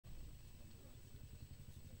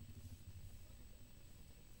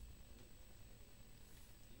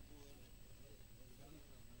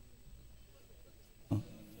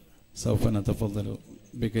سوف نتفضل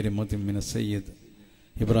بكلمة من السيد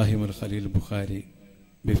إبراهيم الخليل البخاري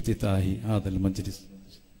بافتتاح هذا المجلس.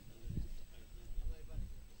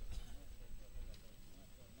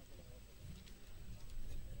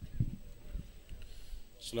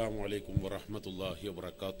 السلام عليكم ورحمة الله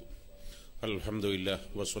وبركاته. الحمد لله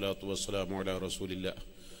والصلاة والسلام على رسول الله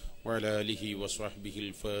وعلى آله وصحبه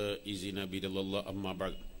الفائزين برضا الله. أما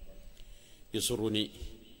بعد، يسرني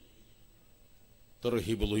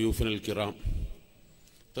ترحيب ضيوفنا الكرام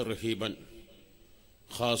ترحيبا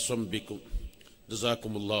خاصا بكم.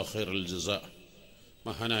 جزاكم الله خير الجزاء.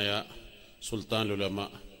 മഹാനായ സുൽത്താനുൽ ഉലമ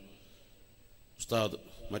ഉസ്താദ്,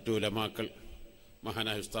 മറ്റു ഉലമാക്കൾ,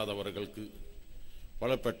 മഹാനായ ഉസ്താദ് അവർക്ക്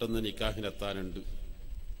വളരെ പെട്ടെന്ന് നിക്കാഹിനെത്താനുണ്ട്.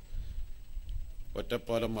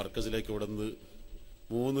 ഒറ്റപ്പാലം മർക്കസിലേക്ക് ഇവിടുന്ന്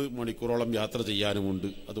 3 മണിക്കൂറോളം യാത്ര ചെയ്യാനുമുണ്ട്.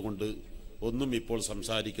 അതുകൊണ്ട് ഒന്നും ഇപ്പോൾ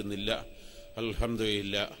സംസാരിക്കുന്നില്ല.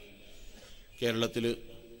 അൽഹംദുലില്ലാഹ്, കേരളത്തിൽ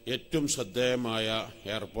ഏറ്റവും ശ്രദ്ധേയമായ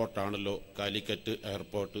എയർപോർട്ടാണല്ലോ കാലിക്കറ്റ്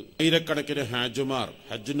എയർപോർട്ട്. ആയിരക്കണക്കിന് ഹാജിമാർ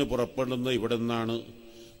ഹജ്ജിന് പുറപ്പെടുന്ന ഇവിടെ നിന്നാണ്.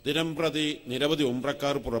 ദിനംപ്രതി നിരവധി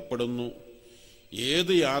ഉംറക്കാർ പുറപ്പെടുന്നു.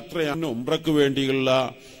 ഏത് യാത്രയാണ് ഉംറയ്ക്ക് വേണ്ടിയുള്ള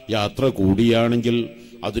യാത്ര കൂടിയാണെങ്കിൽ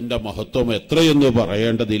അതിൻ്റെ മഹത്വം എത്രയെന്ന്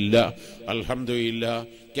പറയേണ്ടതില്ല. അൽഹംദുലില്ലാഹ്,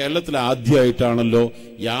 കേരളത്തിൽ ആദ്യമായിട്ടാണല്ലോ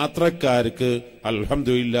യാത്രക്കാർക്ക്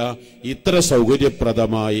അൽഹംദുലില്ലാഹ് ഇത്ര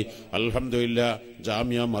സൗകര്യപ്രദമായി അൽഹംദുലില്ലാഹ്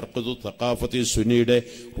ജാമിയ മർക്കസു തഖാഫത്തി സുന്നിയുടെ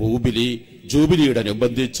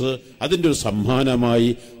ജൂബിലിയോടനുബന്ധിച്ച് അതിൻ്റെ ഒരു സമ്മാനമായി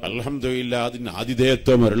അൽഹംദുലില്ലാഹ് അതിന്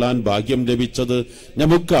ആതിഥേയത്വം അരുളാൻ ഭാഗ്യം ലഭിച്ചത്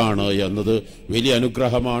നമുക്കാണ് എന്നത് വലിയ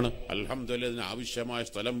അനുഗ്രഹമാണ്. അൽഹംദുലില്ലാഹ് ഇതിന് ആവശ്യമായ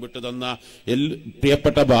സ്ഥലം വിട്ടുതന്ന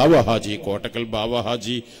പ്രിയപ്പെട്ട ബാവഹാജി, കോട്ടക്കൽ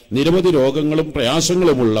ബാവഹാജി നിരവധി രോഗങ്ങളും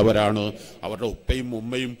പ്രയാസങ്ങളും ഉള്ളവരാണ്. അവരുടെ ഉപ്പയും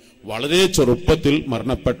ഉമ്മയും വളരെ ചെറുപ്പത്തിൽ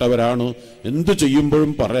മരണപ്പെട്ടവരാണ്. എന്തു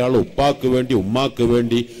ചെയ്യുമ്പോഴും പറയാൾ ഉപ്പാക്ക് വേണ്ടി ഉമ്മാക്ക്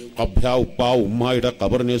വേണ്ടി ഉപ്പ ഉമ്മായുടെ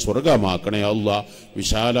ഖബറിനെ സ്വർഗമാക്കണേ അല്ലാ,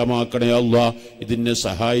 വിശാലമാക്കണേ അല്ലാ. ഇതിനെ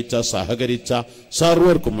സഹായിച്ച സഹകരിച്ച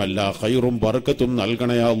സർവർക്കും എല്ലാ ഖൈറും ബർക്കത്തും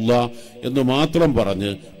നൽകണേ അല്ലാ എന്ന് മാത്രം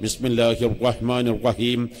പറഞ്ഞ് ബിസ്മില്ലാഹിർ റഹ്മാനിർ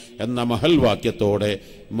റഹീം എന്ന മഹൽ വാക്യത്തോടെ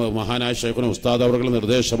മഹാനായ ശൈഖുന ഉസ്താദ് അവരുടെ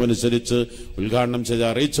നിർദ്ദേശമനുസരിച്ച് ഉദ്ഘാടനം ചെയ്ത്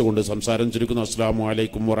അറിയിച്ചുകൊണ്ട് സംസാരം ചുരുക്കുന്നു. അസ്സലാമു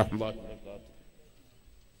അലൈക്കും വറഹ്മത്തുള്ളാഹി.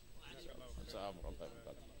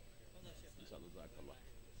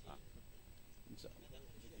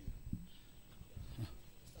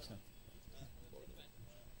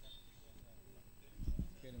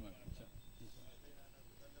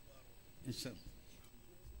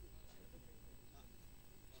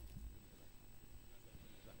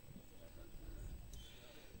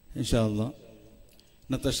 إن شاء الله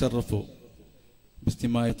نتشرف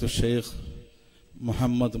باستماعة الشيخ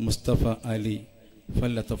محمد مصطفى علي،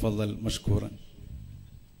 فليتفضل مشكورا.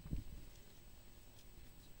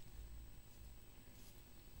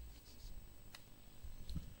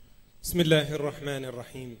 بسم الله الرحمن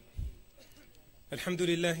الرحيم. الحمد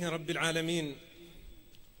لله رب العالمين،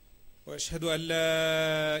 وأشهد أن لا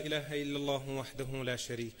إله إلا الله وحده لا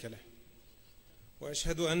شريك له،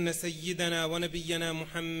 وأشهد أن سيدنا ونبينا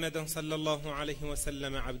محمدا صلى الله عليه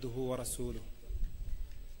وسلم عبده ورسوله.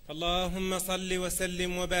 اللهم صل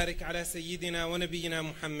وسلم وبارك على سيدنا ونبينا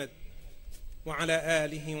محمد وعلى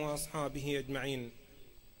آله وأصحابه أجمعين.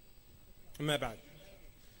 أما بعد،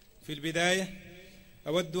 في البداية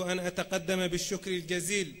أود أن أتقدم بالشكر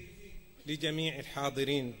الجزيل لجميع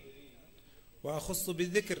الحاضرين، وأخص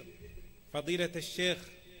بالذكر فضيلة الشيخ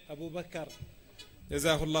أبو بكر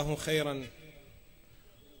جزاه الله خيرا،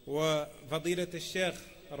 وفضيلة الشيخ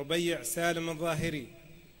ربيع سالم الظاهري،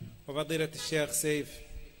 وفضيلة الشيخ سيف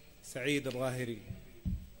سعيد الظاهري.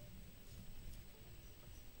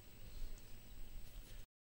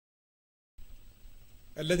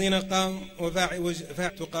 الذين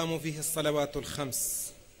تقام فيه الصلوات الخمس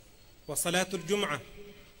وصلاة الجمعة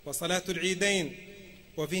وصلاة العيدين،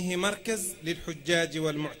 وفيه مركز للحجاج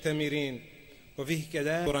والمعتمرين، وفيه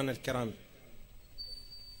كذلك قرانا الكرام.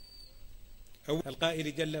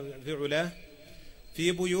 القائل جل في علاه: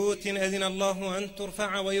 في بيوت أذن الله أن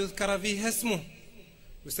ترفع ويذكر فيها اسمه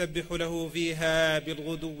يسبح له فيها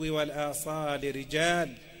بالغدو والآصال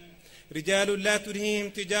رجال لا تلهيهم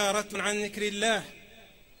تجارة عن ذكر الله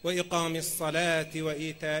وإقام الصلاة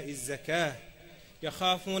وإيتاء الزكاة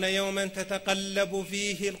يخافون يوما تتقلب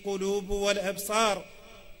فيه القلوب والأبصار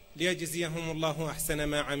ليجزيهم الله أحسن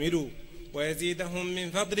ما عملوا ويزيدهم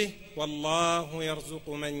من فضله والله يرزق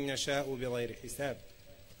من يشاء بغير حساب.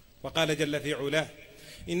 وقال جل في علاه: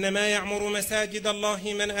 إنما يعمر مساجد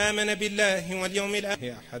الله من آمن بالله واليوم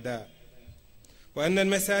الآخر أحدا، وأن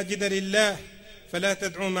المساجد لله فلا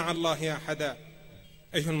تدعوا مع الله أحدا.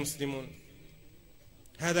 أيها المسلمون،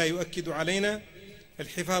 هذا يؤكد علينا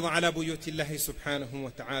الحفاظ على بيوت الله سبحانه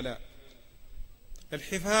وتعالى،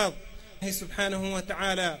 الحفاظ سبحانه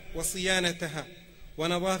وتعالى وصيانتها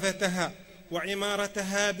ونظافتها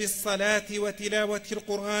وعمارتها بالصلاة وتلاوة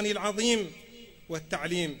القرآن العظيم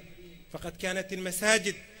والتعليم، فقد كانت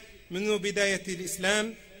المساجد منذ بداية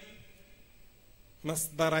الإسلام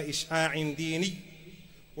مصدر إشعاع ديني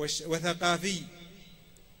وثقافي.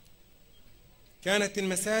 كانت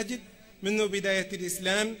المساجد منذ بداية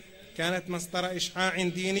الإسلام كانت مصدر إشعاع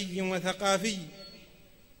ديني وثقافي،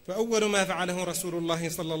 فأول ما فعله رسول الله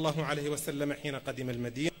صلى الله عليه وسلم حين قدم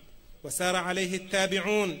المدينة وسار عليه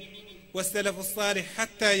التابعون والسلف الصالح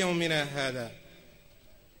حتى يومنا هذا.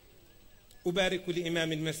 أبارك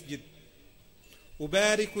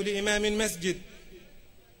لإمام المسجد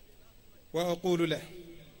وأقول له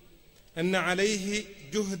أن عليه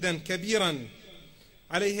جهدا كبيرا،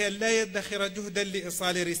 عليه أن لا يدخر جهدا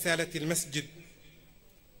لإيصال رسالة المسجد،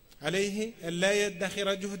 عليه أن لا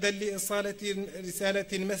يدخر جهدا لإيصال رسالة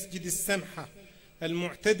المسجد السمحة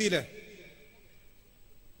المعتدلة.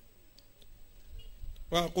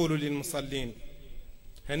 وأقول للمصلين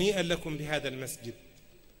هنيئا لكم بهذا المسجد،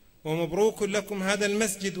 ومبروك لكم هذا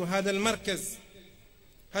المسجد وهذا المركز.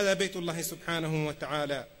 هذا بيت الله سبحانه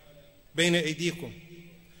وتعالى بين أيديكم،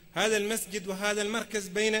 هذا المسجد وهذا المركز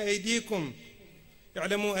بين أيديكم.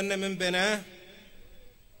 اعلموا أن من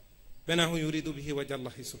بناه يريد به وجه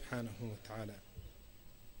الله سبحانه وتعالى،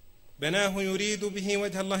 بناه يريد به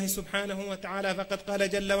وجه الله سبحانه وتعالى، فقد قال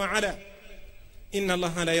جل وعلا إن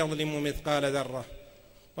الله لا يظلم مثقال ذرة،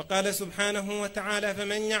 وقال سبحانه وتعالى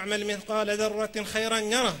فمن يعمل مثقال ذرة خيرا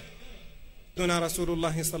يره. دنا رسول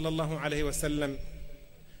الله صلى الله عليه وسلم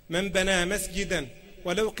من بنى مسجدا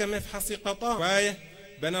ولو كمفحص قطاع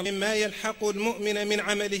بنى مما يلحق المؤمن من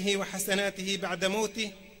عمله وحسناته بعد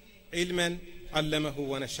موته، علما علمه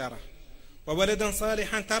ونشره، وولدا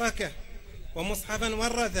صالحا تركه، ومصحفا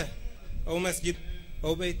ورثه، أو مسجد،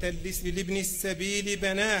 أو بيتا لابن السبيل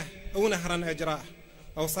بناه، أو نهرا أجراه،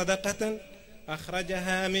 أو صدقة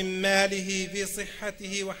أخرجها من ماله في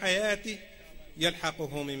صحته وحياته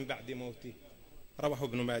يلحقه من بعد موته. رواه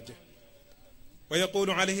ابن ماجه.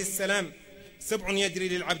 ويقول عليه السلام 7 يجري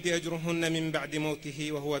للعبد أجرهن من بعد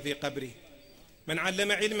موته وهو في قبره: من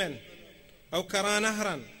علم علما، أو كرى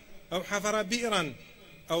نهرا، أو حفر بئرا،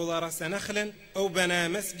 أو ضرس نخلا، أو بنى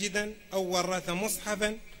مسجدا، أو ورث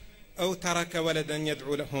مصحفا، أو ترك ولدا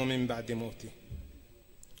يدعو له من بعد موته.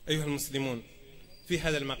 أيها المسلمون، في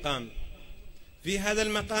هذا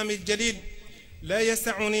المقام الجليل لا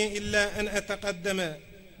يسعني إلا أن أتقدم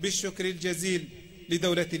بالشكر الجزيل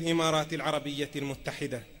لدولة الإمارات العربية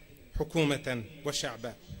المتحدة حكومة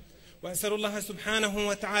وشعبا، وأسأل الله سبحانه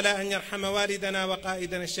وتعالى أن يرحم والدنا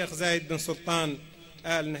وقائدنا الشيخ زايد بن سلطان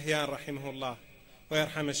آل نهيان رحمه الله،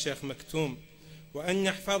 ويرحم الشيخ مكتوم، وأن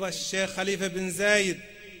يحفظ الشيخ خليفة بن زايد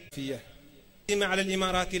فيه على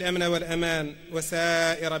الإمارات الأمن والأمان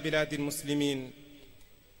وسائر بلاد المسلمين،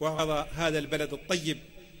 وعلى هذا البلد الطيب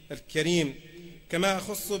الكريم. كما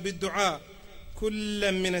أخص بالدعاء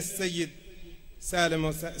كل من السيد سالم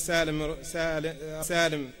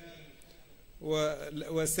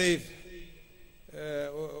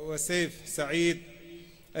وسيف سعيد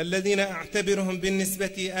الذين أعتبرهم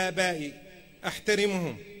بالنسبة آبائي،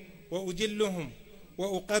 أحترمهم وأجلهم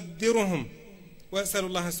وأقدرهم، وأسأل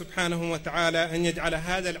الله سبحانه وتعالى أن يجعل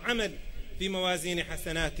هذا العمل في موازين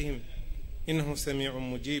حسناتهم، إنه سميع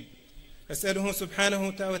مجيب. أسأله سبحانه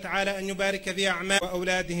وتعالى أن يبارك في أعمال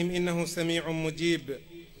وأولادهم، إنه سميع مجيب.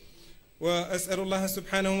 وأسأل الله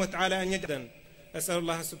سبحانه وتعالى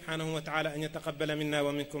أن يتقبل منا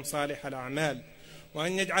ومنكم صالح الأعمال،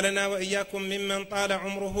 وأن يجعلنا وإياكم ممن طال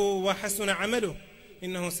عمره وحسن عمله،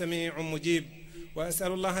 إنه سميع مجيب.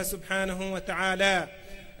 وأسأل الله سبحانه وتعالى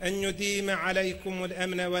أن يديم عليكم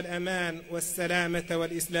الأمن والأمان والسلامة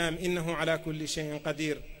والإسلام، إنه على كل شيء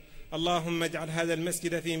قدير. اللهم اجعل هذا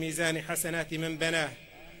المسجد في ميزان حسنات من بناه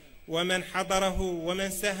ومن حضره ومن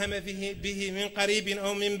ساهم به من قريب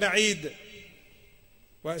أو من بعيد.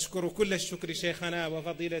 وأشكر كل الشكر شيخنا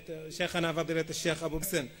فضيلة الشيخ أبو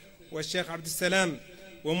حسن والشيخ عبد السلام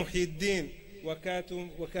ومحيي الدين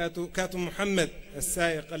وكاتم محمد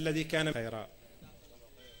السائق الذي كان خيرا.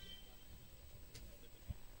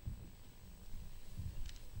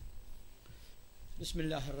 بسم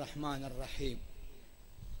الله الرحمن الرحيم.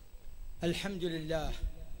 الحمد لله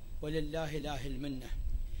ولله له المنة.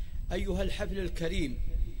 أيها الحفل الكريم،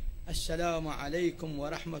 السلام عليكم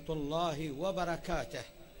ورحمة الله وبركاته.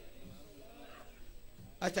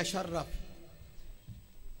 أتشرف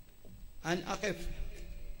أن أقف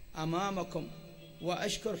أمامكم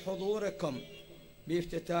وأشكر حضوركم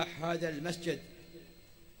بافتتاح هذا المسجد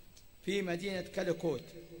في مدينة كاليكوت.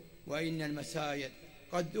 وإن المساجد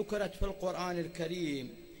قد ذكرت في القرآن الكريم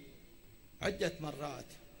عدة مرات،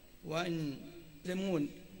 وأن المسلمون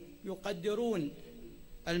يقدرون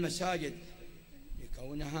المساجد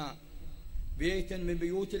لكونها بيت من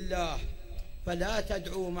بيوت الله، فلا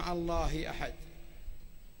تدعوا مع الله أحد.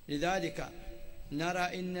 لذلك نرى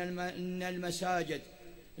إن المساجد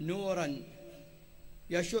نورا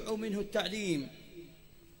يشع منه التعليم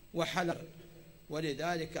وحلر،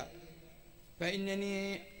 ولذلك فإنني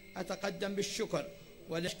أتقدم بالشكر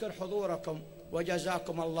ونشكر حضوركم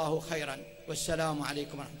وجزاكم الله خيرا، والسلام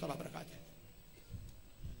عليكم ورحمة الله وبركاته.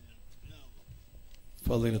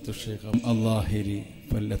 فضيلة الشيخ الظاهري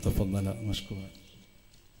فليتفضل مشكورا.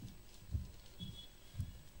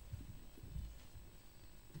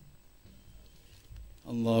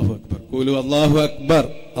 الله أكبر. قولوا الله أكبر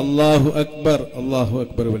الله أكبر الله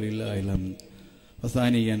أكبر ولله الحمد.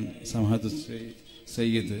 وثانيا سماحة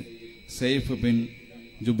السيد سيف بن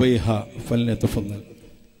جبيحة فليتفضل.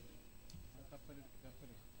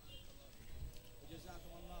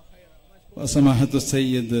 وسماحة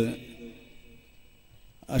السيد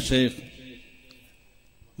الشيخ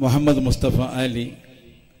محمد مصطفى علي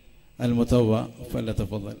المتوى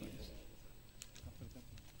فليتفضل.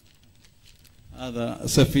 هذا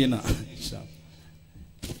سفينة إن شاء الله.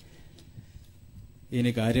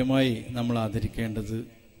 ഇനി കാര്യമായി നമ്മൾ ആദരിക്കേണ്ടത്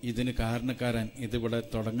ഇതിന് കാരണക്കാരൻ, ഇതിവിടെ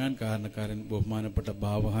തുടങ്ങാൻ കാരണക്കാരൻ ബഹുമാനപ്പെട്ട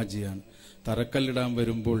ബാവഹാജിയാണ്. തറക്കല്ലിടാൻ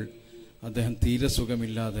വരുമ്പോൾ അദ്ദേഹം തീരെ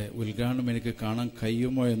സുഖമില്ലാതെ ഉദ്ഘാടനം എനിക്ക് കാണാൻ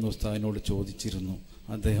കഴിയുമോ എന്ന് ഉസ്താദിനോട് ചോദിച്ചിരുന്നു.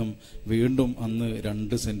 അദ്ദേഹം വീണ്ടും അന്ന്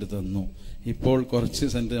 2 സെന്റ് തന്നു. ഇപ്പോൾ കുറച്ച്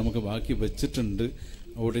സെന്റ് നമുക്ക് ബാക്കി വെച്ചിട്ടുണ്ട്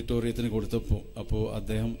ഓഡിറ്റോറിയത്തിന് കൊടുത്തപ്പോൾ. അപ്പോൾ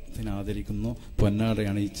അദ്ദേഹത്തിന് ആദരിക്കുന്നു, പൊന്നാട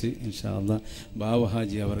അണിയിച്ച് ഇൻഷാ അല്ലാഹ്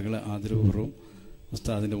ബാവഹാജി അവരുടെ ആദരപൂർവ്വം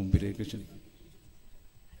ഉസ്താദിന്റെ മുമ്പിലേക്ക് ക്ഷണിക്കും.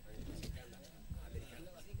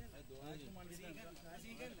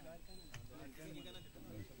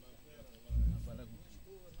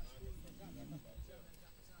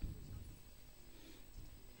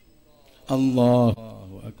 الله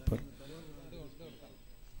أكبر.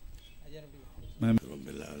 رب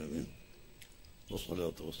العالمين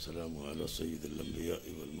والصلاة والسلام على سيد الأنبياء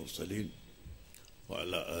والمرسلين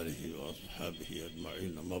وعلى آله وأصحابه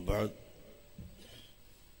أجمعين. أما بعد،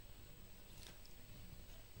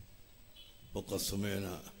 وقد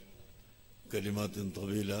سمعنا كلمات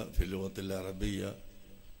طويلة في اللغة العربية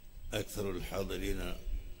أكثر الحاضرين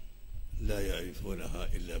لا يعرفونها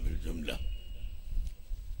إلا بالجملة،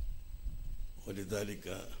 ولذلك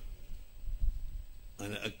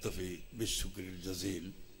أنا أكتفي بالشكر الجزيل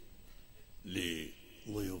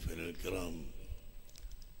لضيوفنا الكرام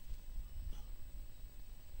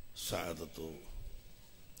سعادة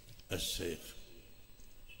الشيخ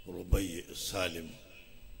ربيع سالم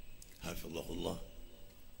حفظه الله،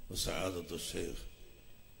 وسعادة الشيخ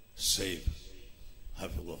سيف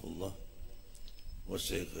حفظه الله،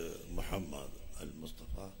 والشيخ محمد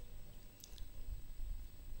المصطفى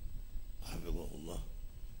حفظه الله.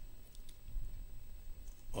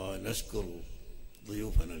 ونشكر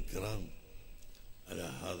ضيوفنا الكرام على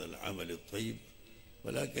هذا العمل الطيب،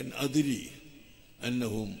 ولكن أدري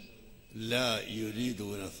أنهم لا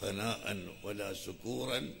يريدون ثناء ولا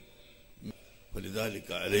شكورا، ولذلك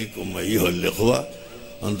عليكم أيها الإخوة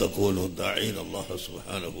أن تكونوا داعين الله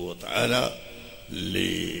سبحانه وتعالى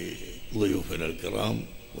لضيوفنا الكرام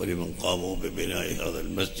ولمن قاموا ببناء هذا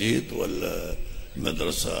المسجد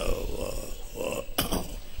والمدرسة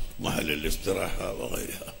ومحل الاستراحة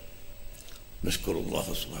وغيرها. نشكر الله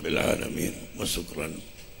سبحانه العالمين وشكرا.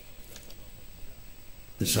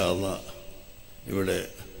 إن شاء الله ഇവിടെ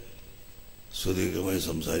സുദീർഘമായി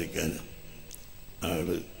സംസാരിക്കാൻ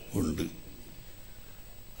ആള് ഉണ്ട്.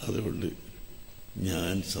 അതുകൊണ്ട്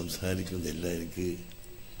ഞാൻ സംസാരിക്കുന്നില്ല. എനിക്ക്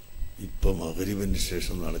ഇപ്പം മഗ്‌രിബിന്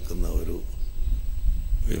ശേഷം നടക്കുന്ന ഒരു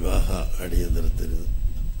വിവാഹ അടിയന്തരത്തിന്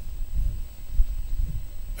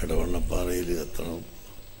എടവണ്ണപ്പാറയിൽ എത്തണം.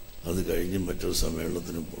 അത് കഴിഞ്ഞ് മറ്റൊരു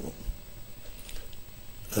സമ്മേളനത്തിന് പോകണം.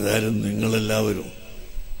 ഏതായാലും നിങ്ങളെല്ലാവരും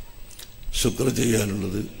ശുക്ർ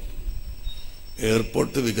ചെയ്യാനുള്ളത്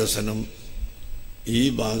എയർപോർട്ട് വികസനം ഈ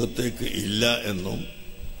ഭാഗത്തേക്ക് ഇല്ല എന്നും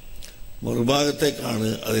മറുഭാഗത്തേക്കാണ്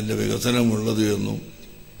അതിൻ്റെ വികസനമുള്ളത് എന്നും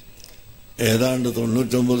ഏതാണ്ട്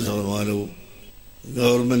 99%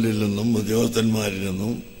 ഗവൺമെന്റിൽ നിന്നും ഉദ്യോഗസ്ഥന്മാരിൽ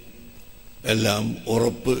നിന്നും എല്ലാം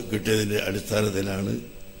ഉറപ്പ് കിട്ടിയതിൻ്റെ അടിസ്ഥാനത്തിലാണ്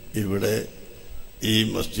ഇവിടെ ഈ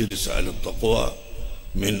മസ്ജിദ് ശഅനു തഖ്വ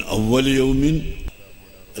മിൻ അവ്വൽ യൗമിൻ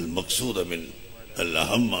അൽ മഖ്സൂദ മിൻ അൽ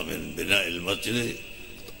അഹമ്മ മിൻ ബിനാഇൽ മസ്ജിദ്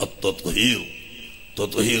التطهير،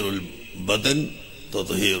 تطهير البدن،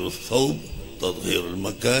 تطهير الثوب، تطهير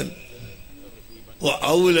المكان،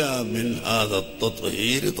 وأولى من هذا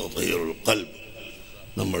التطهير تطهير القلب.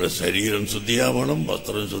 നമ്മുടെ ശരീരം ശുദ്ധിയാവണം,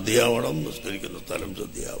 വസ്ത്രം ശുദ്ധിയാവണം, നിസ്കരിക്കുന്ന സ്ഥലം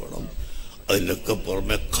ശുദ്ധിയാവണം. അതിനൊക്കെ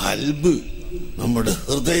പുറമെ കൽബ്, നമ്മുടെ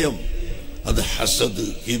ഹൃദയം, അത് ഹസദ്,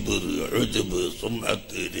 കിബ്ർ, ഉജ്ബ്,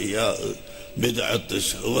 സുംഅത്ത്, റിയാ, ബിദ്അത്ത്,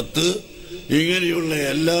 ശഹവത്ത്, ഇങ്ങനെയുള്ള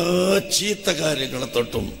എല്ലാ ചീത്ത കാര്യങ്ങളെ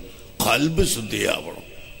തൊട്ടും കൽബ് ശുദ്ധിയാവണം.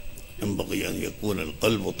 ينبغي أن يكون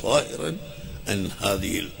القلب طاهرا عن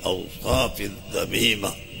هذه الأوصاف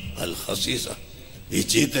الذميمة الخسيسة. ഈ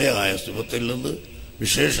ചീത്തയായ സിഫത്തിൽ നിന്ന്,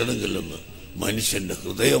 വിശേഷണങ്ങളിൽ നിന്ന് മനുഷ്യന്റെ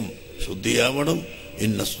ഹൃദയം ശുദ്ധിയാവണം.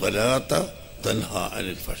 ഇന്ന സ്വലാത്ത തൻഹാ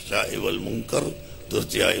അനിൽ ഫഹ്ശാഇ വൽ മുൻകർ.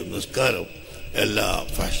 തീർച്ചയായും നിസ്കാരം എല്ലാ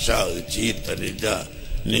ഫഹ്ശാ, ചീത്ത,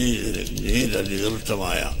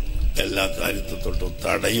 നീരനികൃഷ്ടമായ എല്ലാ കാര്യത്തെ തൊട്ടും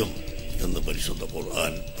തടയും എന്ന് പരിശുദ്ധ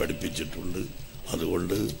ഖുർആൻ പഠിപ്പിച്ചിട്ടുണ്ട്.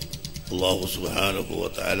 അതുകൊണ്ട് അല്ലാഹു സുബ്ഹാനഹു വ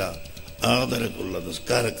തആല ആദരക്കുള്ള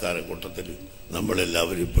നിസ്കാരക്കാരെ കൂട്ടത്തിൽ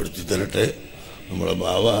നമ്മളെല്ലാവരും പെടുത്തി തരട്ടെ. നമ്മളെ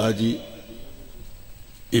ബാവ ഹാജി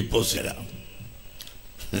ഇപ്പോ സലാം,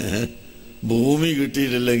 ഭൂമി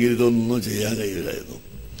കിട്ടിയിട്ടില്ലെങ്കിൽ ഇതൊന്നും ചെയ്യാൻ കഴിയില്ലായിരുന്നു.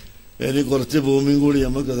 ഇനി കുറച്ച് ഭൂമിയും കൂടി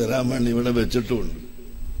നമുക്ക് തരാൻ വേണ്ടി ഇവിടെ വെച്ചിട്ടുമുണ്ട്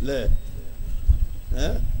അല്ലേ?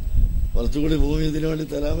 കുറച്ചുകൂടി ഭൂമി ഇതിനു വേണ്ടി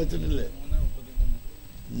തരാൻ വെച്ചിട്ടില്ലേ?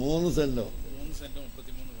 3 സെന്റോ?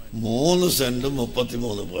 3 സെന്റും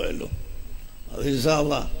 33 പോയല്ലോ. അത് ഇൻഷാ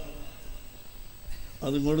അല്ലാഹ്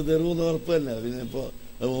അതിങ്ങോട്ട് തരുമെന്ന് ഉറപ്പല്ലേ? പിന്നെ ഇപ്പൊ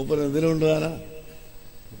മൂപ്പർ എന്തിനുണ്ടാകാനാ?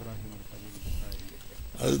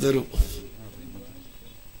 അത് തരും.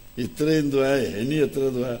 ഇത്രയും ദ്വായ, ഇനി എത്ര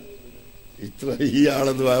ദ്വാ? ഇത്ര ഈ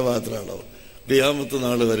ആളെ ദ്വാ മാത്രമാണോ? ഖിയാമത്ത്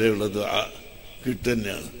നാൾ വരെയുള്ള ദ്വാ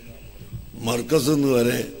കിട്ടുതന്നെയാണ്. മർക്കസ്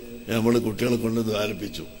വരെ നമ്മൾ കുട്ടികളെ കൊണ്ട്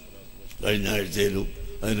ദ്വാരപ്പിച്ചു. കഴിഞ്ഞ ആഴ്ചയിലും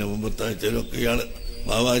അതിന് മുമ്പത്തെ ആഴ്ചയിലും ഒക്കെ ഇയാൾ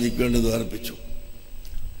ബാവാജിക്ക് വേണ്ടി ദ്വാരപ്പിച്ചു.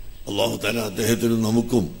 അല്ലാഹു തആല അദ്ദേഹത്തിനും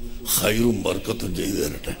നമുക്കും ഖൈറും ബർക്കത്തും ചെയ്തു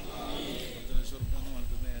തരട്ടെ.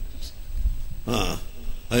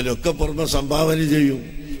 അതിനൊക്കെ പുറമെ സംഭാവന ചെയ്യും.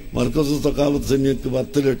 മർക്കസ് സഖാവത്ത് സംഘയ്ക്ക്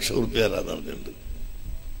 10 ലക്ഷം റുപ്യ നടന്നിട്ടുണ്ട്.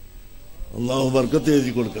 അല്ലാഹു ബർക്കത്ത്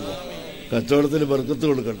എഴുതി കൊടുക്കട്ടെ, കച്ചവടത്തിൽ ബർക്കത്ത്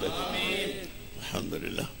കൊടുക്കട്ടെ.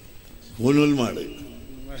 അൽഹംദുലില്ലാ. പൂനൂൽമാട്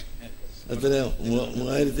എത്രയാ?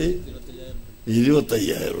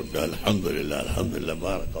 3025,000 റുപ്യ. അൽഹംദുലില്ലാ, അൽഹംദുലില്ലാ,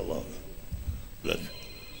 ബാറക്കല്ലാഹു ലക്.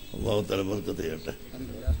 അല്ലാഹു തആല ബർക്കത്ത് ചെയ്യട്ടെ.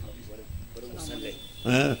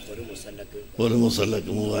 ഒരു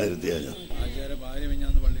മുസല്ലക്ക് 3000.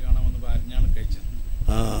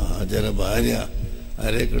 ആചാര ഭാര്യ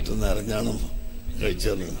ആരെ കിട്ടുന്ന അറിഞ്ഞാണം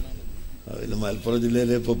കഴിച്ചെന്ന്. അതിൽ മലപ്പുറം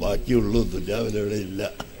ജില്ലയിലെ ഇപ്പൊ ബാക്കിയുള്ളൂ, ദുജാവിൽ എവിടെ ഇല്ല.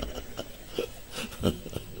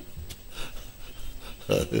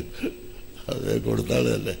 അതേ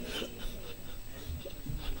കൊടുത്താളല്ലേ.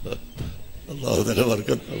 അല്ലാഹു തആല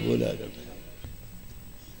ബർക്കത്ത് കബൂലാക്കട്ടെ.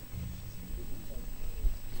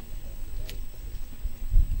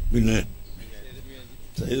 പിന്നെ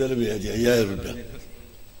സയ്യിദ് അലി ബിയാജി 5000 റുപ്യ.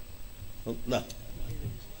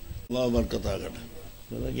 അല്ലാഹു ബർക്കത്താകട്ടെ.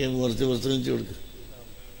 അതൊക്കെ കുറച്ച് പ്രസംഗിച്ചു കൊടുക്കുക.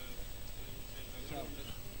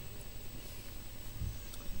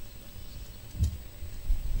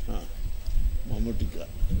 മമ്മൂട്ടിക്ക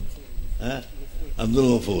അബ്ദുൽ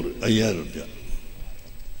ഗഫൂർ 5000 റുപ്യ.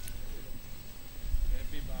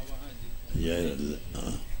 5000 അല്ല,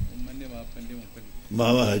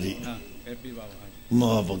 ബാബ ഹാജി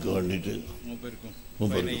ഉമ്മാപ്പക്ക് വേണ്ടിയിട്ട്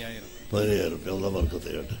 15,000 റുപ്യ. അല്ലാഹു ബർക്കത്ത്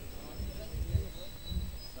ചെയ്യട്ടെ.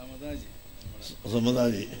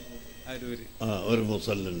 സമദാജി ഒരു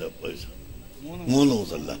മുസല്ലിന്റെ പൈസ, 3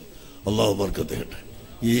 മുസല്ല. അല്ലാഹു ബർക്കത്ത് ചെയ്യട്ടെ.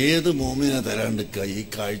 ഏത് മോമിനെ തരാണ്ടിക്ക ഈ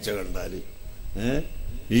കാഴ്ച കണ്ടാൽ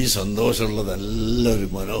ഈ സന്തോഷമുള്ള നല്ലൊരു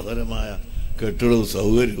മനോഹരമായ കെട്ടിടവും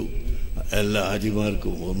സൗകര്യവും എല്ലാ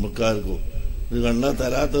ഹാജിമാർക്കും ഉമ്മക്കാർക്കും ഇത് കണ്ടാൽ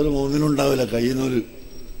തരാത്തൊരു മോമിനുണ്ടാവില്ല. കഴിയുന്നവര്,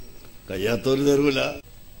 കഴിയാത്തവര് തരൂല.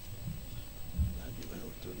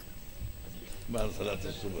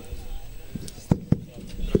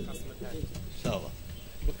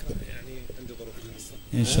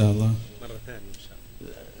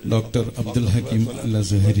 ഡോക്ടർ അബ്ദുൽ ഹക്കീം അൽ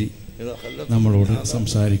അസ്ഹരി നമ്മളോട്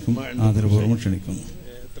സംസാരിക്കും. ആദരപൂർവ്വം ക്ഷണിക്കുന്നു.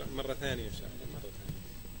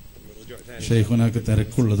 ഷെയ്ഖുനാക്ക്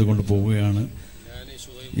തിരക്കുള്ളത് കൊണ്ട് പോവുകയാണ്.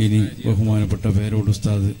 ഇനി ബഹുമാനപ്പെട്ട പേരോട്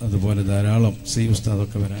ഉസ്താദ്, അതുപോലെ ധാരാളം സി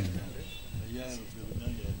ഉസ്താദൊക്കെ വരാനുണ്ട്.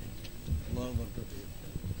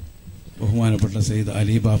 ബഹുമാനപ്പെട്ട സയ്യിദ്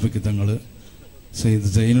അലി ബാഫിക്ക് തങ്ങള്, സയ്യിദ്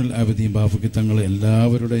സൈനുൽ ആബിദീൻ ബാഫിക്ക് തങ്ങൾ,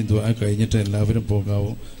 എല്ലാവരുടെയും ദുആ കഴിഞ്ഞിട്ട് എല്ലാവരും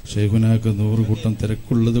പോകാവൂ. ഷെയ്ഖുനാക്ക് 100 കൂട്ടം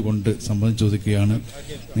തിരക്കുള്ളത് കൊണ്ട് സംബന്ധം ചോദിക്കുകയാണ്.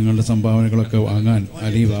 നിങ്ങളുടെ സംഭാവനകളൊക്കെ വാങ്ങാൻ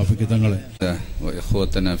അലി ബാഫിക്ക് തങ്ങളെ.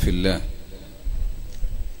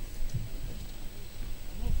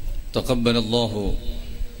 تقبل الله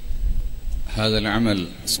هذا العمل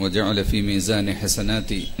وجعل في ميزان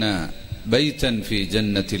حسناتنا بيتا في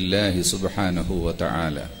جنة الله سبحانه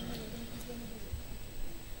وتعالى.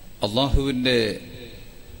 അള്ളാഹുവിൻ്റെ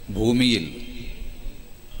ഭൂമിയിൽ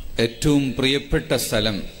ഏറ്റവും പ്രിയപ്പെട്ട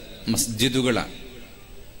സ്ഥലം മസ്ജിദുകളാണ്.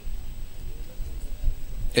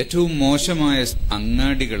 ഏറ്റവും മോശമായ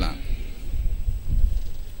അങ്ങാടികളാണ്.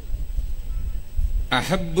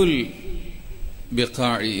 അഹബ്ബുൽ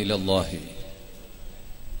ബിഖാഇ ഇലല്ലാഹി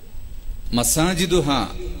മസാജിദുഹ.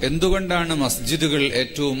 എന്തുകൊണ്ടാണ് മസ്ജിദുകൾ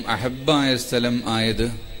ഏറ്റവും അഹബ്ബായ സ്ഥലം ആയത്?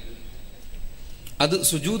 അത്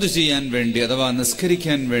സുജൂദ് ചെയ്യാൻ വേണ്ടി അഥവാ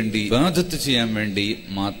നിസ്കരിക്കാൻ വേണ്ടി ഇബാദത്ത് ചെയ്യാൻ വേണ്ടി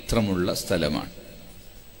മാത്രമുള്ള സ്ഥലമാണ്.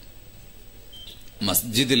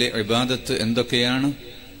 മസ്ജിദിലെ ഇബാദത്ത് എന്തൊക്കെയാണ്?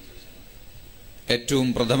 ഏറ്റവും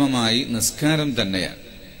പ്രഥമമായി നിസ്കാരം തന്നെയാണ്.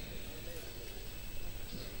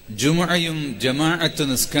 ജുമുഅയും ജമാഅത്ത്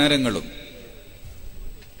നിസ്കാരങ്ങളും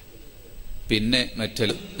പിന്നെ മറ്റു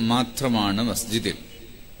മാത്രമാണ് മസ്ജിദിൽ.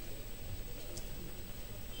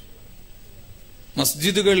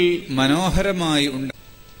 മസ്ജിദുകൾ മനോഹരമായി ഉണ്ട്.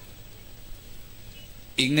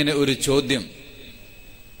 ഇങ്ങനെ ഒരു ചോദ്യം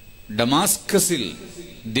ഡമാസ്കസിൽ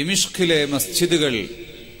ദിമിഷ്കിലെ മസ്ജിദുകൾ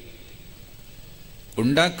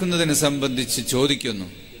ഉണ്ടാക്കുന്നതിനെ സംബന്ധിച്ച് ചോദിക്കുന്നു.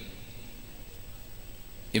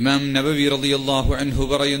 ഇമാം നബവി റളിയല്ലാഹു അൻഹു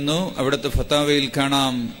പറയുന്നു, അവിടുത്തെ ഫതാവയിൽ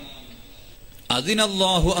കാണാം,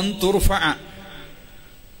 അതിനല്ലാഹു അൻ തുർഫഅ,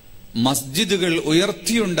 മസ്ജിദുകൾ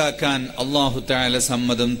ഉയർത്തിയുണ്ടാക്കാൻ അല്ലാഹു തആല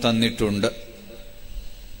സമ്മതം തന്നിട്ടുണ്ട്.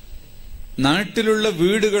 നാട്ടിലുള്ള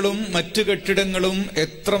വീടുകളും മറ്റു കെട്ടിടങ്ങളും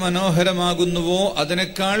എത്ര മനോഹരമാകുന്നുവോ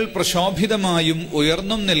അതിനേക്കാൾ പ്രശോഭിതമായും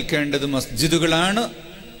ഉയർന്നും നിൽക്കേണ്ടത് മസ്ജിദുകളാണ്.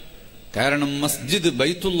 കാരണം മസ്ജിദ്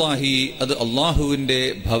ബൈത്തുല്ലാഹി, അത് അള്ളാഹുവിന്റെ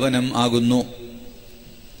ഭവനം ആകുന്നു.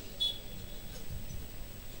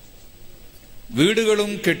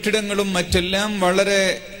 വീടുകളും കെട്ടിടങ്ങളും മറ്റെല്ലാം വളരെ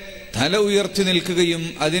തല ഉയർത്തി നിൽക്കുകയും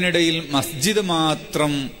അതിനിടയിൽ മസ്ജിദ്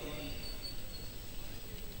മാത്രം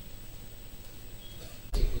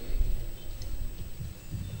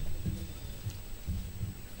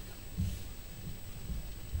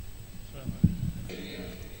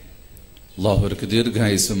അല്ലാഹുവിற்கு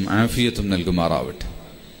ദീർഘായുസ്സും ആഫിയത്തും നൽകുമാറാവട്ടെ.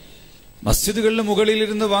 മസ്ജിദുകളുടെ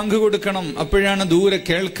മുകളിലിരുന്ന് വാങ്ക് കൊടുക്കണം, അപ്പോഴാണ് ദൂരെ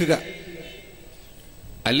കേൾക്കുക.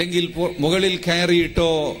 അല്ലെങ്കിൽ മുകളിൽ കയറിയിട്ടോ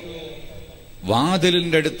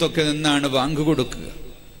വാതിലിന്റെ അടുത്തൊക്കെ നിന്നാണ് വാങ്ക് കൊടുക്കുക.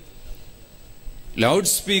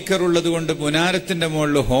 ലൗഡ് സ്പീക്കർ ഉള്ളത് കൊണ്ട് മുനാരത്തിന്റെ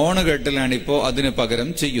മുകളിൽ ഹോണ് കേട്ടലാണ് ഇപ്പോ അതിന്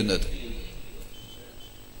പകരം ചെയ്യുന്നത്.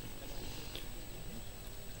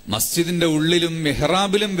 മസ്ജിദിന്റെ ഉള്ളിലും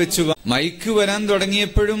മിഹ്റാബിലും വെച്ച് മൈക്ക് വരാൻ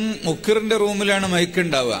തുടങ്ങിയപ്പോഴും മുക്കറിന്റെ റൂമിലാണ് മൈക്ക്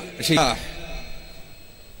ഉണ്ടാവുക. പക്ഷേ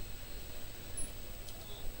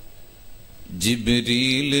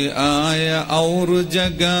ജിബ്രീൽ ആയ ഔർ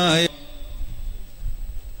ജഗായ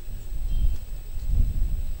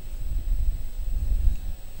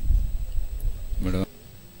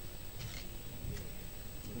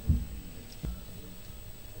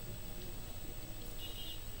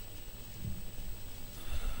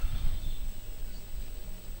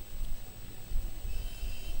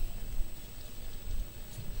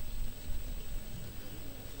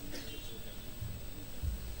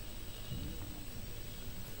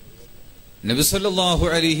നബി സല്ലല്ലാഹു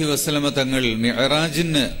അലൈഹി വസല്ലമ തങ്ങൾ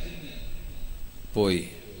മിഅ്റാജിന് പോയി.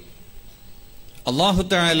 അല്ലാഹു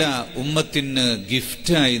തആല ഉമ്മത്തിന്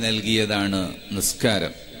ഗിഫ്റ്റായി നൽകിയതാണ്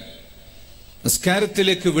നിസ്കാരം.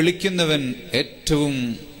 നിസ്കാരത്തിലേക്ക് വിളിക്കുന്നവൻ ഏറ്റവും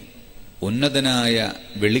ഉന്നതനായ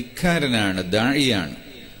വിളിക്കാരനാണ്, ദാഇയാണ്.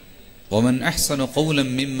 വമൻ അഹ്സനു ഖൗലൻ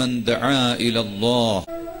മിമ്മൻ ദആ ഇലല്ലാഹ്.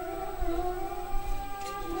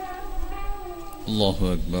 അല്ലാഹു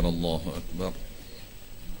അക്ബർ, അല്ലാഹു അക്ബർ.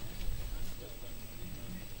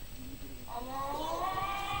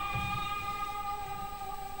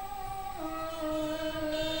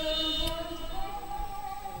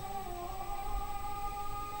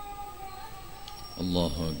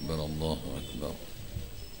 അല്ലാഹു അക്ബർ, അല്ലാഹു അക്ബർ.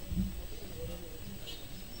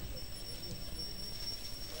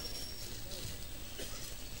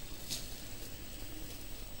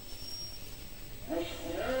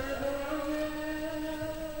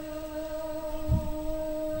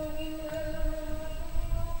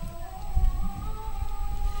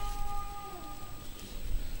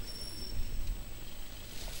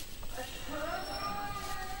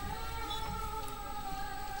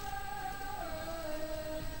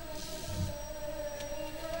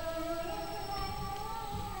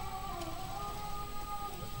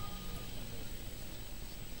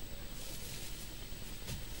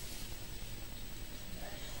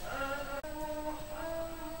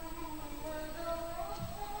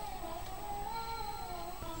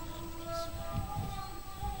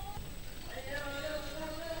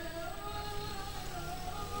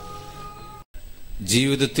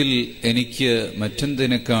 ജീവിതത്തിൽ എനിക്ക്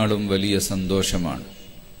മറ്റെന്തിനേക്കാളും വലിയ സന്തോഷമാണ്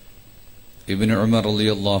ഇബ്നു ഉമർ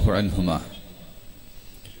റളിയല്ലാഹു അൻഹുമ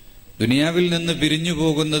ദുനിയാവിൽ നിന്ന് പിരിഞ്ഞു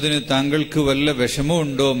പോകുന്നതിന് താങ്കൾക്ക് വല്ല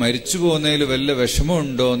വിഷമമുണ്ടോ, മരിച്ചു പോകുന്നതിൽ വല്ല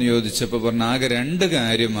വിഷമമുണ്ടോ എന്ന് ചോദിച്ചപ്പോൾ പറഞ്ഞ ആകെ 2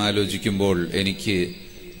 കാര്യം ആലോചിക്കുമ്പോൾ എനിക്ക്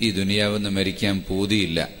ഈ ദുനിയാവെന്ന് മരിക്കാൻ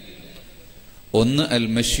പൂതിയില്ല. ഒന്ന് അൽ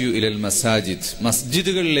മശ്യു ഇലൽ മസാജിദ്,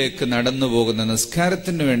 മസ്ജിദുകളിലേക്ക് നടന്നു പോകുന്ന,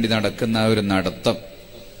 നിസ്കാരത്തിന് വേണ്ടി നടക്കുന്ന ആ ഒരു നടത്തം.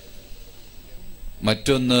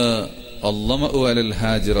 മറ്റൊന്ന് അല്ലമഉ അലൽ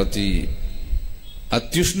ഹാജിറത്തി,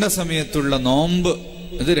 അത്യുഷ്ണ സമയത്തുള്ള നോമ്പ്.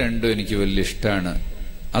 ഇത് 2 എനിക്ക് വലിയ ഇഷ്ടമാണ്.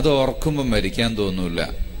 അത് ഓർക്കുമ്പോൾ മരിക്കാൻ തോന്നൂല.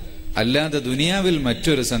 അല്ലാതെ ദുനിയാവിൽ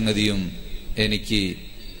മറ്റൊരു സംഗതിയും എനിക്ക്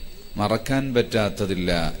മറക്കാൻ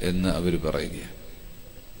പറ്റാത്തതില്ല എന്ന് അവർ പറയുകയാണ്.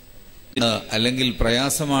 അല്ലെങ്കിൽ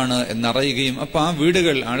പ്രയാസമാണ് എന്നറിയുകയും അപ്പൊ ആ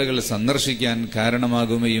വീടുകൾ ആളുകൾ സന്ദർശിക്കാൻ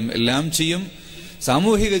കാരണമാകുകയും എല്ലാം ചെയ്യും.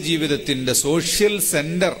 സാമൂഹിക ജീവിതത്തിന്റെ സോഷ്യൽ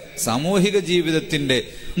സെന്റർ, സാമൂഹിക ജീവിതത്തിന്റെ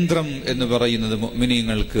കേന്ദ്രം എന്ന് പറയുന്നത്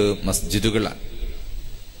മുഅ്മിനീങ്ങൾക്ക് മസ്ജിദുകളാണ്.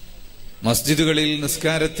 മസ്ജിദുകളിൽ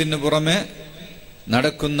നിസ്കാരത്തിന് പുറമെ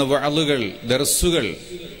നടക്കുന്ന വഅളുകൾ, ദർസുകൾ,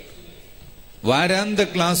 വാരാന്ത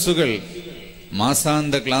ക്ലാസുകൾ,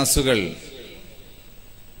 മാസാന്ത ക്ലാസുകൾ,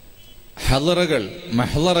 ഹളറകൾ,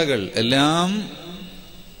 മഹ്ളറകൾ എല്ലാം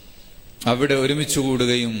അവിടെ ഒരുമിച്ച്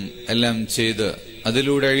കൂടുകയും എല്ലാം ചെയ്ത്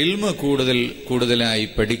അതിലൂടെ ഇൽമ കൂടുതലായി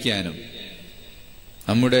പഠിക്കാനും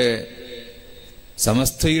നമ്മുടെ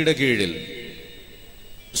സമസ്തയുടെ കീഴിൽ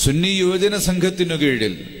സുന്നി യുവജന സംഘത്തിനു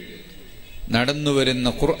കീഴിൽ നടന്നുവരുന്ന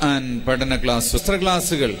ഖുർആൻ പഠന ക്ലാസ്,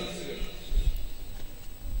 ക്ലാസുകൾ,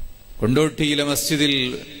 കൊണ്ടോട്ടിയിലെ മസ്ജിദിൽ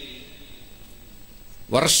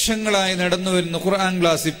വർഷങ്ങളായി നടന്നുവരുന്ന ഖുർആൻ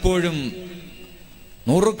ക്ലാസ് ഇപ്പോഴും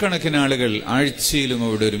നൂറുകണക്കിന് ആളുകൾ ആഴ്ചയിലും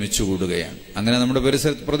അവിടെ ഒരുമിച്ച് കൂടുകയാണ്. അങ്ങനെ നമ്മുടെ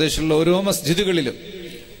പ്രദേശത്തുള്ള ഓരോ മസ്ജിദുകളിലും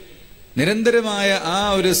നിരന്തരമായ ആ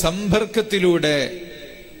ഒരു സമ്പർക്കത്തിലൂടെ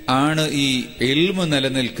ആണ് ഈ ഇൽമു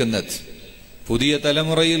നിലനിൽക്കുന്നത്. പുതിയ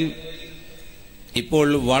തലമുറയിൽ, ഇപ്പോൾ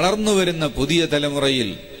വളർന്നു വരുന്ന പുതിയ തലമുറയിൽ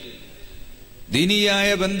ദീനിയായ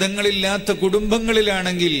ബന്ധങ്ങളില്ലാത്ത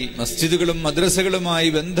കുടുംബങ്ങളിലാണെങ്കിൽ മസ്ജിദുകളും മദ്രസകളുമായി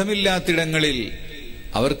ബന്ധമില്ലാത്തിടങ്ങളിൽ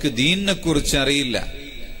അവർക്ക് ദീനിനെ കുറിച്ച് അറിയില്ല.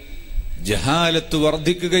 ജഹാലത്ത്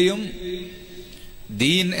വർദ്ധിക്കുകയും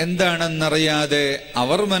ദീൻ എന്താണെന്നറിയാതെ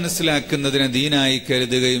അവർ മനസ്സിലാക്കുന്നതിനെ ദീനായി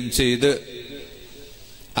കരുതുകയും ചെയ്ത്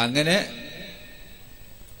അങ്ങനെ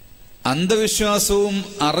അന്ധവിശ്വാസവും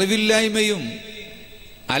അറിവില്ലായ്മയും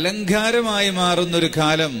അലങ്കാരമായി മാറുന്നൊരു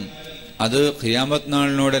കാലം അത് ഖിയാമത്ത്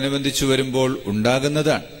നാളിനോടനുബന്ധിച്ചു വരുമ്പോൾ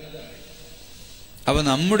ഉണ്ടാകുന്നതാണ്. അപ്പൊ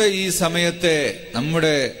നമ്മുടെ ഈ സമയത്തെ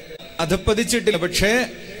നമ്മുടെ അധപ്പതിച്ചിട്ടില്ല. പക്ഷേ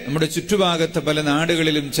നമ്മുടെ ചുറ്റുഭാഗത്തെ പല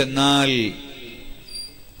നാടുകളിലും ചെന്നാൽ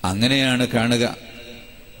അങ്ങനെയാണ് കാണുക.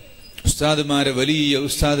 ഉസ്താദുമാരെ, വലിയ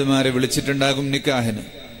ഉസ്താദുമാരെ വിളിച്ചിട്ടുണ്ടാകും നിക്കാഹിന്,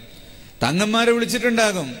 തങ്ങന്മാരെ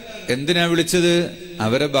വിളിച്ചിട്ടുണ്ടാകും. എന്തിനാ വിളിച്ചത്?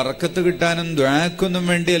 അവരെ ബറക്കത്ത് കിട്ടാനും ദുആക്കൊന്നും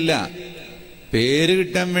വേണ്ടിയല്ല, പേര്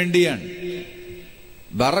കിട്ടാൻ വേണ്ടിയാണ്.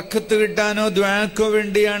 ബറക്കത്ത് കിട്ടാനോ ദുആക്കോ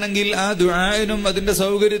വേണ്ടിയാണെങ്കിൽ ആ ദുആനും അതിന്റെ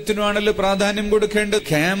സൗകര്യത്തിനുമാണല്ലോ പ്രാധാന്യം കൊടുക്കേണ്ടത്.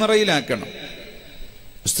 ക്യാമറയിലാക്കണം.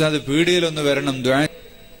 ഉസ്താദ് പീടികയിലൊന്ന് വരണം, ദുആ.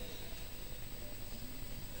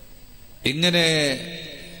 ഇങ്ങനെ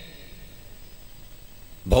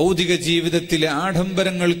ഭൗതിക ജീവിതത്തിലെ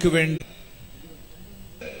ആഡംബരങ്ങൾക്ക് വേണ്ടി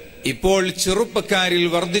ഇപ്പോൾ ചെറുപ്പക്കാരിൽ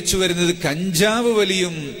വർദ്ധിച്ചു വരുന്നത് കഞ്ചാവ്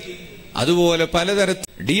വലിയും അതുപോലെ പലതരത്തിൽ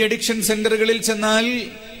ഡി അഡിക്ഷൻ സെന്ററുകളിൽ ചെന്നാൽ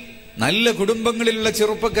നല്ല കുടുംബങ്ങളിലുള്ള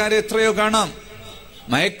ചെറുപ്പക്കാരെ എത്രയോ കാണാം.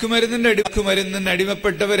 മയക്കുമരുന്നിന്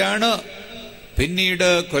അടിമപ്പെട്ടവരാണ് പിന്നീട്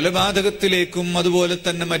കൊലപാതകത്തിലേക്കും അതുപോലെ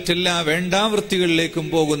തന്നെ മറ്റെല്ലാ വേണ്ടാവൃത്തികളിലേക്കും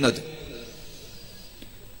പോകുന്നത്.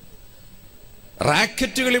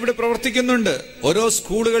 റാക്കറ്റുകൾ ഇവിടെ പ്രവർത്തിക്കുന്നുണ്ട്. ഓരോ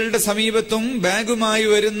സ്കൂളുകളുടെ സമീപത്തും ബാഗുമായി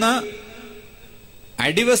വരുന്ന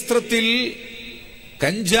അടിവസ്ത്രത്തിൽ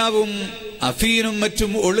കഞ്ചാവും അഫീനും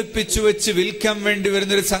മറ്റും ഒളിപ്പിച്ചു വെച്ച് വിൽക്കാൻ വേണ്ടി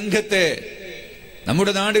വരുന്നൊരു സംഘത്തെ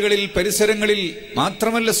നമ്മുടെ നാടുകളിൽ, പരിസരങ്ങളിൽ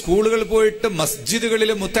മാത്രമല്ല സ്കൂളുകൾ പോയിട്ട്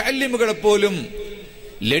മസ്ജിദുകളിലെ മുതഅല്ലിമുകളെ പോലും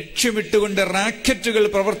ലക്ഷ്യമിട്ടുകൊണ്ട് റാക്കറ്റുകൾ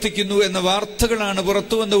പ്രവർത്തിക്കുന്നു എന്ന വാർത്തകളാണ്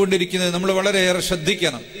പുറത്തു വന്നുകൊണ്ടിരിക്കുന്നത്. നമ്മൾ വളരെയേറെ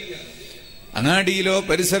ശ്രദ്ധിക്കണം. അങ്ങാടിയിലോ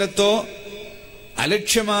പരിസരത്തോ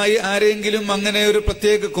അലക്ഷ്യമായി ആരെങ്കിലും അങ്ങനെ ഒരു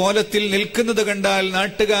പ്രത്യേക കോലത്തിൽ നിൽക്കുന്നത് കണ്ടാൽ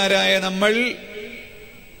നാട്ടുകാരായ നമ്മൾ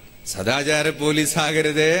സദാചാര പോലീസ്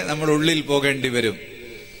ആകരുതേ, നമ്മൾ ഉള്ളിൽ പോകേണ്ടി വരും.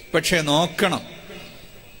 പക്ഷെ നോക്കണം,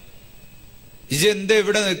 ഇജെന്താ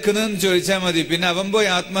ഇവിടെ നിൽക്കുന്നതെന്ന് ചോദിച്ചാൽ മതി. പിന്നെ അവൻ പോയി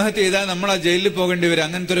ആത്മഹത്യ ചെയ്താൽ നമ്മൾ ആ ജയിലിൽ പോകേണ്ടി വരും.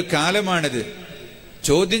 അങ്ങനത്തെ ഒരു കാലമാണിത്.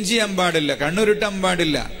 ചോദ്യം ചെയ്യാൻ പാടില്ല, കണ്ണുരുട്ടാൻ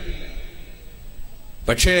പാടില്ല.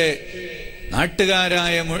 പക്ഷേ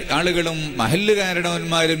നാട്ടുകാരായ ആളുകളും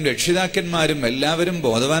മഹല്ലുകാരണവന്മാരും രക്ഷിതാക്കന്മാരും എല്ലാവരും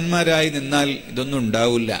ബോധവാന്മാരായി നിന്നാൽ ഇതൊന്നും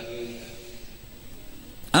ഉണ്ടാവില്ല.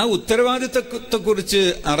 ആ ഉത്തരവാദിത്തത്തെക്കുറിച്ച്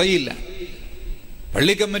അറിയില്ല.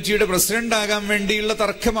 പള്ളി കമ്മിറ്റിയുടെ പ്രസിഡന്റ് ആകാൻ വേണ്ടിയുള്ള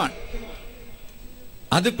തർക്കമാണ്.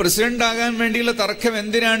 അത് പ്രസിഡന്റ് ആകാൻ വേണ്ടിയുള്ള തർക്കം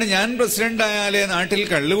എന്തിനാണ്? ഞാൻ പ്രസിഡന്റ് ആയാലേ നാട്ടിൽ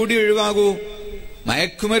കള്ളുകൂടി ഒഴിവാകൂ,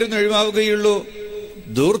 മയക്കുമരുന്ന് ഒഴിവാവുകയുള്ളൂ,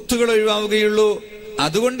 ദൂർത്തുകൾ ഒഴിവാവുകയുള്ളൂ.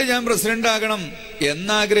 അതുകൊണ്ട് ഞാൻ പ്രസിഡന്റ് ആകണം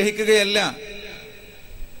എന്നാഗ്രഹിക്കുകയല്ല.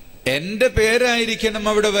 എന്റെ പേരായിരിക്കണം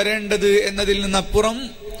അവിടെ വരേണ്ടത് എന്നതിൽ നിന്നപ്പുറം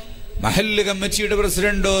മഹല്ല് കമ്മിറ്റിയുടെ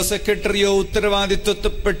പ്രസിഡന്റോ സെക്രട്ടറിയോ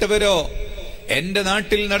ഉത്തരവാദിത്വപ്പെട്ടവരോ എന്റെ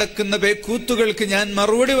നാട്ടിൽ നടക്കുന്ന പേക്കൂത്തുകൾക്ക് ഞാൻ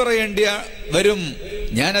മറുപടി പറയേണ്ടി വരും,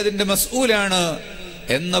 ഞാൻ അതിന്റെ മസ്ഊലാണ്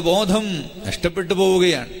എന്ന ബോധം നഷ്ടപ്പെട്ടു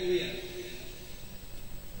പോവുകയാണ്.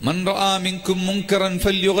 മൻ റആ മിൻകും മുൻകറൻ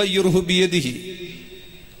ഫൽയുഗയ്യിർഹു ബിയദിഹി.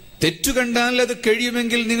 തെറ്റു കണ്ടാൽ അത്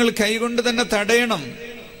കഴിയുമെങ്കിൽ നിങ്ങൾ കൈകൊണ്ട് തന്നെ തടയണം.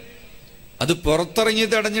 അത് പുറത്തിറങ്ങി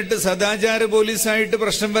തടഞ്ഞിട്ട് സദാചാര പോലീസായിട്ട്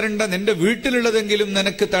പ്രശ്നം വരണ്ട, നിന്റെ വീട്ടിലുള്ളതെങ്കിലും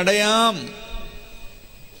നിനക്ക് തടയാം.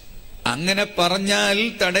 അങ്ങനെ പറഞ്ഞാൽ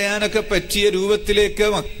തടയാനൊക്കെ പറ്റിയ രൂപത്തിലേക്ക്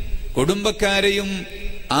കുടുംബക്കാരെയും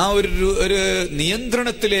ആ ഒരു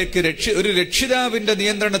നിയന്ത്രണത്തിലേക്ക് ഒരു രക്ഷിതാവിന്റെ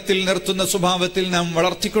നിയന്ത്രണത്തിൽ നിർത്തുന്ന സ്വഭാവത്തിൽ നാം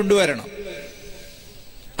വളർത്തിക്കൊണ്ടുവരണം.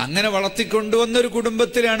 അങ്ങനെ വളർത്തിക്കൊണ്ടുവന്നൊരു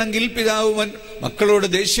കുടുംബത്തിലാണെങ്കിൽ പിതാവ് മക്കളോട്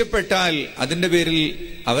ദേഷ്യപ്പെട്ടാൽ അതിന്റെ പേരിൽ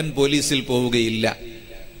അവൻ പോലീസിൽ പോവുകയില്ല.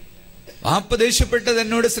 വാപ്പ ദേഷ്യപ്പെട്ടത്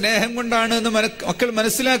എന്നോട് സ്നേഹം കൊണ്ടാണ് എന്ന് മക്കൾ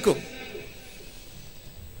മനസ്സിലാക്കും.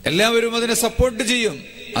 എല്ലാവരും അതിനെ സപ്പോർട്ട് ചെയ്യും.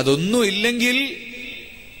 അതൊന്നും ഇല്ലെങ്കിൽ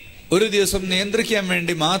ഒരു ദിവസം നിയന്ത്രിക്കാൻ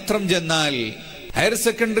വേണ്ടി മാത്രം ചെന്നാൽ ഹയർ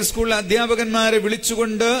സെക്കൻഡറി സ്കൂൾ അധ്യാപകന്മാരെ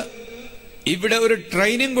വിളിച്ചുകൊണ്ട് ഇവിടെ ഒരു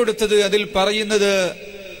ട്രെയിനിങ് കൊടുത്തത്, അതിൽ പറയുന്നത്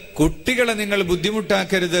കുട്ടികളെ നിങ്ങൾ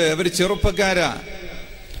ബുദ്ധിമുട്ടാക്കരുത്, അവർ ചെറുപ്പക്കാരാ,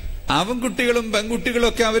 ആൺകുട്ടികളും പെൺകുട്ടികളും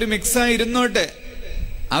ഒക്കെ അവർ മിക്സായിരുന്നോട്ടെ,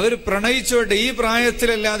 അവർ പ്രണയിച്ചോട്ടെ, ഈ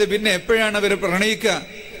പ്രായത്തിലല്ലാതെ പിന്നെ എപ്പോഴാണ് അവർ പ്രണയിക്കുക?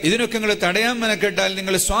 ഇതിനൊക്കെ നിങ്ങൾ തടയാൻ മെനക്കെട്ടാൽ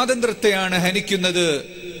നിങ്ങൾ സ്വാതന്ത്ര്യത്തെയാണ് ഹനിക്കുന്നത്.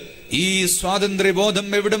 ഈ സ്വാതന്ത്ര്യബോധം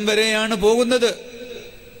എവിടം വരെയാണ് പോകുന്നത്?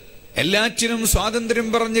 എല്ലാറ്റിനും സ്വാതന്ത്ര്യം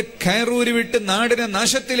പറഞ്ഞ് കയറൂരി വിട്ട് നാടിനെ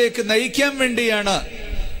നാശത്തിലേക്ക് നയിക്കാൻ വേണ്ടിയാണ്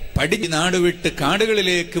നാട് വിട്ട്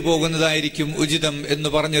കാടുകളിലേക്ക് പോകുന്നതായിരിക്കും ഉചിതം എന്ന്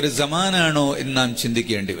പറഞ്ഞൊരു സമാനാണോ എന്ന് നാം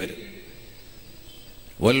ചിന്തിക്കേണ്ടി വരും.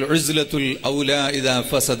 വൽ ഉസ്ലത്തുൽ ഔലാ ഇദാ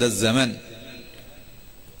ഫസദ الزمن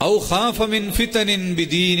ഔ ഖാഫ മിൻ ഫിതനിൻ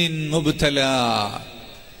ബിദീനിൻ മുബ്തലാ.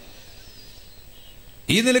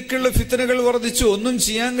 ഈ നിലക്കുള്ള ഫിത്തനകൾ വർദ്ധിച്ചു, ഒന്നും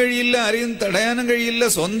ചെയ്യാൻ കഴിയില്ല, ആരെയും തടയാനും കഴിയില്ല,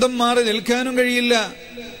 സ്വന്തം മാറി നിൽക്കാനും കഴിയില്ല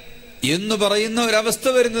എന്ന് പറയുന്ന ഒരവസ്ഥ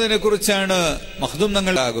വരുന്നതിനെ കുറിച്ചാണ് മഖ്ദൂം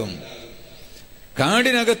തങ്ങളാകും.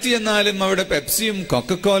 കാടിനകത്തി എന്നാലും അവിടെ പെപ്സിയും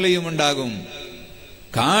കൊക്കക്കോലയും ഉണ്ടാകും.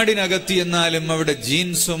 കാടിനകത്തി എന്നാലും അവിടെ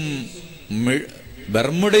ജീൻസും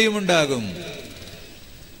ബർമുഡയും ഉണ്ടാകും.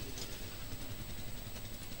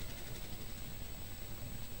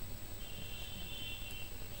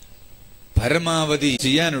 പരമാവധി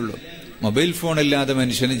ചെയ്യാനുള്ളൂ. മൊബൈൽ ഫോൺ ഇല്ലാതെ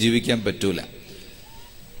മനുഷ്യന് ജീവിക്കാൻ പറ്റൂല.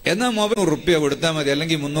 എന്നാൽ മൊബൈൽ 100 റുപ്യ കൊടുത്താൽ മതി,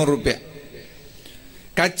 അല്ലെങ്കിൽ 300 റുപ്യ.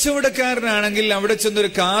 കച്ചവടക്കാരനാണെങ്കിൽ അവിടെ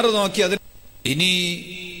ചെന്നൊരു കാറ് നോക്കി അതിന് ഇനി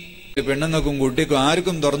പെണ്ണുങ്ങൾക്കും കുട്ടിക്കും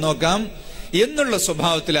ആർക്കും തുറന്നു നോക്കാം എന്നുള്ള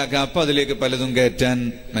സ്വഭാവത്തിലാക്കാം. അപ്പൊ അതിലേക്ക് പലതും കയറ്റാൻ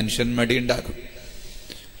മനുഷ്യൻ മടിയുണ്ടാക്കും.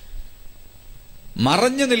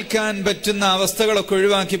 മറഞ്ഞു നിൽക്കാൻ പറ്റുന്ന അവസ്ഥകളൊക്കെ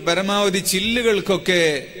ഒഴിവാക്കി പരമാവധി ചില്ലുകൾക്കൊക്കെ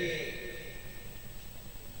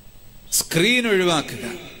സ്ക്രീൻ ഒഴിവാക്കുക.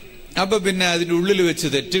 അപ്പൊ പിന്നെ അതിന്റെ ഉള്ളിൽ വെച്ച്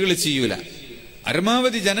തെറ്റുകൾ ചെയ്യൂല.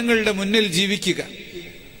 പരമാവധി ജനങ്ങളുടെ മുന്നിൽ ജീവിക്കുക.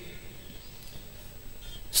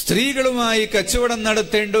 സ്ത്രീകളുമായി കച്ചവടം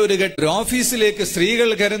നടത്തേണ്ട ഒരു ഓഫീസിലേക്ക് സ്ത്രീകൾ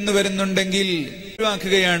കരന്നു വരുന്നുണ്ടെങ്കിൽ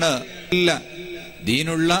ഒഴിവാക്കുകയാണ്. ഇല്ല,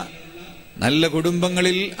 ദീനുള്ള നല്ല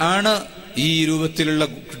കുടുംബങ്ങളിൽ ആണ് ഈ രൂപത്തിലുള്ള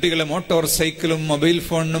കുട്ടികളെ മോട്ടോർ സൈക്കിളും മൊബൈൽ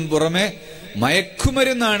ഫോണിനും പുറമെ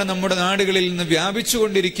മയക്കുമരുന്നാണ് നമ്മുടെ നാടുകളിൽ നിന്ന്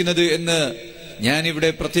വ്യാപിച്ചുകൊണ്ടിരിക്കുന്നത് എന്ന് ഞാനിവിടെ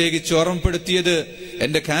പ്രത്യേകിച്ച് ഓർമ്മപ്പെടുത്തിയത്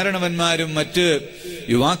എന്റെ കാരണവന്മാരും മറ്റ്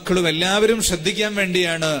യുവാക്കളും എല്ലാവരും ശ്രദ്ധിക്കാൻ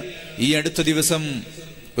വേണ്ടിയാണ്. ഈ അടുത്ത ദിവസം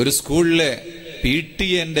ഒരു സ്കൂളിലെ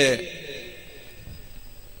PTA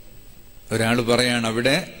ഒരാൾ പറയാണ്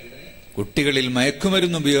അവിടെ കുട്ടികളിൽ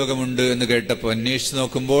മയക്കുമരുന്ന് ഉപയോഗമുണ്ട് എന്ന് കേട്ടപ്പോൾ അന്വേഷിച്ച്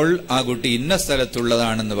നോക്കുമ്പോൾ ആ കുട്ടി ഇന്ന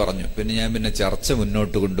സ്ഥലത്തുള്ളതാണെന്ന് പറഞ്ഞു. പിന്നെ ഞാൻ ചർച്ച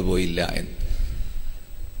മുന്നോട്ട് കൊണ്ടുപോയില്ല എന്ന്.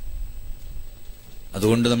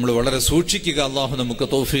 അതുകൊണ്ട് നമ്മൾ വളരെ സൂക്ഷിക്കുക. അള്ളാഹു നമുക്ക്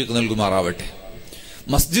തൗഫീഖ് നൽകുമാറാവട്ടെ.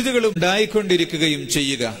 മസ്ജിദുകൾ ഉണ്ടായിക്കൊണ്ടിരിക്കുകയും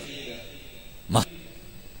ചെയ്യുക.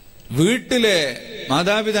 വീട്ടിലെ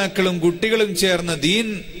മാതാപിതാക്കളും കുട്ടികളും ചേർന്ന് ദീൻ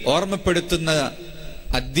ഓർമ്മപ്പെടുത്തുന്ന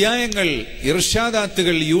അധ്യായങ്ങൾ,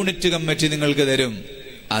 ഇർഷാദാത്തുകൾ യൂണിറ്റ് കമ്മിറ്റി നിങ്ങൾക്ക് തരും.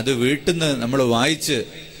 അത് വീട്ടിൽ നിന്ന് നമ്മൾ വായിച്ച്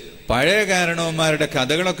പഴയ കാരണവന്മാരുടെ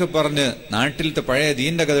കഥകളൊക്കെ പറഞ്ഞ് നാട്ടിലത്തെ പഴയ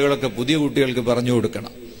ദീന്റെ കഥകളൊക്കെ പുതിയ കുട്ടികൾക്ക് പറഞ്ഞു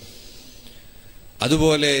കൊടുക്കണം.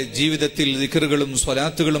 അതുപോലെ ജീവിതത്തിൽ ദിക്റുകളും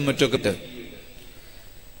സ്വലാത്തുകളും മറ്റൊക്കെ.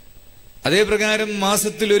 അതേപ്രകാരം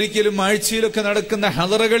മാസത്തിൽ ഒരിക്കലും ആഴ്ചയിലൊക്കെ നടക്കുന്ന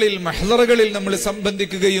മഹ്ളറുകളിൽ നമ്മൾ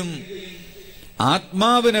സംബന്ധിക്കുകയും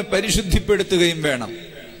ആത്മാവിനെ പരിശുദ്ധിപ്പെടുത്തുകയും വേണം.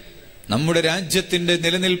 നമ്മുടെ രാജ്യത്തിന്റെ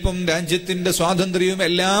നിലനിൽപ്പും രാജ്യത്തിന്റെ സ്വാതന്ത്ര്യവും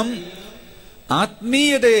എല്ലാം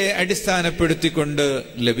ആത്മീയതയെ അടിസ്ഥാനപ്പെടുത്തിക്കൊണ്ട്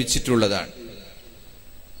ലഭിച്ചിട്ടുള്ളതാണ്.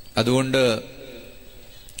 അതുകൊണ്ട്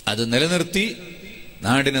അത് നിലനിർത്തി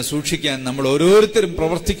നാടിനെ സൂക്ഷിക്കാൻ നമ്മൾ ഓരോരുത്തരും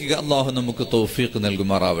പ്രവർത്തിക്കുക. അള്ളാഹു നമുക്ക് തൗഫീഖ്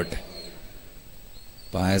നൽകുമാറാവട്ടെ.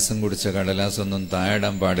 പായസം കുടിച്ച കടലാസൊന്നും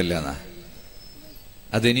താഴെടാൻ പാടില്ല എന്നാ.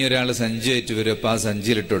 അതിനി ഒരാൾ സഞ്ചിയായിട്ട് വരും, അപ്പൊ ആ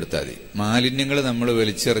സഞ്ചിയിലിട്ട് കൊടുത്താൽ മതി. മാലിന്യങ്ങൾ നമ്മൾ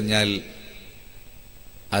വലിച്ചെറിഞ്ഞാൽ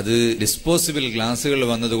അത് ഡിസ്പോസിബിൾ ഗ്ലാസുകൾ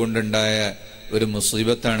വന്നതുകൊണ്ടുണ്ടായ ഒരു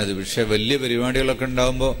മുസീബത്താണിത്. പക്ഷെ വലിയ പരിപാടികളൊക്കെ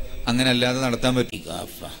ഉണ്ടാവുമ്പോൾ അങ്ങനെ അല്ലാതെ നടത്താൻ പറ്റും.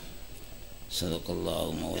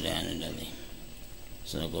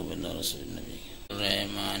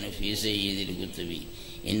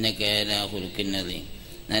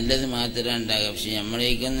 നല്ലത് മാത്രമേ ഉണ്ടാകുക. പക്ഷെ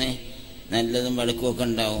നമ്മളേക്കൊന്ന് നല്ലതും വടക്കുമൊക്കെ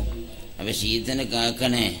ഉണ്ടാവും. അപ്പൊ ശീത്തനെ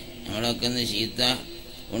കാക്കണേ. നമ്മളൊക്കെ ഒന്ന് ശീത്ത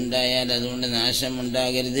ഉണ്ടായാൽ അതുകൊണ്ട് നാശം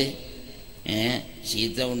ഉണ്ടാകരുത്,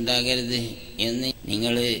 ശീത്ത ഉണ്ടാകരുത് എന്ന്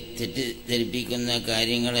നിങ്ങൾ തെറ്റിദ്ധരിപ്പിക്കുന്ന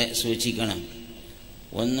കാര്യങ്ങളെ സൂക്ഷിക്കണം.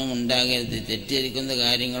 ഒന്നും ഉണ്ടാകരുത്, തെറ്റിദ്ധരിക്കുന്ന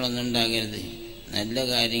കാര്യങ്ങളൊന്നും ഉണ്ടാകരുത്. നല്ല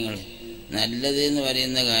കാര്യങ്ങൾ, നല്ലത് എന്ന്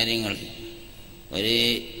പറയുന്ന കാര്യങ്ങൾ. ഒരു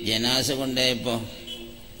ജനാസ കൊണ്ടായപ്പോൾ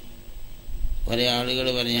കുറേ ആളുകൾ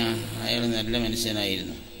പറഞ്ഞ അയാൾ നല്ല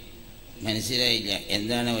മനുഷ്യനായിരുന്നു. മനസ്സിലായില്ല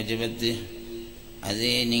എന്താണ് വജബത്ത്. അത്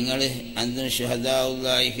നിങ്ങൾ അന്തും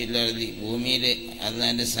ശുഹദാഉല്ലാഹി ഫിൽ അർളി, ഭൂമിയിൽ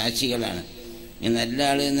അള്ളാഹിന്റെ സാക്ഷികളാണ്. നല്ല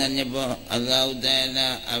ആള് എന്ന് പറഞ്ഞപ്പോൾ അല്ലാഹു തആല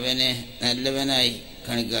അവനെ നല്ലവനായി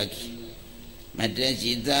കണക്കാക്കി. മറ്റേ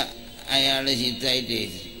ചീത്ത അയാൾ ചീത്തായിട്ട്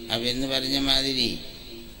അവെന്ന് പറഞ്ഞ മാതിരി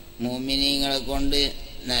മുഅ്മിനീങ്ങളെ കൊണ്ട്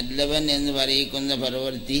നല്ലവൻ എന്ന് പറയിക്കുന്ന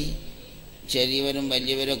പ്രവൃത്തി ചെറിയവരും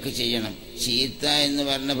വലിയവരൊക്കെ ചെയ്യണം. ചീത്ത എന്ന്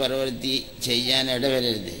പറഞ്ഞ പ്രവൃത്തി ചെയ്യാൻ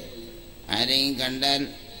ഇടവരരുത്. ആരെങ്കിലും കണ്ടാൽ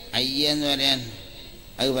അയ്യ എന്ന് പറയാൻ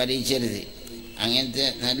അത് പറയിച്ചരുത്. അങ്ങനത്തെ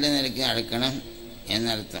നല്ല നിലയ്ക്ക് നടക്കണം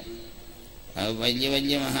എന്നർത്ഥം. അത് വലിയ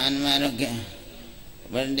വലിയ മഹാന്മാരൊക്കെ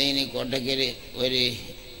പണ്ടേന് കോട്ടക്കൽ ഒരു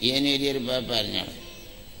ഏനേരിയൊരു പാപ്പ അറിഞ്ഞാണ്.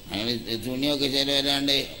 അയാൾ തുണിയൊക്കെ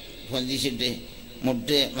ചിലവരാണ്ട് പൊന്തിച്ചിട്ട്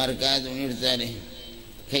മുട്ട് മറക്കാതെ തുണി എടുത്താൽ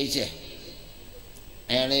കഴിച്ചേ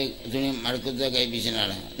അയാൾ തുണി മടക്കത്തെ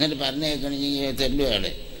കഴിപ്പിച്ചനാണ്. എന്നിട്ട് പറഞ്ഞു കേൾക്കണമെങ്കിൽ തെല്ലു അയാൾ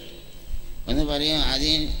ഒന്ന് പറയും.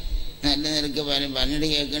 ആദ്യം നല്ല നിലക്ക് പറയും, പറഞ്ഞിട്ട്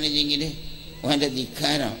കേൾക്കണമെങ്കിൽ അവൻ്റെ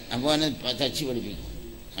ധിക്കാരം, അപ്പോൾ അവനെ തച്ച് പഠിപ്പിക്കും.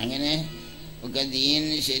 അങ്ങനെ ഒക്കെ ദീൻ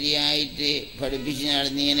ശരിയായിട്ട് പഠിപ്പിച്ച്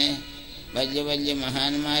നടന്നീന് വലിയ വലിയ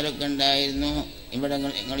മഹാന്മാരൊക്കെ ഉണ്ടായിരുന്നു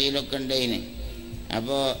ഇവിടങ്ങളിലൊക്കെ ഉണ്ടായിന്.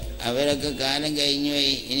 അപ്പോൾ അവരൊക്കെ കാലം കഴിഞ്ഞു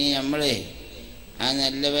പോയി. ഇനി നമ്മൾ ആ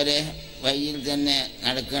നല്ലവരെ വഴിയിൽ തന്നെ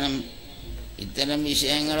നടക്കണം. ഇത്തരം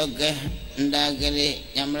വിഷയങ്ങളൊക്കെ ഉണ്ടാക്കൽ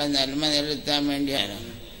നമ്മളെ നന്മ നിലനിർത്താൻ വേണ്ടിയാണ്.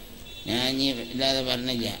 ഞാൻ ഇനി ഇല്ലാതെ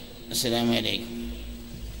പറഞ്ഞില്ല. അസ്സലാമു അലൈക്കും.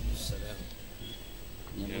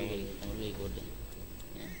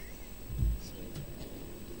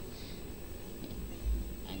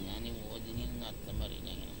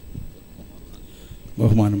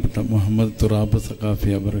 ബഹുമാനപ്പെട്ട മുഹമ്മദ് തുറാബ് സഖാഫി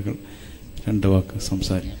അവറുകൾ 2 വാക്ക്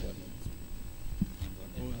സംസാരിക്കും.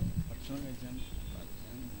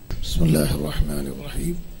 ബിസ്മില്ലാഹിർ റഹ്മാനിർ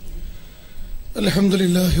റഹീം.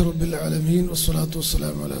 അൽഹംദുലില്ലാഹി റബ്ബിൽ ആലമീൻ വസ്സലാത്തു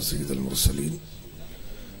വസ്സലാമു അലാ സയ്യിദിൽ മുർസലീൻ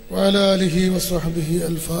വഅലാ ആലിഹി വസ്വഹ്ബിഹി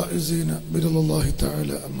അൽഫായിസീന ബിറളില്ലാഹി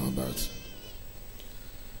തആല അമ്മാ ബഅദ്.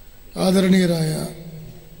 ആദരണീയരായ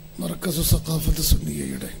മർക്കസ് സഖാഫത്ത്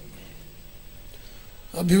സുന്നിയയുടെ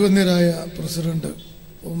അഭിവന്യരായ പ്രസിഡന്റ്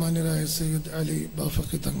ബഹുമാന്യരായ സയ്യിദ് അലി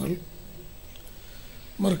ബാഫഖി തങ്ങൾ,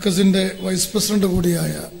 മർക്കസിന്റെ വൈസ് പ്രസിഡന്റ്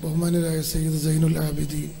കൂടിയായ ബഹുമാന്യരായ സയ്യിദ് സൈനുൽ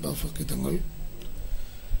ആബിദീൻ ബാഫഖി തങ്ങൾ,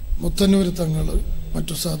 മുത്തന്നൂർ തങ്ങൾ,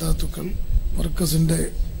 മറ്റു സാദാത്തുക്കൾ, മർക്കസിന്റെ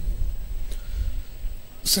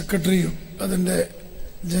സെക്രട്ടറിയും അതിന്റെ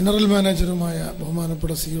ജനറൽ മാനേജറുമായ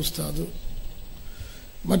ബഹുമാനപ്പെട്ട സി ഉസ്താദ്,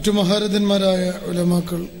 മറ്റു മഹാരഥന്മാരായ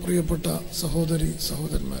ഉലമാക്കൾ, പ്രിയപ്പെട്ട സഹോദരി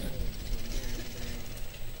സഹോദരന്മാരെ,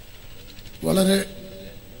 വളരെ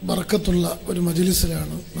ബർക്കത്തുള്ള ഒരു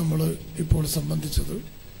മജ്ലിസിലാണ് നമ്മൾ ഇപ്പോൾ സംബന്ധിച്ചത്.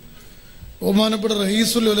 ബഹുമാനപ്പെട്ട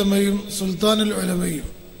റഈസുൽ ഉലമയും സുൽത്താനുൽ ഉലമയും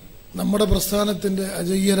നമ്മുടെ പ്രസ്ഥാനത്തിന്റെ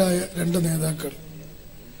അജയ്യരായ 2 നേതാക്കൾ,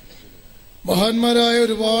 മഹാന്മാരായ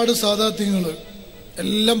ഒരുപാട് സാദാത്യങ്ങൾ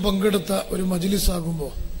എല്ലാം പങ്കെടുത്ത ഒരു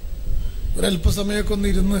മജ്ലിസാകുമ്പോൾ ഒരല്പസമയമൊക്കെ ഒന്ന്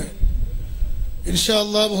ഇരുന്ന് ഇൻഷാ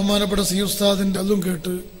അല്ലാഹ് ബഹുമാനപ്പെട്ട സി ഉസ്താദിന്റെ അതും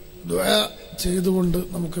കേട്ട് ദുആ ചെയ്തുകൊണ്ട്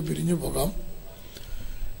നമുക്ക് പിരിഞ്ഞു പോകാം.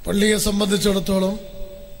 പള്ളിയെ സംബന്ധിച്ചിടത്തോളം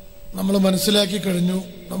നമ്മൾ മനസ്സിലാക്കി കഴിഞ്ഞു,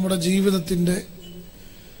 നമ്മുടെ ജീവിതത്തിന്റെ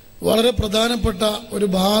വളരെ പ്രധാനപ്പെട്ട ഒരു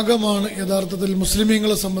ഭാഗമാണ് യഥാർത്ഥത്തിൽ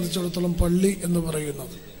മുസ്ലിമീങ്ങളെ സംബന്ധിച്ചിടത്തോളം പള്ളി എന്ന്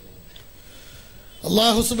പറയുന്നത്.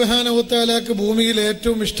 അല്ലാഹു സുബ്ഹാനഹു വ തആലക്ക് ഭൂമിയിൽ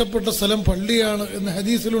ഏറ്റവും ഇഷ്ടപ്പെട്ട സ്ഥലം പള്ളിയാണ് എന്ന്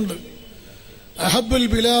ഹദീസിലുണ്ട്. അഹബ്ബുൽ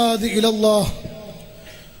ബിലാദി ഇലല്ലാഹ്,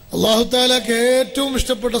 അല്ലാഹു തആലക്ക് ഏറ്റവും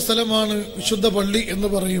ഇഷ്ടപ്പെട്ട സ്ഥലമാണ് വിശുദ്ധ പള്ളി എന്ന്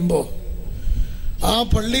പറയുമ്പോൾ ആ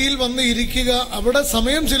പള്ളിയിൽ വന്ന് ഇരിക്കുക, അവിടെ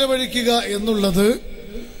സമയം ചിലവഴിക്കുക എന്നുള്ളത്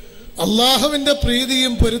അള്ളാഹുവിന്റെ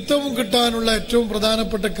പ്രീതിയും പൊരുത്തവും കിട്ടാനുള്ള ഏറ്റവും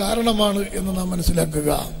പ്രധാനപ്പെട്ട കാരണമാണ് എന്ന് നാം മനസ്സിലാക്കുക.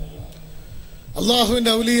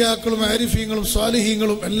 അള്ളാഹുവിന്റെ ഔലിയാക്കളും ആരിഫീങ്ങളും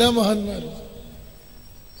സ്വാലിഹീങ്ങളും എല്ലാ മഹാന്മാരും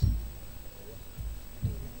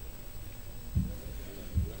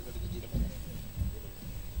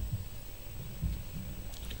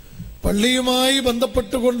പള്ളിയുമായി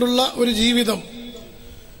ബന്ധപ്പെട്ടുകൊണ്ടുള്ള ഒരു ജീവിതം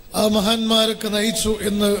ആ മഹാന്മാരൊക്കെ നയിച്ചു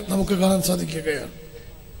എന്ന് നമുക്ക് കാണാൻ സാധിക്കുകയാണ്.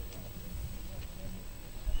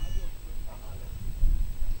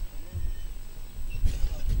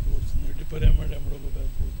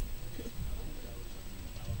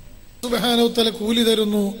 സുബ്ഹാനഹു വ തആല കൂലി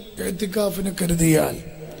തരുന്നു ഇഅ്തികാഫിന് കരുതിയാൽ.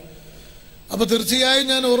 അപ്പൊ തീർച്ചയായും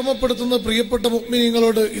ഞാൻ ഓർമ്മപ്പെടുത്തുന്ന പ്രിയപ്പെട്ട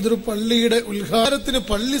മുഅ്മിനീങ്ങളോട്, ഇതൊരു പള്ളിയുടെ ഉദ്ഘാടനത്തിന്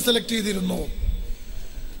പള്ളി സെലക്ട് ചെയ്തിരുന്നു.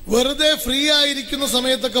 വെറുതെ ഫ്രീ ആയിരിക്കുന്ന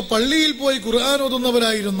സമയത്തൊക്കെ പള്ളിയിൽ പോയി ഖുർആൻ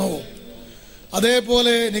ഓതുന്നവരായിരുന്നു.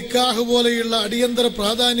 അതേപോലെ നിക്കാഹ് പോലെയുള്ള അടിയന്തര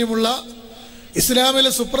പ്രാധാന്യമുള്ള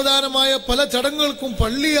ഇസ്ലാമിലെ സുപ്രധാനമായ പല ചടങ്ങുകൾക്കും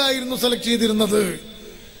പള്ളിയായിരുന്നു സെലക്ട് ചെയ്തിരുന്നത്.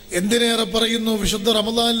 എന്തിനേറെ പറയുന്നു, വിശുദ്ധ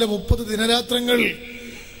റമദാനിലെ 30 ദിനരാത്രങ്ങൾ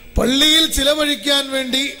പള്ളിയിൽ ചിലവഴിക്കാൻ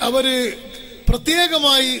വേണ്ടി അവര്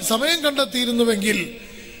പ്രത്യേകമായി സമയം കണ്ടെത്തിയിരുന്നുവെങ്കിൽ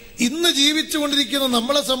ഇന്ന് ജീവിച്ചുകൊണ്ടിരിക്കുന്ന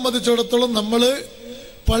നമ്മളെ സംബന്ധിച്ചിടത്തോളം നമ്മള്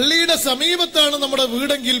പള്ളിയുടെ സമീപത്താണ് നമ്മുടെ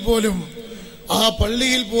വീടെങ്കിൽ പോലും ആ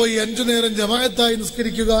പള്ളിയിൽ പോയി 5 നേരം ജമാഅത്തായി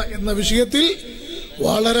നിസ്കരിക്കുക എന്ന വിഷയത്തിൽ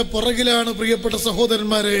വളരെ പുറകിലാണ് പ്രിയപ്പെട്ട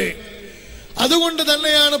സഹോദരന്മാരെ. അതുകൊണ്ട്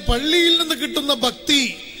തന്നെയാണ് പള്ളിയിൽ നിന്ന് കിട്ടുന്ന ഭക്തി,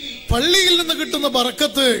 പള്ളിയിൽ നിന്ന് കിട്ടുന്ന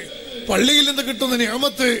ബറക്കത്ത്, പള്ളിയിൽ നിന്ന് കിട്ടുന്ന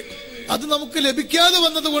നിഅമത്ത് അത് നമുക്ക് ലഭിക്കാതെ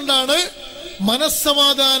വന്നതുകൊണ്ടാണ്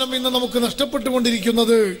മനസ്സമാധാനം ഇന്ന് നമുക്ക്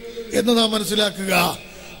നഷ്ടപ്പെട്ടുകൊണ്ടിരിക്കുന്നത് എന്ന് നാം മനസ്സിലാക്കുക.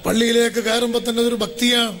 പള്ളിയിലേക്ക് കയറുമ്പോൾ തന്നെ ഒരു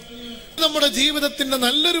ഭക്തിയാണ്. നമ്മുടെ ജീവിതത്തിന്റെ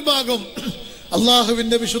നല്ലൊരു ഭാഗം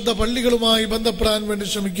അള്ളാഹുവിന്റെ വിശുദ്ധ പള്ളികളുമായി ബന്ധപ്പെടാൻ വേണ്ടി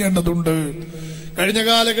ശ്രമിക്കേണ്ടതുണ്ട്. കഴിഞ്ഞ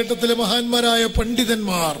കാലഘട്ടത്തിലെ മഹാന്മാരായ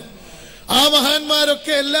പണ്ഡിതന്മാർ, ആ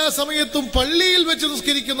മഹാന്മാരൊക്കെ എല്ലാ സമയത്തും പള്ളിയിൽ വെച്ച്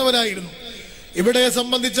നിസ്കരിക്കുന്നവരായിരുന്നു. ഇവിടെ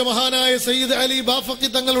സംബന്ധിച്ച മഹാനായ സയ്യിദ് അലി ബാഫക്കി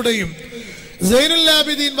തങ്ങളുടെയും സൈനുൽ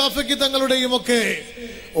ആബിദീൻ ബാഫക്കി തങ്ങളുടെയും ഒക്കെ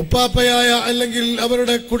ഉപ്പാപ്പയായ അല്ലെങ്കിൽ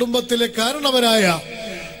അവരുടെ കുടുംബത്തിലെ കാരണവരായ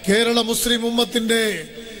കേരള മുസ്ലിം ഉമ്മത്തിന്റെ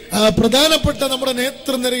പ്രധാനപ്പെട്ട നമ്മുടെ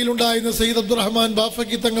നേതൃനിരയിൽ ഉണ്ടായിരുന്ന സയ്യിദ് അബ്ദുറഹ്മാൻ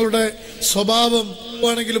ബാഫക്കി തങ്ങളുടെ സ്വഭാവം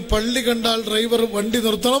ആണെങ്കിലും പള്ളി കണ്ടാൽ ഡ്രൈവർ വണ്ടി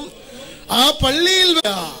നിർത്തണം. ആ പള്ളിയിൽ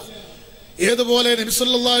ഏതുപോലെ നബി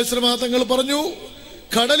സല്ലല്ലാഹു അലൈഹി വസല്ലം തങ്ങൾ പറഞ്ഞു,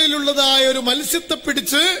 കടലിലുള്ളതായ ഒരു മത്സ്യത്തെ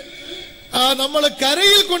പിടിച്ച് നമ്മൾ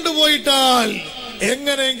കരയിൽ കൊണ്ടുപോയിട്ടാൽ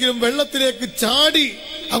എങ്ങനെയെങ്കിലും വെള്ളത്തിലേക്ക് ചാടി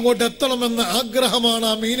അങ്ങോട്ട് എത്തണമെന്ന ആഗ്രഹമാണ്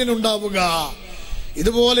ആ മീനിനുണ്ടാവുക.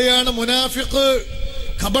 ഇതുപോലെയാണ് മുനാഫിഖ്,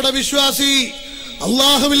 കപട വിശ്വാസി,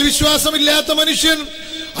 അള്ളാഹുവിൽ വിശ്വാസമില്ലാത്ത മനുഷ്യൻ.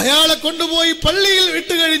 അയാളെ കൊണ്ടുപോയി പള്ളിയിൽ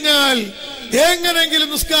ഇട്ടുകഴിഞ്ഞാൽ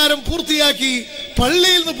എങ്ങനെങ്കിലും നിസ്കാരം പൂർത്തിയാക്കി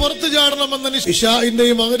പള്ളിയിൽ നിന്ന് പുറത്തു ചാടണമെന്ന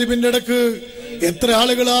ഇശാഇന്റെയും മഗ്രിബിന്റെ ഇടക്ക് എത്ര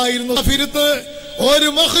ആളുകളായിരുന്നു ഫിരുത്ത് ഒരു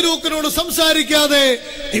മഖ്ലൂക്കിനോട് സംസാരിക്കാതെ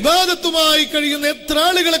ഇബാദത്തുമായി കഴിയുന്ന എത്ര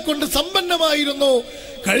ആളുകളെ കൊണ്ട് സമ്പന്നമായിരുന്നു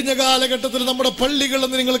കഴിഞ്ഞ കാലഘട്ടത്തിൽ നമ്മുടെ പള്ളികൾ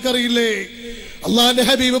എന്ന് നിങ്ങൾക്കറിയില്ലേ? അള്ളാന്റെ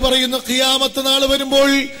ഹബീബ് പറയുന്ന ഖിയാമത്ത് നാൾ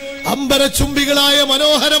വരുമ്പോൾ അമ്പരചുംബികളായ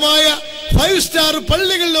മനോഹരമായ 5 സ്റ്റാർ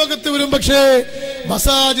പള്ളികൾ ലോകത്ത് വരും. പക്ഷേ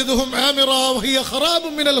മസാജിദുഹും ആമിറ വഹിയ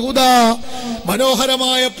ഖറാബും മിനൽ ഹുദാ,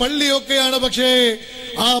 മനോഹരമായ പള്ളിയൊക്കെയാണ്. പക്ഷേ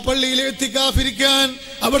ആ പള്ളിയിൽ ഇഅ്തികാഫ് ഇരിക്കാൻ,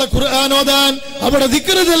 അവിടെ ഖുർആൻ ഓതാൻ, അവിടെ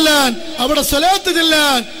ദിക്ർ ചൊല്ലാൻ, അവിടെ സ്വലാത്ത്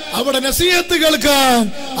ചൊല്ലാൻ, അവിടെ നസീഹത്ത് കേൾക്കാൻ,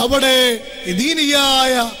 അവിടെ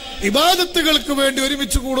ദീനിയായ ഇബാദത്തുകൾക്ക് വേണ്ടി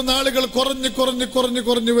ഒരുമിച്ച് കൂടുന്ന ആളുകൾ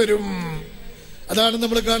കുറഞ്ഞു വരും. അതാണ്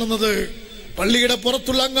നമ്മൾ കാണുന്നത്. പള്ളിയുടെ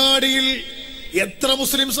പുറത്തുള്ള അങ്ങാടിയിൽ എത്ര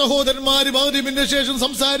മുസ്ലിം സഹോദരന്മാര് മഗ്രിബിന്റെ ശേഷം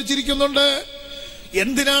സംസാരിച്ചിരിക്കുന്നുണ്ട്.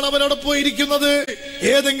 എന്തിനാണ് അവരവിടെ പോയിരിക്കുന്നത്?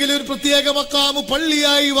 ഏതെങ്കിലും ഒരു പ്രത്യേക മഖാമ്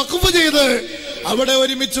പള്ളിയായി വഖഫ് ചെയ്ത് അവിടെ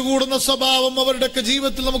ഒരുമിച്ച് കൂടുന്ന സ്വഭാവം അവരുടെയൊക്കെ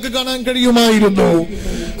ജീവിതത്തിൽ നമുക്ക് കാണാൻ കഴിയുമായിരുന്നു.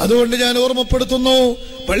 അതുകൊണ്ട് ഞാൻ ഓർമ്മപ്പെടുത്തുന്നു,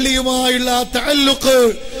 പള്ളിയുമായുള്ള തഅല്ലുഖ്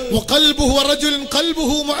വഖൽബുഹു റജുലുൻ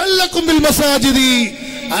ഖൽബുഹു മുഅല്ലഖുൻ ബിൽ മസാജിദി,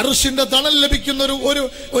 അർശിന്റെ തണൽ ലഭിക്കുന്ന ഒരു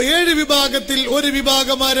 7 വിഭാഗത്തിൽ ഒരു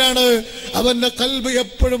വിഭാഗമാരാണ്. അവന്റെ കൽബ്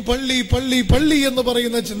എപ്പോഴും പള്ളി പള്ളി പള്ളി എന്ന്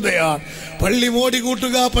പറയുന്ന ചിന്തയാണ്. പള്ളി മോടി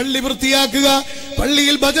കൂട്ടുക, പള്ളി വൃത്തിയാക്കുക,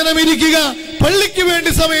 പള്ളിയിൽ ഭജനമിരിക്കുക, പള്ളിക്ക്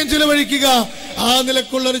വേണ്ടി സമയം ചിലവഴിക്കുക. ആ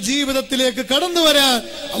നിലക്കുള്ള ഒരു ജീവിതത്തിലേക്ക് കടന്നു വരാൻ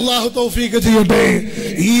അള്ളാഹു തൗഫീഖ് ചെയ്യട്ടെ.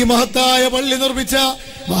 ഈ മഹത്തായ പള്ളി നിർമ്മിച്ച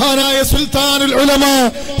മഹാനായ സുൽത്താനുൽ ഉലമ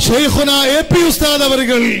ശൈഖുന എ.പി. ഉസ്താദ്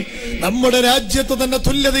അവர்கள் നമ്മുടെ രാജ്യത്ത് തന്നെ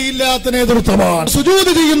തുല്യതയില്ലാത്ത നേതൃത്വമാണ്.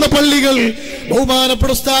 സുജൂദ് ചെയ്യുന്ന പള്ളികൾ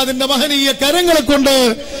ബഹുമാനപ്പെട്ട ഉസ്താദിന്റെ മഹനീയ കരങ്ങളെ കൊണ്ട്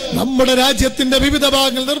നമ്മുടെ രാജ്യത്തിന്റെ വിവിധ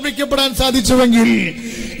ഭാഗങ്ങൾ നിർമ്മിക്കപ്പെടാൻ സാധിച്ചുവെങ്കിൽ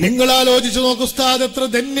നിങ്ങൾ ആലോചിച്ചു നോക്കൂ, ഉസ്താദ് എത്ര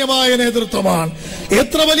ധന്യമായ നേതൃത്വമാണ്,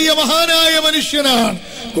 എത്ര വലിയ മഹാനായ മനുഷ്യനാണ്.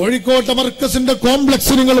 കോഴിക്കോട്ടെ മർക്കസിന്റെ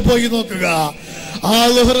കോംപ്ലക്സ് നിങ്ങൾ പോയി നോക്കുക. ആ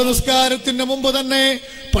ളുഹർ നിസ്കാരത്തിന് മുമ്പ് തന്നെ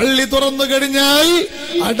പള്ളി തുറന്നു കഴിഞ്ഞാൽ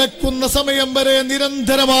അടക്കുന്ന സമയം വരെ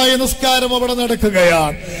നിരന്തരമായ നിസ്കാരം അവിടെ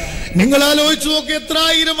നടക്കുകയാണ്. നിങ്ങൾ ആലോചിച്ചു നോക്കി, എത്ര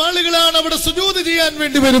ആയിരം ആളുകളാണ് അവിടെ സുജൂദ് ചെയ്യാൻ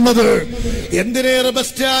വേണ്ടി വരുന്നത്. എന്തിനേറെ ബസ്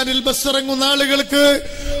സ്റ്റാൻഡിൽ ബസ് ഇറങ്ങുന്ന ആളുകൾക്ക്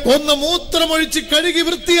ഒന്ന് മൂത്രമൊഴിച്ച് കഴുകി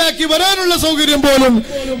വൃത്തിയാക്കി വരാനുള്ള സൗകര്യം പോലും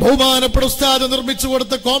ബഹുമാനപ്പെട്ട ഉസ്താദ് നിർമ്മിച്ചു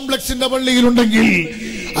കൊടുത്ത കോംപ്ലക്സിന്റെ പള്ളിയിലുണ്ടെങ്കിൽ,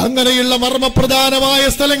 അങ്ങനെയുള്ള മർമ്മപ്രധാനമായ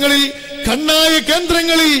സ്ഥലങ്ങളിൽ, കണ്ണായ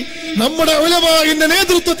കേന്ദ്രങ്ങളിൽ നമ്മുടെ ഉലമാഇന്റെ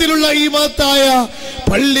നേതൃത്വത്തിലുള്ള ഈ മഹത്തായ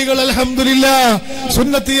പള്ളികൾ അൽഹംദുലില്ലാഹ്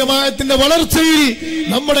സുന്നത്തി ജമാഅത്തിന്റെ വളർച്ചയിൽ,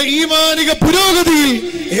 നമ്മുടെ ഈമാനിക പുരോഗതിയിൽ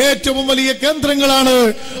ഏറ്റവും വലിയ കേന്ദ്രങ്ങളാണ്.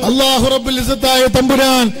 അല്ലാഹു റബ്ബുൽ ഇസ്സത്തായ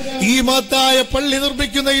തമ്പുരാൻ ഈ മഹത്തായ പള്ളി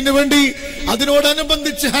നിർമ്മിക്കുന്നതിന് വേണ്ടി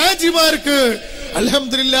അതിനോടനുബന്ധിച്ച് ഹാജിമാർക്ക്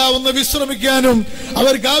അൽഹംദുലില്ലാഹ് ഒന്ന് വിശ്രമിക്കാനും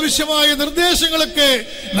അവർക്ക് ആവശ്യമായ നിർദ്ദേശങ്ങളൊക്കെ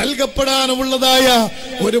നൽകപ്പെടാനുമുള്ളതായ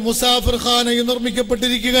ഒരു മുസാഫിർ ഖാനയും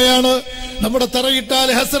നിർമ്മിക്കപ്പെട്ടിരിക്കുകയാണ്. നമ്മുടെ തറയിട്ടാൽ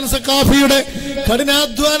ഹസൻ സഖാഫിയുടെ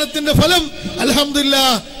കഠിനാധ്വാനത്തിന്റെ ഫലം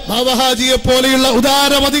അൽഹംദുലില്ലാഹ് ബാവഹാജിയെ പോലെയുള്ള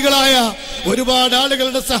ഉദാരമതികളായ ഒരുപാട്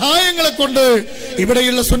ആളുകളുടെ സഹായങ്ങളെ കൊണ്ട്,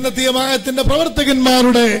 ഇവിടെയുള്ള സുന്നത്തി ജമാഅത്തിന്റെ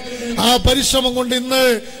പ്രവർത്തകന്മാരുടെ ആ പരിശ്രമം കൊണ്ട് ഇന്ന്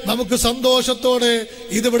നമുക്ക് സന്തോഷത്തോടെ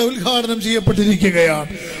ഇതിവിടെ ഉദ്ഘാടനം ചെയ്യപ്പെട്ടിരിക്കുകയാണ്.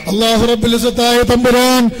 അല്ലാഹു റബ്ബുൽ ഇസ്സത്തായ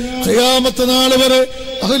തമ്പുരാൻ ഖിയാമത്ത് നാൾ വരെ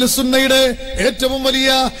അഹ്ലുസുന്നയുടെ ഏറ്റവും വലിയ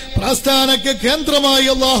പ്രാസ്ഥാനക്ക് കേന്ദ്രമായി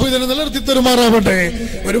അല്ലാഹു ഇതിനെ നിലനിർത്തി തരുമാറാവട്ടെ.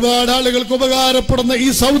 ഒരുപാട് ആളുകൾക്ക് ഉപകാരപ്പെടുന്ന ഈ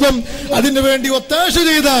സൗധം അതിനുവേണ്ടി ഒത്താശ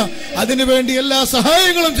ചെയ്ത, അതിനുവേണ്ടി എല്ലാ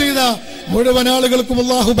സഹായങ്ങളും ചെയ്ത മുഴുവൻ ആളുകൾക്കും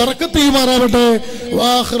അല്ലാഹു ബറക്കത്ത് ചെയ്യുമാറാവട്ടെ.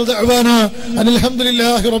 വാഖിറു ദഅ്വാനാ അനിൽ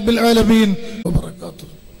ഹംദുലില്ലാഹി റബ്ബിൽ ആലമീൻ വബറകാതുഹു.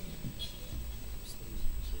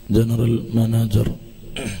 ജനറൽ മാനേജർ,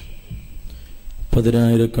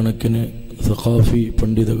 പതിനായിരക്കണക്കിന് സഖാഫി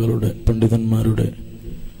പണ്ഡിതന്മാരുടെ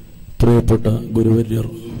പ്രിയപ്പെട്ട ഗുരുവര്യർ,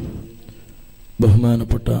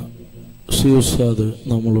 ബഹുമാനപ്പെട്ട ഉസ്താദ്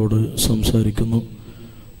നമ്മളോട് സംസാരിക്കുന്നു.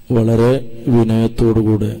 വളരെ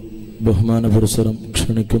വിനയത്തോടുകൂടെ ബഹുമാന പുരസ്സരം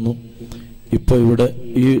ക്ഷണിക്കുന്നു. ഇപ്പോൾ ഇവിടെ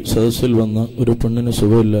ഈ സദസ്സിൽ വന്ന ഒരു പെണ്ണിന്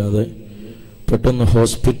സുഖമില്ലാതെ പെട്ടെന്ന്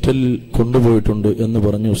ഹോസ്പിറ്റലിൽ കൊണ്ടുപോയിട്ടുണ്ട് എന്ന്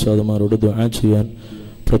പറഞ്ഞ് ഉസ്താദുമാരോട് ദുആ ചെയ്യാൻ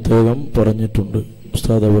പ്രത്യേകം പറഞ്ഞിട്ടുണ്ട്.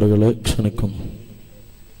 ഉസ്താദ് അവരുകളെ ക്ഷണിക്കുന്നു.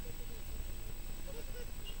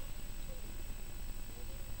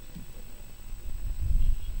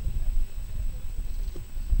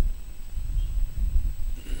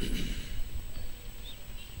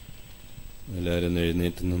 എല്ലാവരും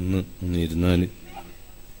എഴുന്നേറ്റ് ഒന്ന് ഇരുന്നാൽ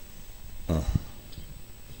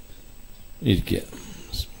ഇരിക്കുക.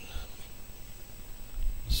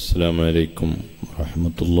 അസ്സലാമു അലൈക്കും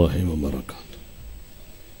വറഹ്മത്തുള്ളാഹി വബറകാതുഹു.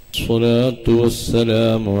 الصلاة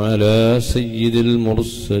والسلام على سيد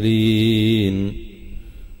المرسلين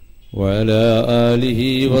وعلى آله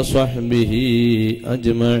وصحبه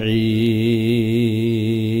أجمعين.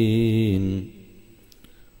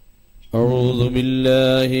 أعوذ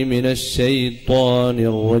بالله من الشيطان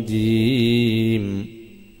الرجيم.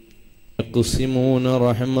 يقسمون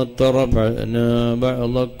رحمة ربنا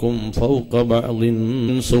بعضكم فوق بعض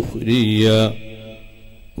سخريا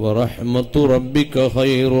ورحمة ربك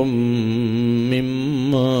خير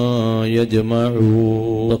مما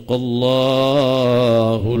يجمعون. صدق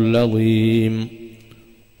الله العظيم.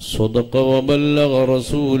 صدق وبلغ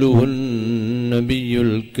رسوله النبي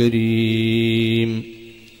الكريم.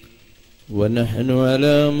 ونحن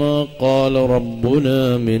على ما قال ربنا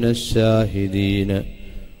من الشاهدين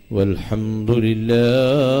والحمد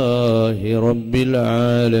لله رب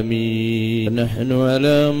العالمين. ونحن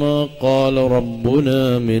على ما قال ربنا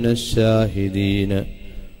من الشاهدين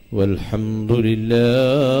والحمد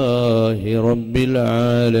لله رب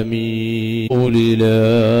العالمين. قول لا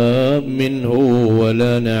منه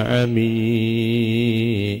ولا نعمي.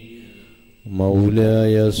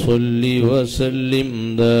 مولاي صل وسلم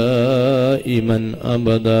دائما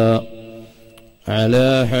أبدا على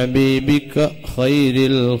حبيبك خير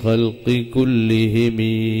الخلق كلهم.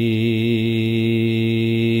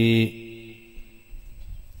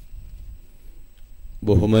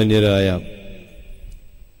 ബഹുമാന്യരായ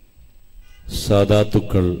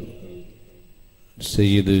സാദാത്തുക്കൾ,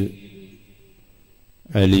 സയ്യിദ്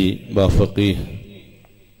അലി ബാഫഖി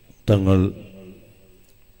തങ്ങൾ,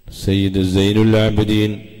 സയ്യിദ് സൈനുൽ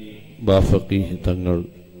ആബിദീൻ ബാഫഖി തങ്ങൾ,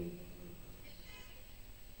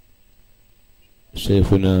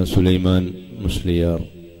 ഷെയ്ഖുന സുലൈമാൻ മുസ്ലിയാർ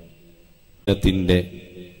ത്തിന്റെ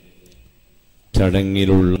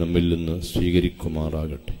ചടങ്ങിലുള്ള നമ്മിൽ നിന്ന്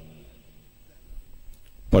സ്വീകരിക്കുമാറാകട്ടെ.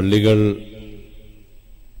 പള്ളികൾ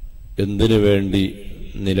എന്തിനു വേണ്ടി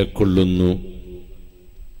നിലകൊള്ളുന്നു,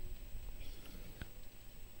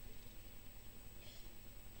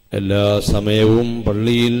 എല്ലാ സമയവും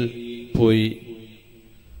പള്ളിയിൽ പോയി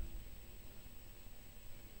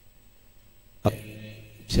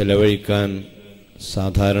ചെലവഴിക്കാൻ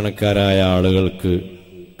സാധാരണക്കാരായ ആളുകൾക്ക്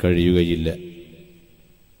കഴിയുകയില്ല.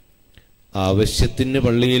 ആവശ്യത്തിന്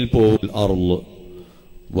പള്ളിയിൽ പോൽ അർള്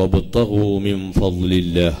വബ്തഗൂ മിൻ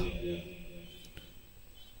ഫദ്ലില്ലാഹ്.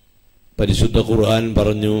 പരിശുദ്ധ ഖുർആൻ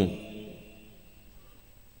പറഞ്ഞു,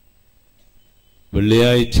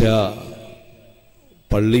 വെള്ളിയാഴ്ച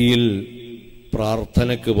പള്ളിയിൽ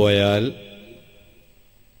പ്രാർത്ഥനയ്ക്ക് പോയാൽ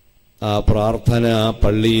ആ പ്രാർത്ഥന, ആ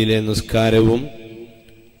പള്ളിയിലെ നിസ്കാരവും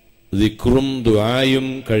ദിക്റും ദുആയും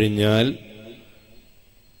കഴിഞ്ഞാൽ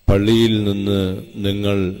പള്ളിയിൽ നിന്ന്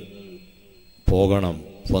നിങ്ങൾ പോകണം.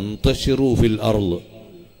 ഫന്തശിറൂ ഫിൽ അർള്,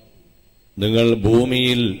 നിങ്ങൾ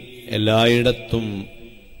ഭൂമിയിൽ എല്ലായിടത്തും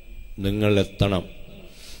നിങ്ങൾ എത്തണം.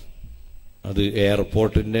 അത്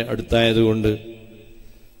എയർപോർട്ടിന്റെ അടുത്തായതുകൊണ്ട്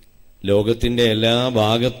ലോകത്തിന്റെ എല്ലാ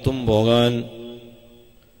ഭാഗത്തും പോകാൻ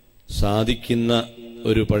സാധിക്കുന്ന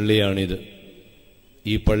ഒരു പള്ളിയാണിത്.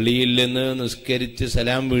 ഈ പള്ളിയിൽ നിന്ന് നിസ്കരിച്ച്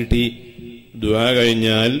സലാം വീട്ടി ദുആ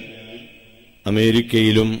കഴിഞ്ഞാൽ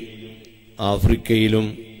അമേരിക്കയിലും ആഫ്രിക്കയിലും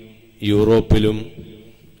യൂറോപ്പിലും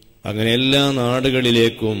അങ്ങനെ എല്ലാ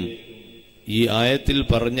നാടുകളിലേക്കും ഈ ആയത്തിൽ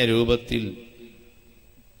പറഞ്ഞ രൂപത്തിൽ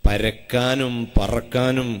പരക്കാനും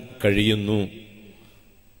പറക്കാനും കഴിയുന്നു.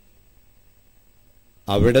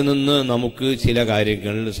 അവിടെ നിന്ന് നമുക്ക് ചില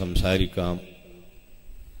കാര്യങ്ങൾ സംസാരിക്കാം.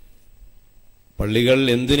 പള്ളികൾ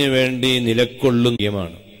എന്തിനു വേണ്ടി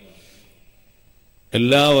നിലക്കൊള്ളുന്നതാണ്?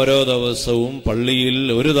 ഓരോ ദിവസവും പള്ളിയിൽ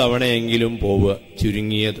ഒരു തവണയെങ്കിലും പോവുക,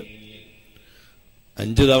 ചുരുങ്ങിയത്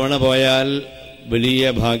 5 തവണ പോയാൽ വലിയ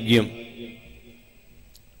ഭാഗ്യം.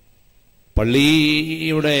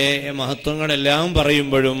 പള്ളിയുടെ മഹത്വങ്ങളെല്ലാം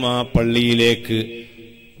പറയുമ്പോഴും ആ പള്ളിയിലേക്ക്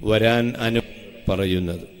വരാൻ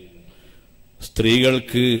പറയുന്നത്.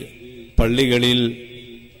 സ്ത്രീകൾക്ക് പള്ളികളിൽ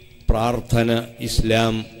പ്രാർത്ഥന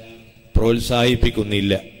ഇസ്ലാം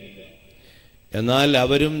പ്രോത്സാഹിപ്പിക്കുന്നില്ല. എന്നാൽ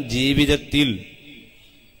അവരും ജീവിതത്തിൽ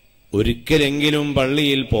ഒരിക്കലെങ്കിലും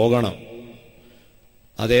പള്ളിയിൽ പോകണം.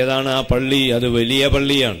 അതേതാണ് ആ പള്ളി? അത് വലിയ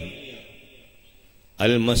പള്ളിയാണ്,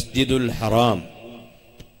 അൽ മസ്ജിദുൽ ഹറാം.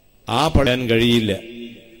 ആ പള്ളാൻ കഴിയില്ല.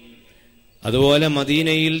 അതുപോലെ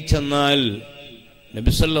മദീനയിൽ ചെന്നാൽ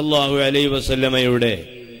നബി സല്ലല്ലാഹു അലൈഹി വസല്ലമയുടെ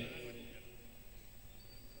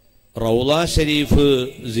റൗള ഷരീഫ്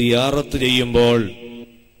സിയാറത്ത് ചെയ്യുമ്പോൾ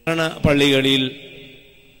പള്ളികളിൽ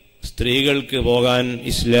സ്ത്രീകൾക്ക് പോകാൻ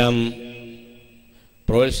ഇസ്ലാം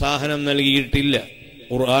പ്രോത്സാഹനം നൽകിയിട്ടില്ല.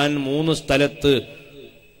 ഖുർആൻ 3 സ്ഥലത്ത്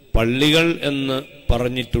പള്ളികൾ എന്ന്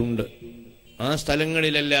പറഞ്ഞിട്ടുണ്ട്. ആ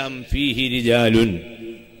സ്ഥലങ്ങളിലെല്ലാം ഫീഹി റിജാലുൻ,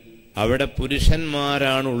 അവിടെ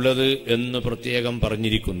പുരുഷന്മാരാണുള്ളത് എന്ന് പ്രത്യേകം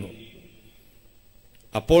പറഞ്ഞിരിക്കുന്നു.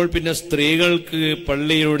 അപ്പോൾ പിന്നെ സ്ത്രീകൾക്ക്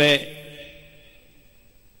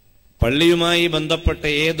പള്ളിയുമായി ബന്ധപ്പെട്ട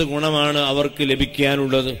ഏത് ഗുണമാണ് അവർക്ക്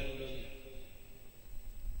ലഭിക്കാനുള്ളത്?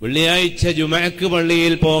 വെള്ളിയാഴ്ച ജുമഅക്ക്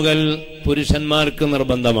പള്ളിയിൽ പോകൽ പുരുഷന്മാർക്ക്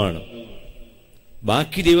നിർബന്ധമാണ്.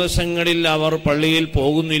 ബാക്കി ദിവസങ്ങളിൽ അവർ പള്ളിയിൽ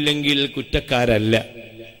പോകുന്നില്ലെങ്കിൽ കുറ്റക്കാരല്ല.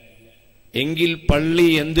 എങ്കിൽ പള്ളി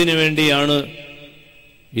എന്തിനു വേണ്ടിയാണ്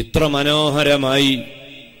ഇത്ര മനോഹരമായി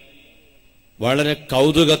വളരെ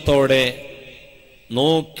കൗതുകത്തോടെ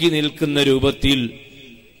നോക്കി നിൽക്കുന്ന രൂപത്തിൽ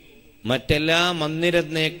മറ്റെല്ലാ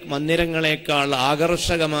മന്ദിരങ്ങളെക്കാൾ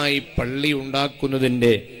ആകർഷകമായി പള്ളി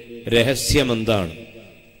ഉണ്ടാക്കുന്നതിന്റെ രഹസ്യമെന്താണ്?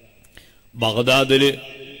 ബഗ്ദാദില്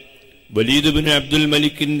വലീദ് ബിൻ അബ്ദുൽ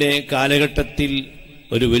മലിക്കിന്റെ കാലഘട്ടത്തിൽ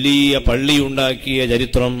ഒരു വലിയ പള്ളി ഉണ്ടാക്കിയ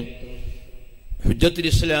ചരിത്രം ഹുജ്ജത്തുൽ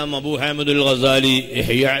ഇസ്ലാം അബൂ ഹാമിദുൽ ഗസാലി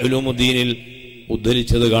ഇഹ്യാ ഉലൂമുദ്ദീനിൽ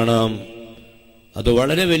ഉദ്ധരിച്ചത് കാണാം. അത്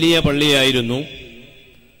വളരെ വലിയ പള്ളിയായിരുന്നു.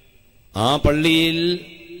 ആ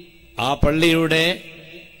പള്ളിയുടെ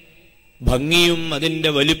ഭംഗിയും അതിന്റെ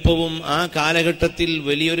വലിപ്പവും ആ കാലഘട്ടത്തിൽ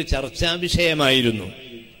വലിയൊരു ചർച്ചാ വിഷയമായിരുന്നു.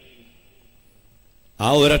 ആ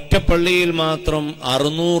ഒരൊറ്റ പള്ളിയിൽ മാത്രം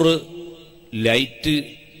 600 ലൈറ്റ്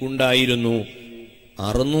ഉണ്ടായിരുന്നു.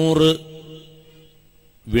 600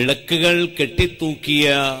 വിളക്കുകൾ കെട്ടിത്തൂക്കിയ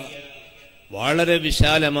വളരെ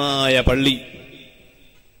വിശാലമായ പള്ളി.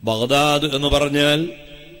 ബഗ്ദാദ് എന്ന് പറഞ്ഞാൽ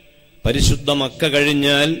പരിശുദ്ധ മക്ക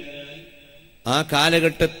കഴിഞ്ഞാൽ ആ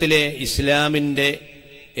കാലഘട്ടത്തിലെ ഇസ്ലാമിന്റെ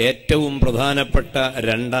ഏറ്റവും പ്രധാനപ്പെട്ട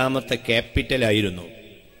 2ാമത്തെ ക്യാപിറ്റലായിരുന്നു.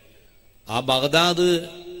 ആ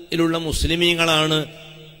ബഗ്ദാദിലുള്ള മുസ്ലിമീങ്ങളാണ്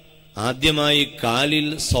ആദ്യമായി കാലിൽ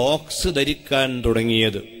സോക്സ് ധരിക്കാൻ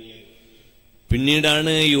തുടങ്ങിയത്.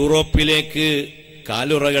 പിന്നീടാണ് യൂറോപ്പിലേക്ക്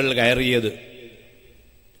കാലുറകൾ കയറിയത്.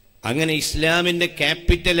 അങ്ങനെ ഇസ്ലാമിന്റെ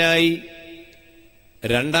ക്യാപിറ്റലായി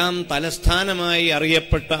 2ാം തലസ്ഥാനമായി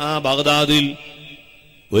അറിയപ്പെട്ട ആ ബഗ്ദാദിൽ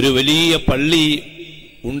ഒരു വലിയ പള്ളി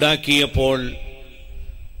ഉണ്ടാക്കിയപ്പോൾ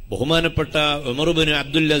ബഹുമാനപ്പെട്ട ഉമർ ബിൻ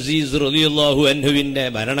അബ്ദുൽ അസീസ് റളിയല്ലാഹു അൻഹുവിന്റെ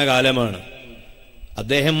ഭരണകാലമാണ്.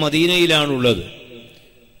 അദ്ദേഹം മദീനയിലാണുള്ളത്.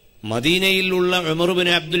 മദീനയിലുള്ള ഉമർ ബിൻ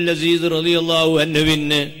അബ്ദുൽ അസീസ് റളിയല്ലാഹു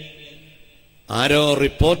അൻഹുവിന് ആരോ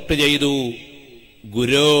റിപ്പോർട്ട് ചെയ്തു,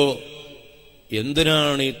 ഗുരോ,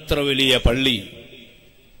 എന്തിനാണ് ഇത്ര വലിയ പള്ളി?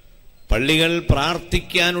 പള്ളികൾ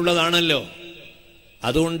പ്രാർത്ഥിക്കാനുള്ളതാണല്ലോ.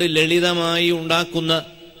 അതുകൊണ്ട് ലളിതമായി ഉണ്ടാക്കുന്ന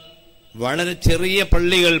വളരെ ചെറിയ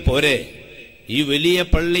പള്ളികൾ പോരെ. ഈ വലിയ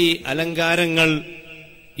പള്ളി അലങ്കാരങ്ങൾ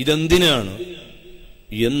ഇതെന്തിനാണ്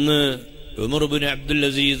എന്ന് ഉമർ ഇബ്നു അബ്ദുൽ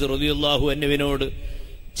അസീസ് റളിയല്ലാഹു അൻഹുവിനോട്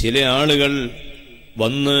ചില ആളുകൾ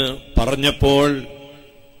വന്ന് പറഞ്ഞപ്പോൾ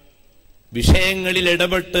വിഷയങ്ങളിൽ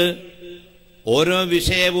ഇടപെട്ട് ഓരോ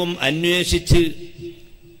വിഷയവും അന്വേഷിച്ച്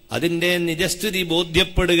അതിന്റെ നിജസ്ഥിതി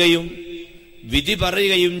ബോധ്യപ്പെടുകയും വിധി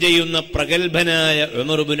പറയുകയും ചെയ്യുന്ന പ്രഗത്ഭനായ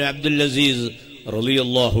ഉമർ ഇബ്നു അബ്ദുൽ അസീസ്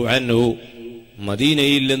റളിയല്ലാഹു അൻഹു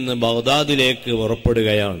മദീനയിൽ നിന്ന് ബഗ്ദാദിലേക്ക്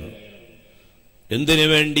പുറപ്പെടുകയാണ്. എന്തിനു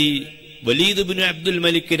വേണ്ടി? വലീദ് ഇബ്നു അബ്ദുൽ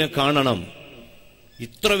മലിക്കിനെ കാണണം.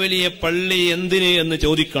 ഇത്ര വലിയ പള്ളി എന്തിന് എന്ന്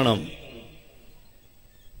ചോദിക്കണം.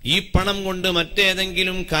 ഈ പണം കൊണ്ട്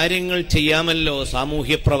മറ്റേതെങ്കിലും കാര്യങ്ങൾ ചെയ്യാമല്ലോ,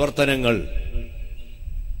 സാമൂഹ്യ പ്രവർത്തനങ്ങൾ.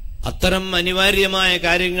 അത്തരം അനിവാര്യമായ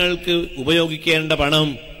കാര്യങ്ങൾക്ക് ഉപയോഗിക്കേണ്ട പണം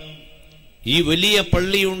ഈ വലിയ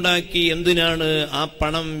പള്ളി ഉണ്ടാക്കി എന്തിനാണ് ആ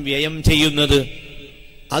പണം വ്യയം ചെയ്യുന്നത്?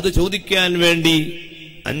 അത് ചോദിക്കാൻ വേണ്ടി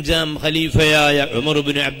 5ാം ഖലീഫയായ ഉമർ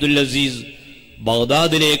ഇബ്നു അബ്ദുൽ അസീസ്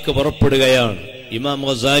ബഗ്ദാദിലേക്ക് പുറപ്പെടുകയാണ്. ഇമാം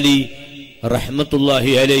ഗസാലി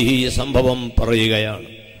റഹ്മത്തുള്ളാഹി അലൈഹി സംഭവം പറയുകയാണ്.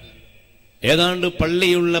 ഏതാണ്ട്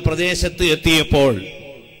പള്ളിയുള്ള പ്രദേശത്ത് എത്തിയപ്പോൾ,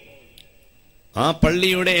 ആ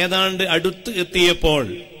പള്ളിയുടെ ഏതാണ്ട് അടുത്ത് എത്തിയപ്പോൾ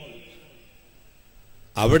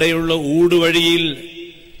അവിടെയുള്ള ഊടുവഴിയിൽ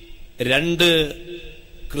 2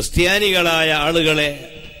 ക്രിസ്ത്യാനികളായ ആളുകളെ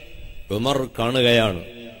ഉമർ കാണുകയാണ്.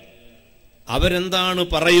 അവരെന്താണ്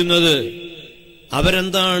പറയുന്നത്,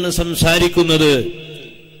 അവരെന്താണ് സംസാരിക്കുന്നത്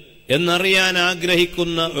എന്നറിയാൻ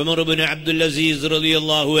ആഗ്രഹിക്കുന്ന ഉമർ ഇബ്നു അബ്ദുൽ അസീസ്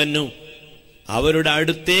റളിയല്ലാഹു അൻഹു അവരുടെ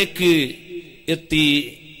അടുത്തേക്ക് എത്തി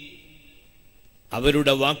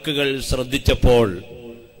അവരുടെ വാക്കുകൾ ശ്രദ്ധിച്ചപ്പോൾ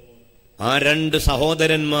ആ 2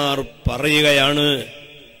 സഹോദരന്മാർ പറയുകയാണ്,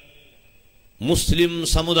 മുസ്ലിം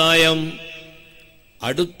സമുദായം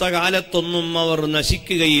അടുത്ത കാലത്തൊന്നും അവർ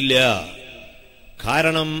നശിക്കുകയില്ല.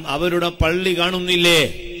 കാരണം അവരുടെ പള്ളി കാണുന്നില്ലേ,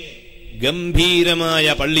 ഗംഭീരമായ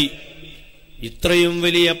പള്ളി. ഇത്രയും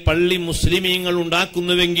വലിയ പള്ളി മുസ്ലിമീങ്ങൾ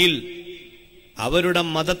ഉണ്ടാക്കുന്നുവെങ്കിൽ അവരുടെ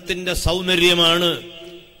മതത്തിന്റെ സൗന്ദര്യമാണ്,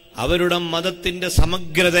 അവരുടെ മതത്തിന്റെ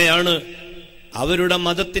സമഗ്രതയാണ്, അവരുടെ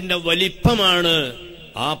മതത്തിന്റെ വലിപ്പമാണ്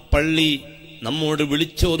ആ പള്ളി നമ്മോട്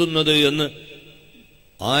വിളിച്ചോതുന്നത് എന്ന്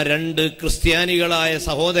ആ 2 ക്രിസ്ത്യാനികളായ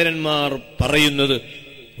സഹോദരന്മാർ പറയുന്നത്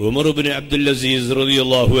ഉമർ ഇബ്നു അബ്ദുൽ അസീസ്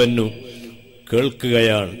റളിയല്ലാഹു അൻഹു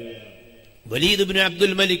കേൾക്കുകയാണ്. വലീദ് ഇബ്നു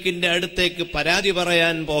അബ്ദുൽ മലിക്കിന്റെ അടുത്തേക്ക് പരാതി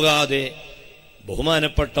പറയാൻ പോകാതെ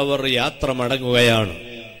ബഹുമാനപ്പെട്ടവർ യാത്ര മടങ്ങുകയാണ്.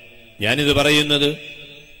 ഞാനിത് പറയുന്നത്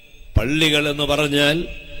പള്ളികൾ എന്ന് പറഞ്ഞാൽ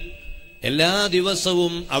എല്ലാ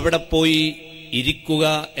ദിവസവും അവിടെ പോയി ഇരിക്കുക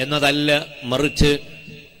എന്നതല്ല, മറിച്ച്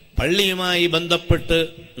പള്ളിയുമായി ബന്ധപ്പെട്ട്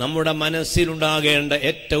നമ്മുടെ മനസ്സിലുണ്ടാകേണ്ട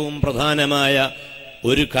ഏറ്റവും പ്രധാനമായ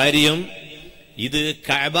ഒരു കാര്യം, ഇത്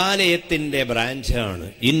കഅബാലയത്തിന്റെ ബ്രാഞ്ചാണ്.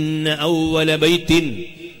 ഇന്ന അവ്വല ബൈത്തിൻ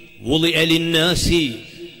വുളിഅ ലിന്നാസി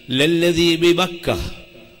ലല്ലദീ ബിബക്ക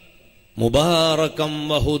മുബാറകം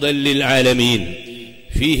വഹുദൽ ലിൽ ആലമീൻ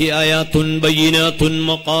ഫീഹി ആയാതുൻ ബയ്യിനാതുൻ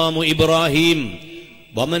മഖാമു ഇബ്രാഹീം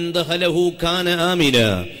വമൻ ദഖലഹു കാന ആമിന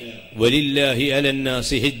വലില്ലാഹി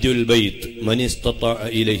അലന്നാസി ഹജ്ജുൽ ബൈത്ത് മൻ ഇസ്തതഅ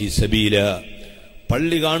ഇലൈഹി സബീല.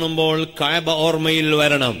 പള്ളി കാണുമ്പോൾ കഅബ ഓർമ്മയിൽ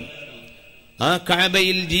വരണം. ആ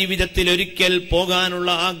കഅബയിൽ ജീവിതത്തിൽ ഒരിക്കൽ പോകാനുള്ള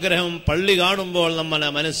ആഗ്രഹം പള്ളി കാണുമ്പോൾ നമ്മുടെ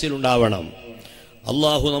മനസ്സിലുണ്ടാവണം.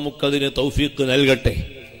 അള്ളാഹു നമുക്കതിന് തൗഫീഖ് നൽകട്ടെ.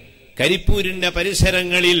 കരിപ്പൂരിന്റെ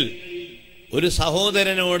പരിസരങ്ങളിൽ ഒരു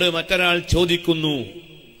സഹോദരനോട് മറ്റൊരാൾ ചോദിക്കുന്നു,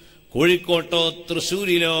 കോഴിക്കോട്ടോ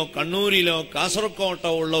തൃശ്ശൂരിലോ കണ്ണൂരിലോ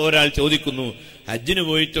കാസർകോട്ടോ ഉള്ള ഒരാൾ ചോദിക്കുന്നു, ഹജ്ജിന്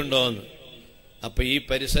പോയിട്ടുണ്ടോ എന്ന്. അപ്പൊ ഈ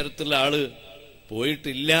പരിസരത്തുള്ള ആള്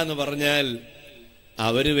പോയിട്ടില്ല എന്ന് പറഞ്ഞാൽ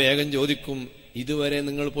അവര് വേഗം ചോദിക്കും, ഇതുവരെ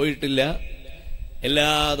നിങ്ങൾ പോയിട്ടില്ല?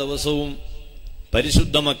 എല്ലാ ദിവസവും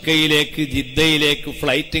പരിശുദ്ധ മക്കയിലേക്ക് ജിദ്ദയിലേക്ക്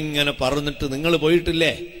ഫ്ലൈറ്റ് ഇങ്ങനെ പറന്നിട്ട് നിങ്ങൾ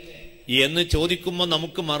പോയിട്ടില്ലേ എന്ന് ചോദിക്കുമ്പോൾ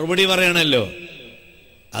നമുക്ക് മറുപടി പറയണല്ലോ.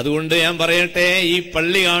 അതുകൊണ്ട് ഞാൻ പറയട്ടെ, ഈ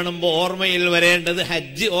പള്ളി കാണുമ്പോൾ ഓർമ്മയിൽ വരേണ്ടത്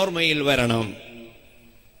ഹജ്ജ് ഓർമ്മയിൽ വരണം.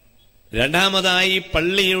 രണ്ടാമതായി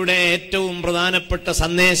പള്ളിയുടെ ഏറ്റവും പ്രധാനപ്പെട്ട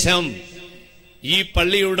സന്ദേശം, ഈ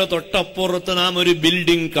പള്ളിയുടെ തൊട്ടപ്പുറത്ത് നാം ഒരു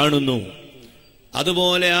ബിൽഡിംഗ് കാണുന്നു.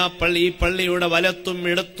 അതുപോലെ ഈ പള്ളിയുടെ വലത്തും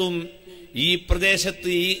ഇടത്തും ഈ പ്രദേശത്ത്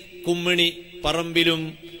ഈ കുമ്മിണി പറമ്പിലും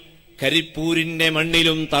കരിപ്പൂരിന്റെ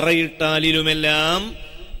മണ്ണിലും തറയിട്ടാലിലുമെല്ലാം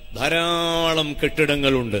ധാരാളം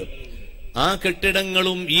കെട്ടിടങ്ങളുണ്ട്. ആ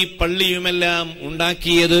കെട്ടിടങ്ങളും ഈ പള്ളിയുമെല്ലാം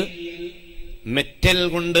ഉണ്ടാക്കിയത് മെറ്റൽ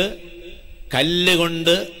കൊണ്ട്, കല്ല്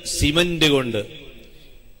കൊണ്ട്, സിമന്റ് കൊണ്ട്.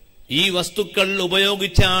 ഈ വസ്തുക്കൾ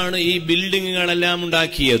ഉപയോഗിച്ചാണ് ഈ ബിൽഡിങ്ങുകളെല്ലാം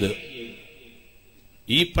ഉണ്ടാക്കിയത്.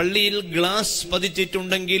 ഈ പള്ളിയിൽ ഗ്ലാസ്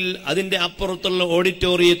പതിച്ചിട്ടുണ്ടെങ്കിൽ അതിന്റെ അപ്പുറത്തുള്ള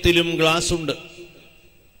ഓഡിറ്റോറിയത്തിലും ഗ്ലാസ് ഉണ്ട്.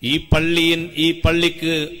 ഈ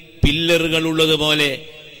പള്ളിക്ക് പില്ലറുകൾ ഉള്ളതുപോലെ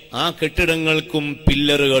ആ കെട്ടിടങ്ങൾക്കും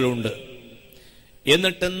പില്ലറുകളുണ്ട്.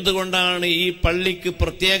 എന്നിട്ട് എന്തുകൊണ്ടാണ് ഈ പള്ളിക്ക്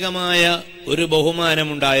പ്രത്യേകമായ ഒരു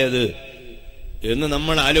ബഹുമാനമുണ്ടായത് എന്ന്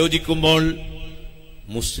നമ്മൾ ആലോചിക്കുമ്പോൾ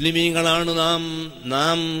മുസ്ലിമീങ്ങളാണ്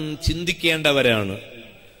നാം ചിന്തിക്കേണ്ടവരാണ്.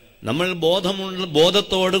 നമ്മൾ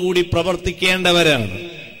ബോധത്തോടുകൂടി പ്രവർത്തിക്കേണ്ടവരാണ്.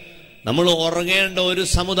 നമ്മൾ ഉറങ്ങേണ്ട ഒരു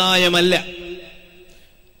സമുദായമല്ല.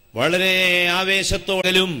 വളരെ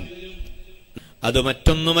ആവേശത്തോടെയും അത്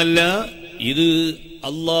മറ്റൊന്നുമല്ല, ഇത്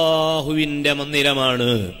അല്ലാഹുവിന്റെ മന്ദിരമാണ്,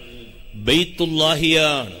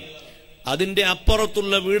 ബൈത്തുല്ലാഹിയാണ്. അതിന്റെ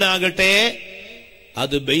അപ്പുറത്തുള്ള വീടാകട്ടെ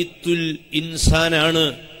അത് ബൈത്തുൽ ഇൻസാനാണ്,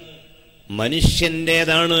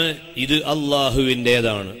 മനുഷ്യന്റേതാണ്. ഇത്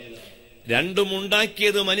അല്ലാഹുവിന്റേതാണ്. രണ്ടും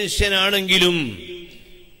ഉണ്ടാക്കിയത് മനുഷ്യനാണെങ്കിലും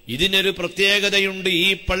ഇതിനൊരു പ്രത്യേകതയുണ്ട്. ഈ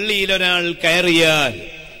പള്ളിയിൽ ഒരാൾ കയറിയാൽ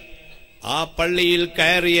ആ പള്ളിയിൽ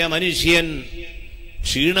കയറിയ മനുഷ്യൻ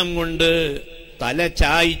ക്ഷീണം കൊണ്ട് തല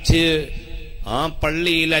ചായ്ച്ച് ആ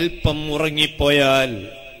പള്ളിയിൽ അല്പം ഉറങ്ങിപ്പോയാൽ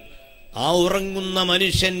ആ ഉറങ്ങുന്ന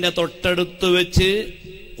മനുഷ്യന്റെ തൊട്ടടുത്ത് വെച്ച്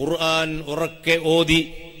ഖുർആൻ ഉറക്കെ ഓതി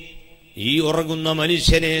ഈ ഉറങ്ങുന്ന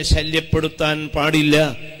മനുഷ്യനെ ശല്യപ്പെടുത്താൻ പാടില്ല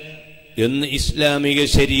എന്ന് ഇസ്ലാമിക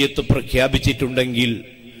ശരീഅത്ത് പ്രഖ്യാപിച്ചിട്ടുണ്ടെങ്കിൽ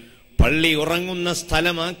പള്ളി ഉറങ്ങുന്ന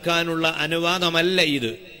സ്ഥലമാക്കാനുള്ള അനുവാദമല്ല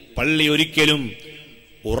ഇത്. പള്ളി ഒരിക്കലും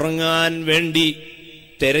ഉറങ്ങാൻ വേണ്ടി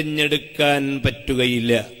തെരഞ്ഞെടുക്കാൻ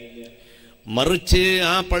പറ്റുകയില്ല. മറിച്ച്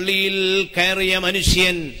ആ പള്ളിയിൽ കയറിയ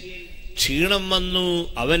മനുഷ്യൻ ക്ഷീണം വന്നു,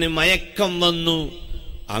 അവന് മയക്കം വന്നു,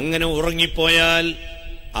 അങ്ങനെ ഉറങ്ങിപ്പോയാൽ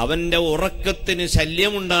അവന്റെ ഉറക്കത്തിന്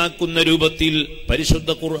ശല്യമുണ്ടാക്കുന്ന രൂപത്തിൽ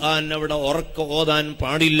പരിശുദ്ധ ഖുർആൻ അവിടെ ഉറക്ക ഓതാൻ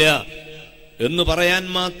പാടില്ല എന്ന് പറയാൻ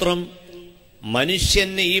മാത്രം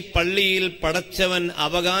മനുഷ്യന് ഈ പള്ളിയിൽ പടച്ചവൻ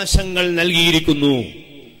അവകാശങ്ങൾ നൽകിയിരിക്കുന്നു.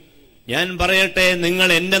 ഞാൻ പറയട്ടെ, നിങ്ങൾ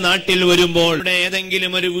എന്റെ നാട്ടിൽ വരുമ്പോൾ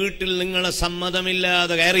ഏതെങ്കിലും ഒരു വീട്ടിൽ നിങ്ങളെ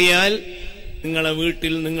സമ്മതമില്ലാതെ കയറിയാൽ നിങ്ങളെ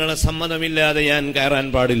വീട്ടിൽ നിങ്ങളെ സമ്മതമില്ലാതെ ഞാൻ കയറാൻ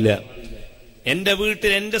പാടില്ല. എന്റെ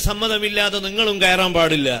വീട്ടിൽ എന്റെ സമ്മതമില്ലാതെ നിങ്ങളും കയറാൻ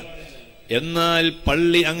പാടില്ല. എന്നാൽ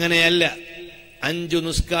പള്ളി അങ്ങനെയല്ല. 5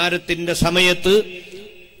 നിസ്കാരത്തിന്റെ സമയത്ത്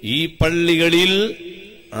ഈ പള്ളികളിൽ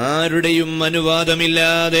ആരുടെയും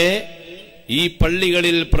അനുവാദമില്ലാതെ ഈ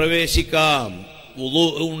പള്ളികളിൽ പ്രവേശിക്കാം. വുളൂ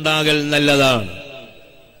ഉണ്ടാകൽ നല്ലതാണ്.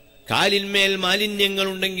 കാലിന്മേൽ മാലിന്യങ്ങൾ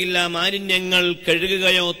ഉണ്ടെങ്കിൽ ആ മാലിന്യങ്ങൾ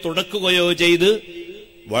കഴുകുകയോ തുടക്കുകയോ ചെയ്ത്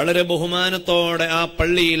വളരെ ബഹുമാനത്തോടെ ആ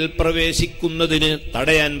പള്ളിയിൽ പ്രവേശിക്കുന്നതിന്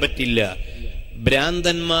തടയാൻ പറ്റില്ല.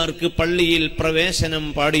 ഭ്രാന്തന്മാർക്ക് പള്ളിയിൽ പ്രവേശനം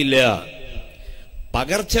പാടില്ല.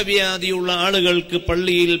 പകർച്ചവ്യാധിയുള്ള ആളുകൾക്ക്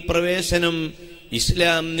പള്ളിയിൽ പ്രവേശനം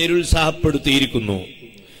ഇസ്ലാം നിരുത്സാഹപ്പെടുത്തിയിരിക്കുന്നു.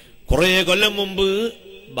 കുറെ കൊല്ലം മുമ്പ്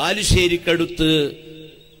ബാലുശ്ശേരിക്കടുത്ത്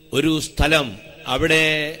ഒരു സ്ഥലം, അവിടെ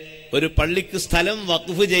ഒരു പള്ളിക്ക് സ്ഥലം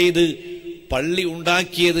വഖഫ് ചെയ്ത് പള്ളി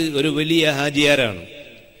ഉണ്ടാക്കിയത് ഒരു വലിയ ഹാജിയാരാണ്.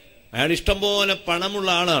 അയാൾ ഇഷ്ടംപോലെ പണമുള്ള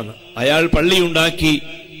ആളാണ്. അയാൾ പള്ളി ഉണ്ടാക്കി.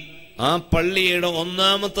 ആ പള്ളിയുടെ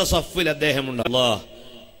 1-ാമത്തെ സഫിൽ അദ്ദേഹം ഉണ്ടാവും.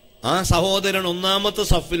 ആ സഹോദരൻ 1-ാമത്തെ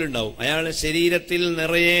സഫിലുണ്ടാവും. അയാളുടെ ശരീരത്തിൽ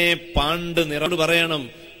നിറയെ പാണ്ട് നിറയോട് പറയണം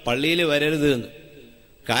പള്ളിയിൽ വരരുത് എന്ന്.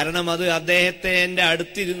 കാരണം അത് അദ്ദേഹത്തെ എന്റെ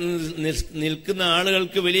അടുത്ത് നിൽക്കുന്ന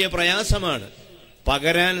ആളുകൾക്ക് വലിയ പ്രയാസമാണ്,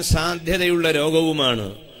 പകരാൻ സാധ്യതയുള്ള രോഗവുമാണ്.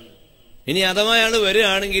 ഇനി അഥവാ അയാൾ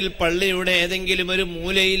വരികയാണെങ്കിൽ പള്ളിയുടെ ഏതെങ്കിലും ഒരു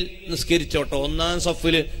മൂലയിൽ നിസ്കരിച്ചോട്ടെ. 1-ാം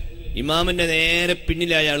സഫില് ഇമാമിന്റെ നേരെ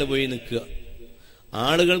പിന്നിൽ അയാൾ പോയി നിൽക്കുക.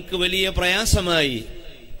 ആളുകൾക്ക് വലിയ പ്രയാസമായി.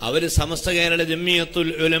 അവര് സമസ്ത കേരള ജമിയത്തുൽ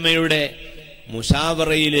ഉലമയുടെ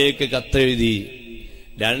മുശാവറയിലേക്ക് കത്തെഴുതി.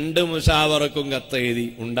 2 മുശാവറക്കും കത്തെഴുതി.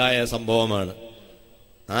 ഉണ്ടായ സംഭവമാണ്.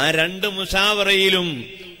 ആ 2 മുശാവറയിലും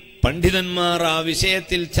പണ്ഡിതന്മാർ ആ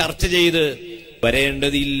വിഷയത്തിൽ ചർച്ച ചെയ്ത്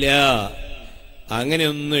വരേണ്ടതില്ല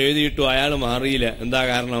അങ്ങനെയൊന്നും എഴുതിയിട്ടു അയാൾ മാറിയില്ല. എന്താ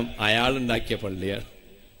കാരണം? അയാളുണ്ടാക്കിയ പള്ളിയാണ്.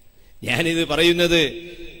 ഞാനിത് പറയുന്നത്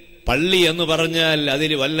പള്ളി എന്ന് പറഞ്ഞാൽ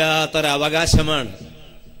അതിൽ വല്ലാത്തൊരവകാശമാണ്.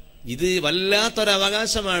 ഇത്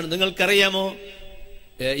വല്ലാത്തൊരവകാശമാണ്. നിങ്ങൾക്കറിയാമോ,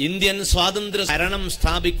 ഇന്ത്യൻ സ്വാതന്ത്ര്യ ഭരണം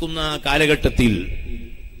സ്ഥാപിക്കുന്ന കാലഘട്ടത്തിൽ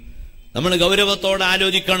നമ്മൾ ഗൗരവത്തോടെ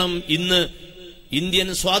ആലോചിക്കണം. ഇന്ന് ഇന്ത്യൻ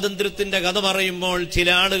സ്വാതന്ത്ര്യത്തിന്റെ കഥ പറയുമ്പോൾ ചില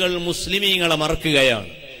ആളുകൾ മുസ്ലിമീങ്ങളെ മറക്കുകയാണ്.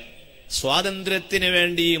 സ്വാതന്ത്ര്യത്തിന്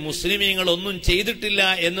വേണ്ടി മുസ്ലിമീങ്ങൾ ഒന്നും ചെയ്തിട്ടില്ല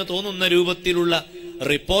എന്ന് തോന്നുന്ന രൂപത്തിലുള്ള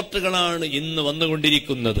റിപ്പോർട്ടുകളാണ് ഇന്ന്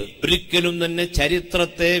വന്നുകൊണ്ടിരിക്കുന്നത്. ഒരിക്കലും തന്നെ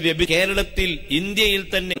ചരിത്രത്തെ കേരളത്തിൽ, ഇന്ത്യയിൽ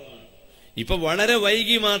തന്നെ ഇപ്പൊ വളരെ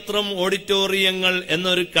വൈകി മാത്രം ഓഡിറ്റോറിയങ്ങൾ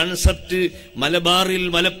എന്നൊരു കൺസെപ്റ്റ് മലബാറിൽ,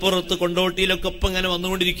 മലപ്പുറത്ത്, കൊണ്ടോട്ടിയിലൊക്കെ ഒപ്പം ഇങ്ങനെ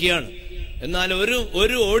വന്നുകൊണ്ടിരിക്കുകയാണ്. എന്നാൽ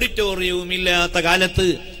ഒരു ഓഡിറ്റോറിയവും ഇല്ലാത്ത കാലത്ത്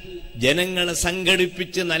ജനങ്ങളെ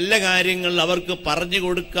സംഘടിപ്പിച്ച് നല്ല കാര്യങ്ങൾ അവർക്ക് പറഞ്ഞു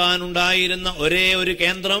കൊടുക്കാനുണ്ടായിരുന്ന ഒരേ ഒരു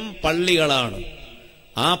കേന്ദ്രം പള്ളികളാണ്.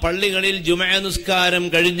 ആ പള്ളികളിൽ ജുമുഅ നിസ്കാരം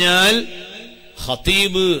കഴിഞ്ഞാൽ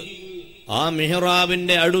ഖതീബ് ആ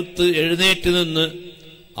മിഹ്റാബിന്റെ അടുത്ത് എഴുന്നേറ്റ് നിന്ന്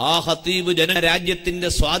ആ ഖതീബ് ജനരാജ്യത്തിന്റെ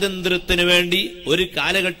സ്വാതന്ത്ര്യത്തിന് വേണ്ടി ഒരു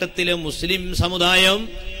കാലഘട്ടത്തിലെ മുസ്ലിം സമുദായം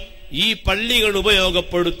ഈ പള്ളികൾ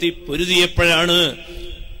ഉപയോഗപ്പെടുത്തി പൊരുതിയപ്പോഴാണ്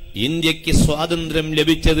ഇന്ത്യക്ക് സ്വാതന്ത്ര്യം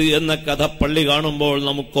ലഭിച്ചത് എന്ന കഥ പള്ളി കാണുമ്പോൾ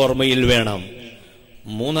നമുക്ക് ഓർമ്മയിൽ വേണം.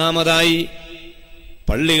 മൂന്നാമതായി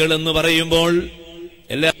പള്ളികൾ എന്ന് പറയുമ്പോൾ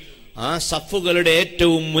ആ സഫുകളുടെ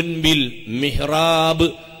ഏറ്റവും മുൻപിൽ മിഹ്റാബ്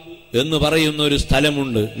എന്ന് പറയുന്ന ഒരു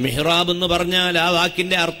സ്ഥലമുണ്ട്. മിഹ്റാബ് എന്ന് പറഞ്ഞാൽ ആ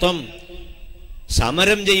വാക്കിന്റെ അർത്ഥം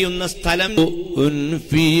സമരം ചെയ്യുന്ന സ്ഥലം.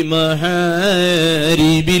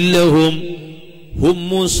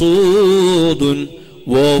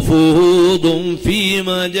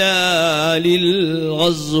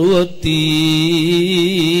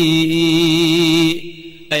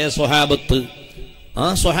 സ്വഹാബത്ത്, ആ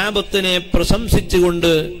സ്വഹാബത്തിനെ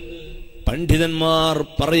പ്രശംസിച്ചുകൊണ്ട് പണ്ഡിതന്മാർ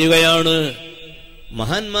പറയുകയാണ്,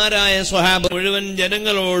 മഹാന്മാരായ സ്വഹാബ മുഴുവൻ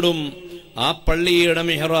ജനങ്ങളോടും ആ പള്ളിയുടെ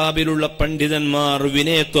മിഹ്റാബിലുള്ള പണ്ഡിതന്മാർ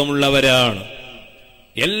വിനയത്വമുള്ളവരാണ്.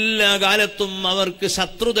 എല്ലാ കാലത്തും അവർക്ക്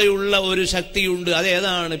ശത്രുതയുള്ള ഒരു ശക്തിയുണ്ട്.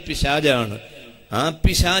 അതേതാണ്? പിശാചാണ്. ആ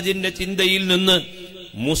പിശാചിന്റെ ചിന്തയിൽ നിന്ന്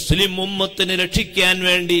മുസ്ലിം ഉമ്മത്തിനെ രക്ഷിക്കാൻ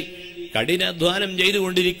വേണ്ടി കഠിനാധ്വാനം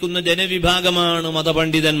ചെയ്തുകൊണ്ടിരിക്കുന്ന ജനവിഭാഗമാണ്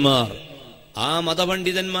മതപണ്ഡിതന്മാർ. ആ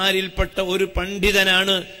മതപണ്ഡിതന്മാരിൽപ്പെട്ട ഒരു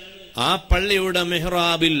പണ്ഡിതനാണ് ആ പള്ളിയുടെ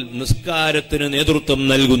മിഹ്റാബിൽ നിസ്കാരത്തിന് നേതൃത്വം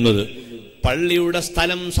നൽകുന്നത്. പള്ളിയുടെ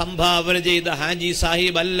സ്ഥലം സംഭാവന ചെയ്ത ഹാജി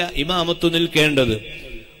സാഹിബ് അല്ല ഇമാമത്ത് നിൽക്കേണ്ടത്.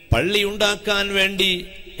 പള്ളി ഉണ്ടാക്കാൻ വേണ്ടി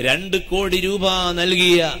 2 കോടി രൂപ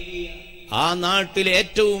നൽകിയ ആ നാട്ടിലെ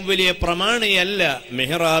ഏറ്റവും വലിയ പ്രമാണിയല്ല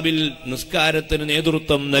മിഹ്റാബിൽ നിസ്കാരത്തിന്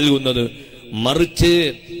നേതൃത്വം നൽകുന്നത്. മറിച്ച്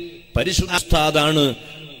പരിശുദ്ധ ഉസ്താദാണ്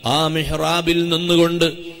ആ മിഹ്റാബിൽ നിന്നുകൊണ്ട്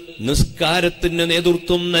നിസ്കാരത്തിന്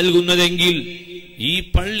നേതൃത്വം നൽകുന്നതെങ്കിൽ ഈ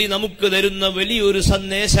പള്ളി നമുക്ക് തരുന്ന വലിയൊരു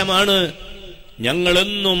സന്ദേശമാണ്,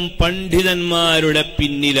 ഞങ്ങളെന്നും പണ്ഡിതന്മാരുടെ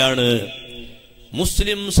പിന്നിലാണ്.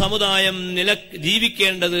 മുസ്ലിം സമുദായം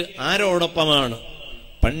ജീവിക്കേണ്ടത് ആരോടൊപ്പമാണ്?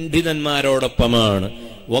 പണ്ഡിതന്മാരോടൊപ്പമാണ്.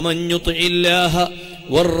 ومن يطع الله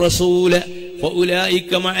والرسول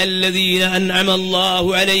فأولئك مع الذين أنعم الله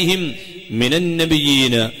عليهم من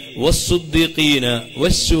النبيين والصديقين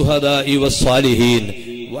والشهداء والصالحين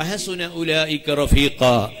وحسن أولئك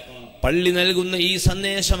رفيقا. പള്ളി നൽകുന്ന ഈ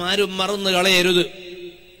സന്ദേശം ആരും മറന്നു കളയരുത്.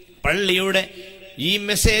 പള്ളിയുടെ ഈ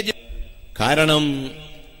മെസ്സേജ്, കാരണം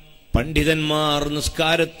പണ്ഡിതന്മാർ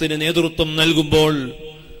നിസ്കാരത്തിന് നേതൃത്വം നൽകുമ്പോൾ,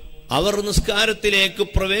 അവർ നിസ്കാരത്തിലേക്ക്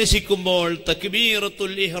പ്രവേശിക്കുമ്പോൾ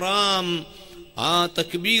തക്ബീറത്തുൽ ഇഹ്റാം, ആ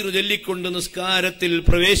തക്ബീർ ചൊല്ലിക്കൊണ്ട് നിസ്കാരത്തിൽ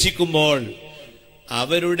പ്രവേശിക്കുമ്പോൾ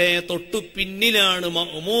അവരുടെ തൊട്ടു പിന്നിലാണ്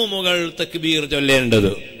മഅ്മൂമുകൾ തക്ബീർ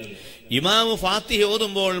ചൊല്ലേണ്ടത്. ഇമാമ് ഫാത്തിഹ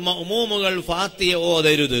ഓതുമ്പോൾ മഅ്മൂമുകൾ ഫാത്തിഹ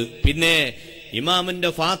ഓതരുത്. പിന്നെ ഇമാമിന്റെ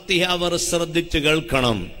ഫാത്തിഹ അവർ ശ്രദ്ധിച്ച്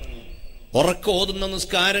കേൾക്കണം. ഉറക്കോതുന്ന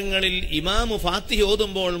നിസ്കാരങ്ങളിൽ ഇമാമ് ഫാത്തിഹ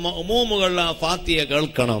ഓതുമ്പോൾ മഅ്മൂമുകൾ ആ ഫാത്തിഹ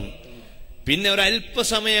കേൾക്കണം. പിന്നെ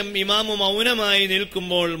ഒരല്പസമയം ഇമാമ് മൗനമായി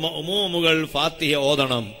നിൽക്കുമ്പോൾ മഅ്മൂമുകൾ ഫാത്തിഹ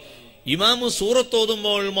ഓതണം. ഇമാമ് സൂറത്ത്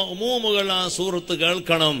ഓതുമ്പോൾ മഅ്മൂമുകൾ ആ സൂറത്ത്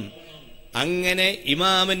കേൾക്കണം. അങ്ങനെ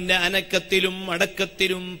ഇമാമിന്റെ അനക്കത്തിലും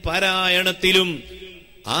അടക്കത്തിലും പാരായണത്തിലും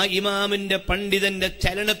ആ ഇമാമിന്റെ പണ്ഡിതന്റെ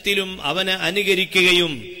ചലനത്തിലും അവനെ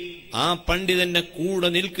അനുകരിക്കുകയും ആ പണ്ഡിതന്റെ കൂടെ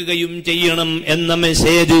നിൽക്കുകയും ചെയ്യണം എന്ന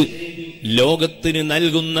മെസ്സേജ് ലോകത്തിന്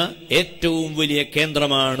നൽകുന്ന ഏറ്റവും വലിയ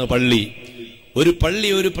കേന്ദ്രമാണ് പള്ളി. ഒരു പള്ളി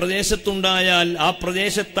ഒരു പ്രദേശത്തുണ്ടായാൽ ആ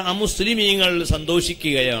പ്രദേശത്തെ അമുസ്ലിമീങ്ങൾ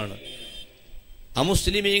സന്തോഷിക്കുകയാണ്.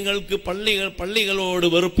 അമുസ്ലിമീങ്ങൾക്ക് പള്ളികളോട്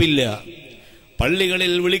വെറുപ്പില്ല,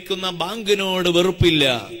 പള്ളികളിൽ വിളിക്കുന്ന ബാങ്കിനോട് വെറുപ്പില്ല.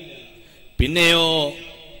 പിന്നെയോ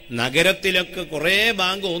നഗരത്തിലൊക്കെ കുറെ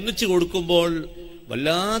ബാങ്ക് ഒന്നിച്ചു കൊടുക്കുമ്പോൾ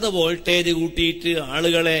വല്ലാതെ വോൾട്ടേജ് കൂട്ടിയിട്ട്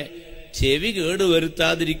ആളുകളെ ചെവി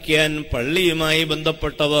കേടുവരുത്താതിരിക്കാൻ പള്ളിയുമായി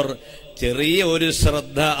ബന്ധപ്പെട്ടവർ ചെറിയ ഒരു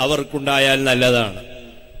ശ്രദ്ധ അവർക്കുണ്ടായാൽ നല്ലതാണ്.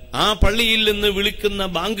 ആ പള്ളിയിൽ നിന്ന് വിളിക്കുന്ന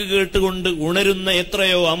ബാങ്ക് കേട്ടുകൊണ്ട് ഉണരുന്ന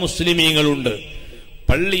എത്രയോ അമുസ്ലിമീങ്ങളുണ്ട്.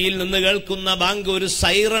 പള്ളിയിൽ നിന്ന് കേൾക്കുന്ന ബാങ്ക് ഒരു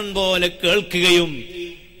സൈറൺ പോലെ കേൾക്കുകയും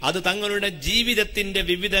അത് തങ്ങളുടെ ജീവിതത്തിന്റെ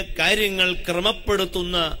വിവിധ കാര്യങ്ങൾ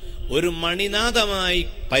ക്രമപ്പെടുത്തുന്ന ഒരു മണിനാദമായി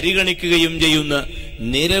പരിഗണിക്കുകയും ചെയ്യുന്ന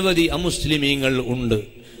നിരവധി അമുസ്ലിമീങ്ങൾ ഉണ്ട്.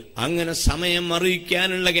 അങ്ങനെ സമയം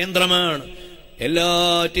അറിയിക്കാനുള്ള കേന്ദ്രമാണ്.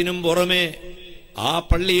 എല്ലാറ്റിനും പുറമെ ആ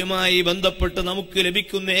പള്ളിയുമായി ബന്ധപ്പെട്ട് നമുക്ക്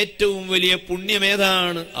ലഭിക്കുന്ന ഏറ്റവും വലിയ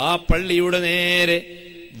പുണ്യമേതാണ്? ആ പള്ളിയുടെ നേരെ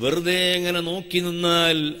വെറുതെ എങ്ങനെ നോക്കി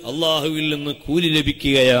നിന്നാൽ അള്ളാഹുവിൽ നിന്ന് കൂലി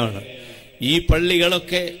ലഭിക്കുകയാണ്. ഈ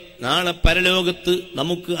പള്ളികളൊക്കെ നാളെ പരലോകത്ത്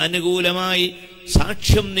നമുക്ക് അനുകൂലമായി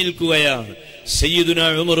സാക്ഷ്യം നിൽക്കുകയാണ്. സയ്യിദുനാ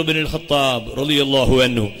ഉമർ ഇബ്നുൽ ഖത്താബ് റളിയല്ലാഹു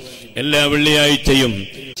അൻഹു എല്ലാ വെള്ളിയാഴ്ചയും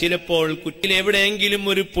ചിലപ്പോൾ കുറ്റിൽ എവിടെയെങ്കിലും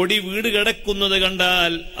ഒരു പൊടി വീട് കിടക്കുന്നത്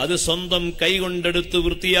കണ്ടാൽ അത് സ്വന്തം കൈകൊണ്ടെടുത്ത്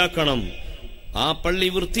വൃത്തിയാക്കണം. ആ പള്ളി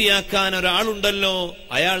വൃത്തിയാക്കാൻ ഒരാളുണ്ടല്ലോ,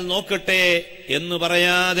 അയാൾ നോക്കട്ടെ എന്ന്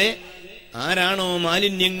പറയാതെ ആരാണോ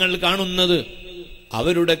മാലിന്യങ്ങൾ കാണുന്നത്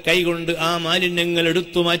അവരുടെ കൈകൊണ്ട് ആ മാലിന്യങ്ങൾ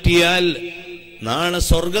എടുത്തു മാറ്റിയാൽ നാളെ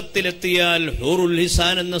സ്വർഗത്തിലെത്തിയാൽ ഹൂറുൽ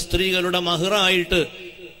ഹിസാൻ എന്ന സ്ത്രീകളുടെ മഹറായിട്ട്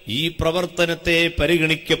ഈ പ്രവർത്തനത്തെ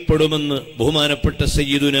പരിഗണിക്കപ്പെടുമെന്ന് ബഹുമാനപ്പെട്ട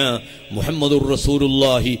സയ്യിദുന മുഹമ്മദുർ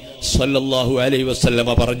റസൂലുള്ളാഹി സ്വല്ലല്ലാഹു അലൈഹി വസല്ലമ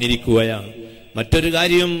പറഞ്ഞിരിക്കുകയാണ്. മറ്റൊരു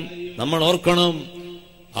കാര്യം നമ്മൾ ഓർക്കണം,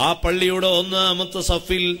 ആ പള്ളിയുടെ ഒന്നാമത്തെ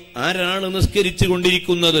സഫിൽ ആരാണ് നിസ്കരിച്ചു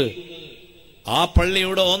കൊണ്ടിരിക്കുന്നത്? ആ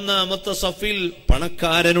പള്ളിയുടെ ഒന്നാമത്തെ സഫിൽ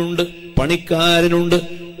പണക്കാരനുണ്ട്, പണിക്കാരനുണ്ട്,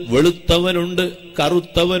 വെളുത്തവനുണ്ട്,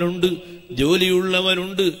 കറുത്തവനുണ്ട്,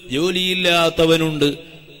 ജോലിയുള്ളവനുണ്ട്, ജോലിയില്ലാത്തവനുണ്ട്,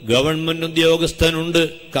 ഗവൺമെന്റ് ഉദ്യോഗസ്ഥനുണ്ട്,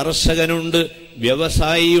 കർഷകനുണ്ട്,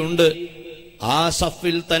 വ്യവസായിയുണ്ട്. ആ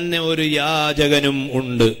സഫിൽ തന്നെ ഒരു യാചകനും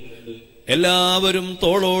ഉണ്ട്. എല്ലാവരും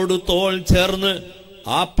തോളോട് തോൾ ചേർന്ന്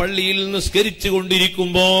ആ പള്ളിയിൽ നിസ്കരിച്ചു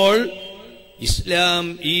കൊണ്ടിരിക്കുമ്പോൾ ഇസ്ലാം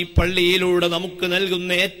ഈ പള്ളിയിലൂടെ നമുക്ക്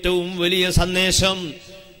നൽകുന്ന ഏറ്റവും വലിയ സന്ദേശം,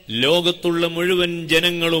 ലോകത്തുള്ള മുഴുവൻ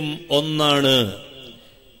ജനങ്ങളും ഒന്നാണ്,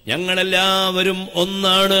 ഞങ്ങളെല്ലാവരും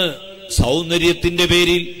ഒന്നാണ്. സൗന്ദര്യത്തിന്റെ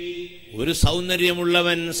പേരിൽ ഒരു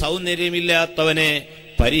സൗന്ദര്യമുള്ളവൻ സൗന്ദര്യമില്ലാത്തവനെ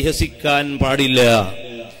പരിഹസിക്കാൻ പാടില്ല.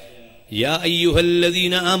 യാ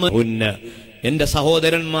അയ്യുഹല്ലദീന ആമനൂ, എന്റെ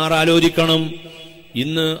സഹോദരന്മാർ ആലോചിക്കണം,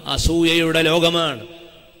 ഇന്ന് അസൂയയുടെ ലോകമാണ്.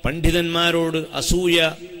 പണ്ഡിതന്മാരോട് അസൂയ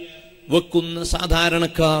വെക്കുന്ന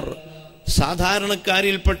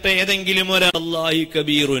സാധാരണക്കാരിൽപ്പെട്ട ഏതെങ്കിലും ഒരാളാഹി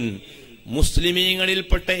കബീറുൻ,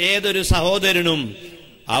 മുസ്ലിമീങ്ങളിൽപ്പെട്ട ഏതൊരു സഹോദരനും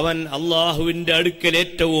അവൻ അള്ളാഹുവിന്റെ അടുക്കൽ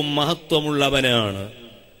ഏറ്റവും മഹത്വമുള്ളവനാണ്.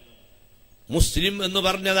 മുസ്ലിം എന്ന്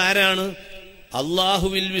പറഞ്ഞത് ആരാണ്?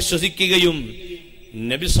 അള്ളാഹുവിൽ വിശ്വസിക്കുകയും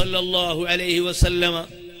നബി സല്ലല്ലാഹു അലൈഹി വസല്ലമ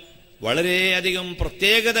വളരെയധികം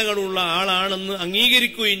പ്രത്യേകതകളുള്ള ആളാണെന്ന്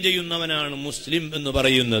അംഗീകരിക്കുകയും ചെയ്യുന്നവനാണ് മുസ്ലിം എന്ന്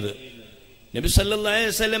പറയുന്നത്. നബി സല്ലല്ലാഹു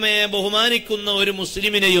അലൈഹി വസല്ലമയെ ബഹുമാനിക്കുന്ന ഒരു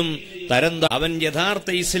മുസ്ലിമിനെയും അവൻ യഥാർത്ഥ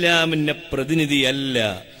ഇസ്ലാമിന്റെ പ്രതിനിധിയല്ല.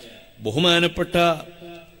 ബഹുമാനപ്പെട്ട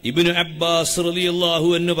ഇബ്നു അബ്ബാസ് റളിയല്ലാഹു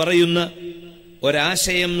അൻഹു പറയുന്ന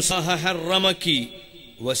ഒരാശയം, സഹറമക്കി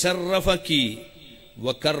വശറഫക്കി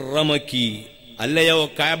വകറമക്കി, അല്ലയോ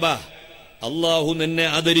കഅബ, അല്ലാഹു നിന്നെ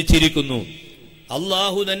ആദരിച്ചിരിക്കുന്നു,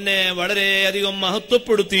 അല്ലാഹു തന്നെ വളരെയധികം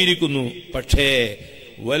മഹത്വപ്പെടുത്തിയിരിക്കുന്നു. പക്ഷേ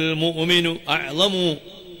വൽ മുഅ്മിനു അഅ്ളമു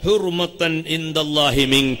ഹുർമത്തൻ ഇൻദല്ലാഹി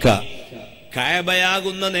മിൻക,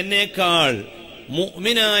 കഅബയാകുന്ന നിന്നേക്കാൾ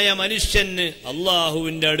മുഅ്മിനായ മനുഷ്യന്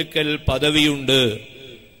അല്ലാഹുവിന്റെ അടുക്കൽ പദവിയുണ്ട്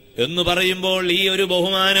എന്ന് പറയുമ്പോൾ ഈ ഒരു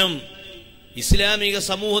ബഹുമാനം ഇസ്ലാമിക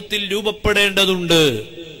സമൂഹത്തിൽ രൂപപ്പെടേണ്ടതുണ്ട്.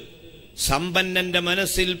 സമ്പന്നന്റെ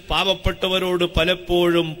മനസ്സിൽ പാവപ്പെട്ടവരോട്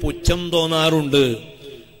പലപ്പോഴും പുച്ഛം തോന്നാറുണ്ട്.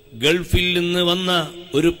 ഗൾഫിൽ നിന്ന് വന്ന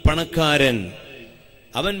ഒരു പണക്കാരൻ,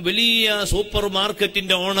 അവൻ വലിയ സൂപ്പർ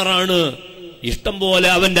മാർക്കറ്റിന്റെ ഓണറാണ്, ഇഷ്ടം പോലെ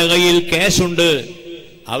അവന്റെ കയ്യിൽ ക്യാഷ് ഉണ്ട്,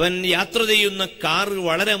 അവൻ യാത്ര ചെയ്യുന്ന കാർ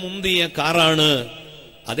വളരെ മുന്തിയ കാറാണ്.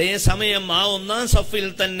 അതേസമയം ആ ഒന്നാം സഫിൽ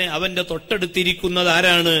തന്നെ അവന്റെ തൊട്ടടുത്തിരിക്കുന്നത്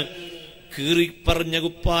ആരാണ്? കീറിപ്പറഞ്ഞ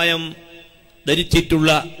കുപ്പായം ധരിച്ചിട്ടുള്ള,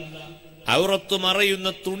 ഔറത്ത് മറയുന്ന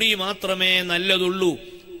തുണി മാത്രമേ നല്ലതുള്ളൂ,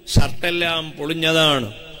 ഷർട്ടെല്ലാം പൊളിഞ്ഞതാണ്.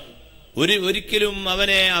 ഒരിക്കലും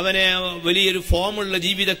അവനെ വലിയൊരു ഫോമുള്ള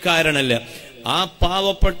ജീവിതക്കാരനല്ല. ആ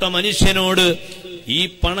പാവപ്പെട്ട മനുഷ്യനോട് ഈ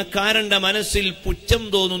പണക്കാരന്റെ മനസ്സിൽ പുച്ഛം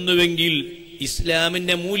തോന്നുന്നുവെങ്കിൽ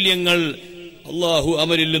ഇസ്ലാമിന്റെ മൂല്യങ്ങൾ അള്ളാഹു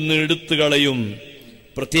അവരിൽ നിന്ന് എടുത്തു കളയും.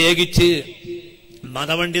 പ്രത്യേകിച്ച്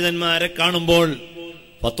മതപണ്ഡിതന്മാരെ കാണുമ്പോൾ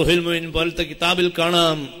ഫത്ഹുൽ മുഈൻ പോലത്തെ കിതാബിൽ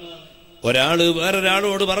കാണാം, ഒരാള്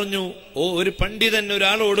വേറൊരാളോട് പറഞ്ഞു, ഒരു പണ്ഡിതൻ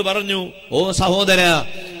ഒരാളോട് പറഞ്ഞു, ഓ സഹോദര,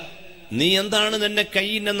 നീ എന്താണ് നിന്റെ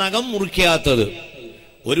കൈയിന്റെ നഖം മുറിക്കാത്തത്?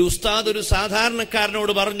 ഒരു ഉസ്താദ് ഒരു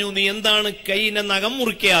സാധാരണക്കാരനോട് പറഞ്ഞു, നീ എന്താണ് കൈയിന്റെ നഖം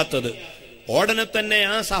മുറിക്കാത്തത്? ഉടനെ തന്നെ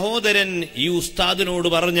ആ സഹോദരൻ ഈ ഉസ്താദിനോട്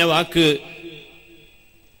പറഞ്ഞ വാക്ക്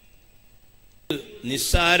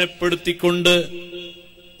നിസ്സാരപ്പെടുത്തിക്കൊണ്ട്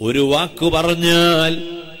ഒരു വാക്ക് പറഞ്ഞാൽ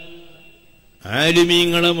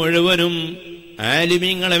ആലിമീങ്ങളെ മുഴുവനും,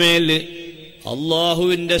 ആലിമീങ്ങളെ മേൽ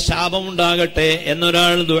അള്ളാഹുവിന്റെ ശാപമുണ്ടാകട്ടെ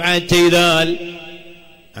എന്നൊരാൾ ദുആ ചെയ്താൽ,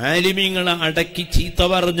 ആലിമീങ്ങളെ അടക്കി ചീത്ത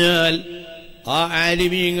പറഞ്ഞാൽ, ആ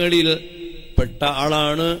ആലിമീങ്ങളിൽ പെട്ട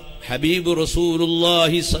ആളാണ് ഹബീബ്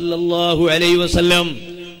റസൂലുള്ളാഹി സല്ലല്ലാഹു അലൈഹി വസല്ലം.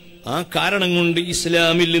 ആ കാരണം കൊണ്ട്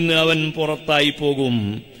ഇസ്ലാമിൽ നിന്ന് അവൻ പുറത്തായി പോകും.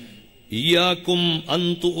 ഇയ്യാക്കും അൻ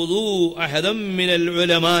തുദൂ അഹദം മിനൽ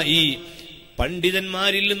ഉലമാഇ,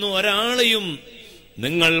 പണ്ഡിതന്മാരിൽ നിന്ന് ഒരാളെയും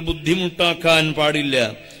നിങ്ങൾ ബുദ്ധിമുട്ടാക്കാൻ പാടില്ല.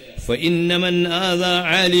 ഫഇന്ന മൻ ആദാ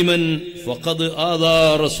ആലിമൻ ഫഖദ് ആദാ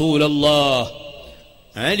റസൂലല്ലാഹ്,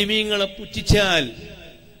 ആലിമീങ്ങളെ പുച്ഛിച്ചാൽ,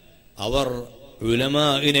 അവർ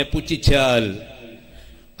ഉലമാഇനെ പുച്ഛിച്ചാൽ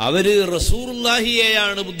അവര്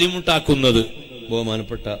റസൂലുള്ളാഹിയെയാണ് ബുദ്ധിമുട്ടാക്കുന്നത്.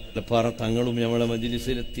 ബഹുമാനപ്പെട്ട ലപ്പാറ തങ്ങളും നമ്മളെ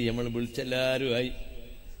മജ്ലിസിലെത്തി, നമ്മൾ വിളിച്ചെല്ലാവരുമായി.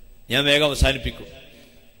 ഞാൻ വേഗം അവസാനിപ്പിക്കും.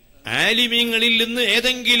 ആലിമീങ്ങളിൽ നിന്ന്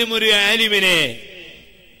ഏതെങ്കിലും ഒരു ആലിമിനെ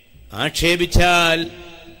ആക്ഷേപിച്ചാൽ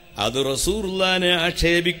അത് റസൂലുള്ളാഹിനെ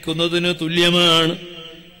ആക്ഷേപിക്കുന്നതിന് തുല്യമാണ്.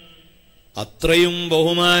 അത്രയും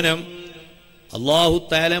ബഹുമാനം അല്ലാഹു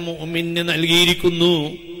തആല മുഅ്മിന് നൽകിയിരിക്കുന്നു.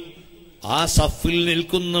 ആ സഫിൽ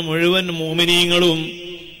നിൽക്കുന്ന മുഴുവൻ മുഅ്മിനീങ്ങളും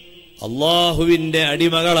അല്ലാഹുവിന്റെ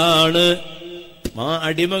അടിമകളാണ്. ആ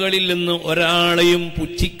അടിമകളിൽ നിന്ന് ഒരാളെയും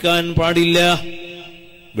പുച്ഛിക്കാൻ പാടില്ല.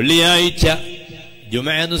 വെള്ളിയാഴ്ച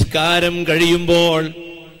ജുമുഅ നിസ്കാരം കഴിയുമ്പോൾ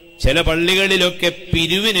ചില പള്ളികളിലൊക്കെ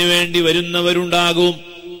പിരിവിന് വേണ്ടി വരുന്നവരുണ്ടാകും.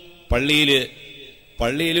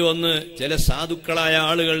 പള്ളിയിൽ വന്ന് ചില സാധുക്കളായ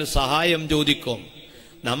ആളുകൾ സഹായം ചോദിക്കും.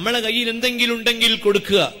 നമ്മളെ കയ്യിൽ എന്തെങ്കിലും ഉണ്ടെങ്കിൽ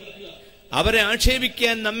കൊടുക്കുക. അവരെ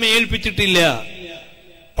ആക്ഷേപിക്കാൻ നമ്മെ ഏൽപ്പിച്ചിട്ടില്ല.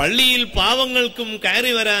 പള്ളിയിൽ പാവങ്ങൾക്കും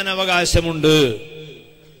കയറി വരാൻ അവകാശമുണ്ട്.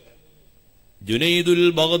 ജുനൈദുൽ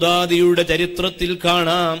ബഗ്ദാദിയുടെ ചരിത്രത്തിൽ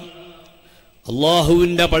കാണാം,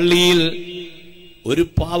 അല്ലാഹുവിന്റെ പള്ളിയിൽ ഒരു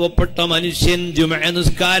പാവപ്പെട്ട മനുഷ്യൻ ജുമുഅ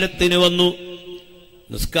നിസ്കാരത്തിന് വന്നു.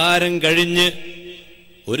 നിസ്കാരം കഴിഞ്ഞ്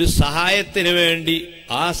ഒരു സഹായത്തിന് വേണ്ടി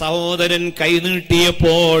ആ സഹോദരൻ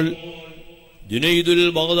കൈനീട്ടിയപ്പോൾ ജുനൈദുൽ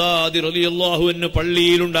ബഗ്ദാദി റളിയല്ലാഹു അൻഹു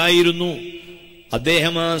പള്ളിയിലുണ്ടായിരുന്നു.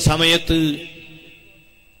 അദ്ദേഹം ആ സമയത്ത്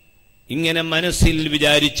ഇങ്ങനെ മനസ്സിൽ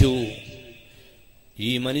വിചാരിച്ചു,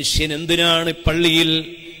 ഈ മനുഷ്യൻ എന്തിനാണ് പള്ളിയിൽ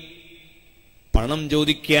പണം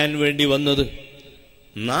ചോദിക്കാൻ വേണ്ടി വന്നത്?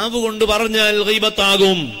 നാവ് കൊണ്ട് പറഞ്ഞാൽ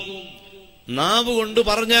ഗീബത്താകും. നാവ് കൊണ്ട്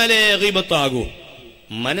പറഞ്ഞാലേ ഗീബത്താകൂ.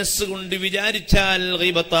 മനസ്സുകൊണ്ട് വിചാരിച്ചാൽ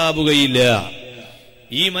ഗീബത്താവുകയില്ല.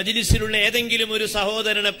 ഈ മജ്ലിസിലുള്ള ഏതെങ്കിലും ഒരു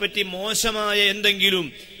സഹോദരനെ പറ്റി മോശമായ എന്തെങ്കിലും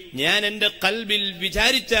ഞാൻ എന്റെ ഖൽബിൽ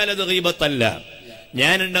വിചാരിച്ചാൽ അത് ഗീബത്തല്ല.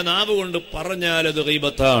 ഞാൻ എന്റെ നാവ് കൊണ്ട് പറഞ്ഞാൽ അത്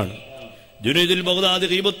ഗീബത്താണ്. ജുനൈദുൽ ബഗ്ദാദി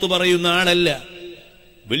ഗീബത്ത് പറയുന്ന ആളല്ല,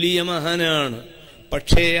 വലിയ മഹാനാണ്.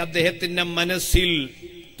 പക്ഷേ അദ്ദേഹത്തിന്റെ മനസ്സിൽ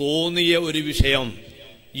തോന്നിയ ഒരു വിഷയം,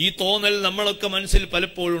 ഈ തോന്നൽ നമ്മളൊക്കെ മനസ്സിൽ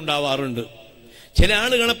പലപ്പോഴും ഉണ്ടാവാറുണ്ട്. ചില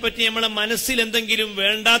ആളുകളെ പറ്റി നമ്മളെ മനസ്സിൽ എന്തെങ്കിലും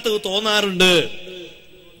വേണ്ടാത്തത് തോന്നാറുണ്ട്.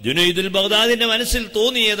 ജുനൈദുൽ ബഗ്ദാദിന്റെ മനസ്സിൽ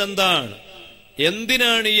തോന്നിയത് എന്താണ്?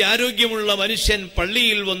 എന്തിനാണ് ഈ ആരോഗ്യമുള്ള മനുഷ്യൻ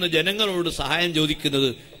പള്ളിയിൽ വന്ന് ജനങ്ങളോട് സഹായം ചോദിക്കുന്നത്?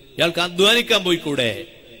 ഇയാൾക്ക് അധ്വാനിക്കാൻ പോയിക്കൂടെ?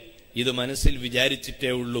 ഇത് മനസ്സിൽ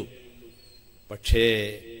വിചാരിച്ചിട്ടേ ഉള്ളൂ. പക്ഷേ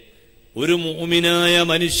ഒരു മുഅ്മിനായ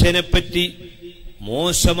മനുഷ്യനെ പറ്റി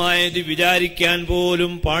മോശമായത് വിചാരിക്കാൻ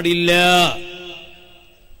പോലും പാടില്ല.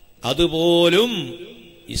 അതുപോലും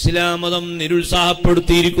ഇസ്ലാം മതം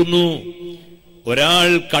നിരുത്സാഹപ്പെടുത്തിയിരിക്കുന്നു. ഒരാൾ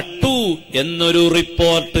കട്ടു എന്നൊരു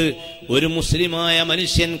റിപ്പോർട്ട് ഒരു മുസ്ലിമായ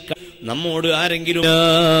മനുഷ്യൻ നമ്മോട് ആരെങ്കിലും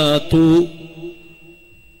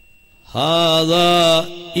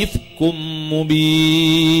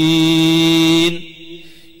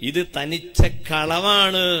ഇത് തനിച്ച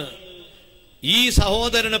കളവാണ്, ഈ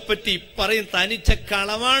സഹോദരനെ പറ്റി പറയും തനിച്ച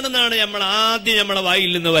കളവാണെന്നാണ് നമ്മൾ ആദ്യം നമ്മളെ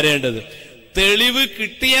വായിൽ നിന്ന് വരേണ്ടത്. തെളിവ്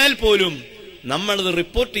കിട്ടിയാൽ പോലും നമ്മളത്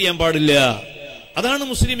റിപ്പോർട്ട് ചെയ്യാൻ പാടില്ല. അതാണ്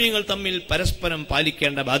മുസ്ലിമീങ്ങൾ തമ്മിൽ പരസ്പരം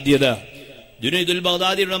പാലിക്കേണ്ട ബാധ്യത. ജുനൈദുൽ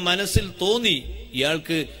ബഗ്ദാദിയുടെ മനസ്സിൽ തോന്നി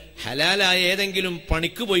ഇയാൾക്ക് ഹലാലായ ഏതെങ്കിലും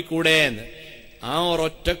പണിക്ക് പോയിക്കൂടെ എന്ന്. ആ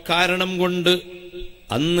ഒരൊറ്റ കാരണം കൊണ്ട്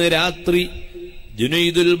അന്ന് രാത്രി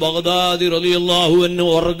ജുനൈദുൽ ബഗ്ദാദി റളിയല്ലാഹു അൻഹു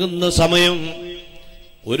ഉറങ്ങുന്ന സമയം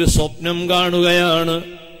ഒരു സ്വപ്നം കാണുകയാണ്.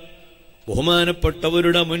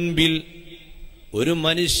 ബഹുമാനപ്പെട്ടവരുടെ മുൻപിൽ ഒരു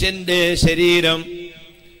മനുഷ്യന്റെ ശരീരം,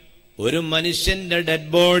 ഒരു മനുഷ്യന്റെ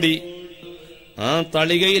ഡെഡ് ബോഡി. ആ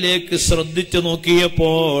തളികയിലേക്ക് ശ്രദ്ധിച്ചു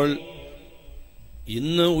നോക്കിയപ്പോൾ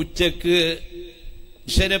ഇന്ന് ഉച്ചക്ക്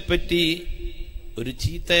മനുഷ്യനെപ്പറ്റി ഒരു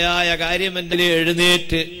ചീത്തയായ കാര്യം എന്റെ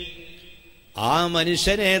എഴുന്നേറ്റ് ആ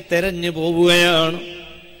മനുഷ്യനെ തെരഞ്ഞു പോവുകയാണ്.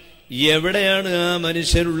 എവിടെയാണ് ആ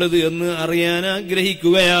മനുഷ്യരുള്ളത് എന്ന് അറിയാൻ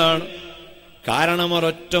ആഗ്രഹിക്കുകയാണ്. കാരണം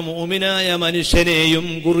ഒരൊറ്റ മുഅ്മിനായ മനുഷ്യനെയും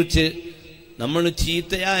കുറിച്ച് നമ്മൾ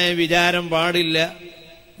ചീത്തയായ വിചാരം പാടില്ല.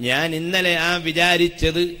 ഞാൻ ഇന്നലെ ആ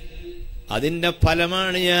വിചാരിച്ചത് അതിന്റെ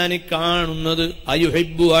ഫലമാണ് ഞാൻ കാണുന്നത്.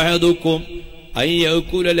 അയുഹിബ്ബു അഹദുക്കും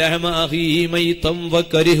അയ്യകുല ലഹമ അഖീഹി മൈതൻ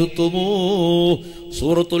വകരിഹ്തുമൂ.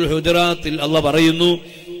 സൂറത്തുൽ ഹുജറാത്തിൽ അല്ലാഹ് പറയുന്നു,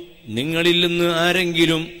 നിങ്ങളിൽ നിന്ന്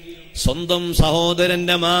ആരെങ്കിലും സ്വന്തം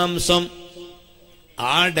സഹോദരന്റെ മാംസം,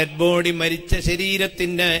 ആ ഡെഡ് ബോഡി മരിച്ച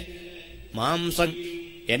ശരീരത്തിന്റെ മാംസം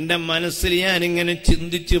എന്റെ മനസ്സിൽ ഞാനിങ്ങനെ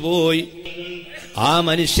ചിന്തിച്ചു പോയി. ആ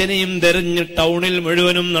മനുഷ്യനെയും തെരഞ്ഞ് ടൗണിൽ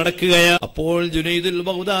മുഴുവനും നടക്കുകയാ. അപ്പോൾ ജുനൈദുൽ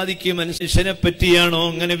ബഗ്ദാദിക്ക് മനുഷ്യനെ പറ്റിയാണോ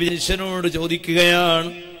അങ്ങനെ മനുഷ്യനോട് ചോദിക്കുകയാണ്.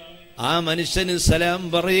 ആ മനുഷ്യന് സലാം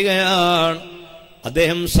പറയുകയാണ്.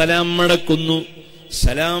 അദ്ദേഹം സലാം മടക്കുന്നു.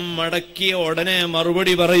 സലാം മടക്കിയ ഉടനെ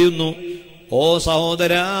മറുപടി പറയുന്നു, ഓ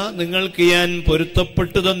സഹോദര, നിങ്ങൾക്ക് ഞാൻ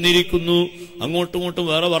പൊരുത്തപ്പെട്ടു തന്നിരിക്കുന്നു. അങ്ങോട്ടും ഇങ്ങോട്ടും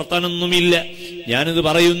വേറെ വർത്താനൊന്നുമില്ല. ഞാനിത്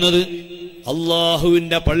പറയുന്നത്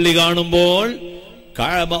അള്ളാഹുവിന്റെ പള്ളി കാണുമ്പോൾ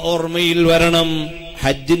കഅബ ഓർമ്മയിൽ വരണം,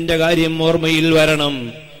 ഹജ്ജിന്റെ കാര്യം ഓർമ്മയിൽ വരണം.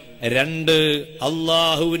 2,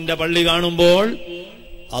 അള്ളാഹുവിന്റെ പള്ളി കാണുമ്പോൾ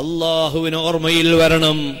അള്ളാഹുവിന് ഓർമ്മയിൽ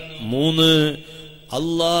വരണം. 3,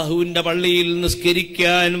 അള്ളാഹുവിന്റെ പള്ളിയിൽ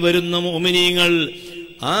നിസ്കരിക്കാൻ വരുന്ന മുഅ്മിനീങ്ങൾ,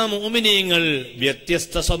 ആ മുഅ്മിനീങ്ങൾ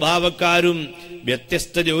വ്യത്യസ്ത സ്വഭാവക്കാരും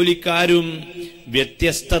വ്യത്യസ്ത ജോലിക്കാരും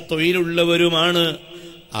വ്യത്യസ്ത തൊഴിലുള്ളവരുമാണ്.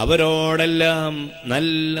 അവരോടെല്ലാം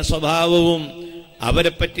നല്ല സ്വഭാവവും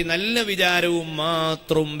അവരെപ്പറ്റി നല്ല വിചാരവും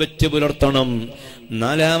മാത്രം വെച്ച് പുലർത്തണം.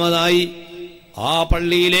 നാലാമതായി, ആ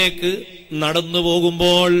പള്ളിയിലേക്ക് നടന്നു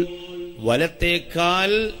പോകുമ്പോൾ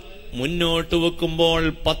വലത്തേക്കാൽ മുന്നോട്ട് വെക്കുമ്പോൾ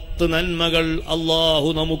 10 നന്മകൾ അള്ളാഹു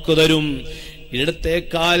നമുക്ക് തരും.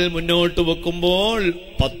 ഇടത്തേക്കാൽ മുന്നോട്ട് വെക്കുമ്പോൾ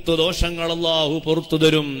 10 ദോഷങ്ങൾ അള്ളാഹു പുറത്തു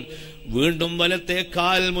തരും. വീണ്ടും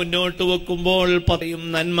വലത്തേക്കാൽ മുന്നോട്ട് വെക്കുമ്പോൾ 10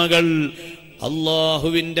 നന്മകൾ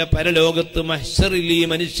അള്ളാഹുവിന്റെ പരലോകത്ത് മഹ്ശറിൽ ഈ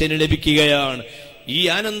മനുഷ്യന് ലഭിക്കുകയാണ്. ഈ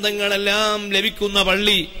ആനന്ദങ്ങളെല്ലാം ലഭിക്കുന്ന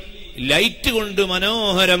പള്ളി ലൈറ്റ് കൊണ്ട്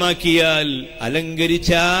മനോഹരമാക്കിയാൽ,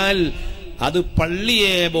 അലങ്കരിച്ചാൽ അത്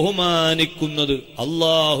പള്ളിയെ ബഹുമാനിക്കുന്നത്,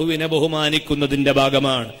 അള്ളാഹുവിനെ ബഹുമാനിക്കുന്നതിന്റെ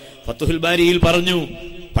ഭാഗമാണ്. ഫത്തുഹുൽ ബാരിയിൽ പറഞ്ഞു,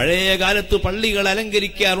 പഴയ കാലത്ത് പള്ളികൾ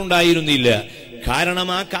അലങ്കരിക്കാറുണ്ടായിരുന്നില്ല. കാരണം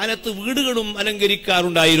ആ കാലത്ത് വീടുകളും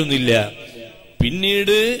അലങ്കരിക്കാറുണ്ടായിരുന്നില്ല.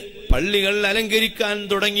 പിന്നീട് പള്ളികൾ അലങ്കരിക്കാൻ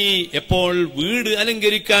തുടങ്ങി. എപ്പോൾ? വീട്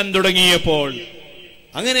അലങ്കരിക്കാൻ തുടങ്ങിയപ്പോൾ.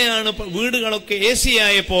 അങ്ങനെയാണ് വീടുകളൊക്കെ AC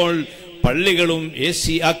ആയപ്പോൾ പള്ളികളും AC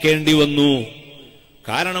ആക്കേണ്ടി വന്നു.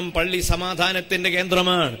 കാരണം പള്ളി സമാധാനത്തിന്റെ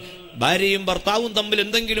കേന്ദ്രമാണ്. ഭാര്യയും ഭർത്താവും തമ്മിൽ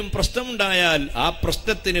എന്തെങ്കിലും പ്രശ്നമുണ്ടായാൽ ആ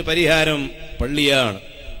പ്രശ്നത്തിന് പരിഹാരം പള്ളിയാണ്.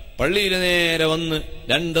 പള്ളിയിൽ നേരെ വന്ന്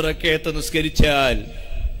 2 റക്അത്ത് നിസ്കരിച്ചാൽ,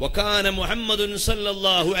 വകാന മുഹമ്മദുൻ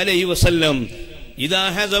സല്ലല്ലാഹു അലൈഹി വസല്ലം ഇദാ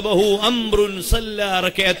ഹസബഹു അംറുൻ സല്ല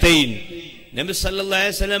റക്അത്തൈൻ. നബി സല്ലല്ലാഹു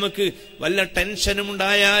അലൈഹി വസല്ലമക്ക് വല്ല ടെൻഷനും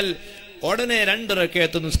ഉണ്ടായാൽ ഉടനെ 2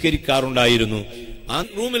 റക്അത്ത് നിസ്കരിക്കാറുണ്ടായിരുന്നു. ആ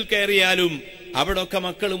റൂമിൽ കയറിയാലും അവിടൊക്കെ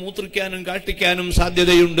മക്കൾ മൂത്രിക്കാനും കാട്ടിക്കാനും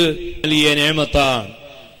സാധ്യതയുണ്ട്. വലിയ നിഅമത്താണ്.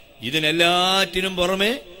 ഇതിനെല്ലാറ്റിനും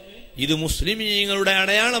പുറമെ ഇത് മുസ്ലിമീങ്ങളുടെ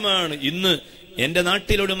അടയാളമാണ്. ഇന്ന് എന്റെ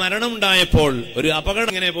നാട്ടിലൊരു മരണമുണ്ടായപ്പോൾ, ഒരു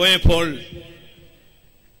അപകടം ഇങ്ങനെ പോയപ്പോൾ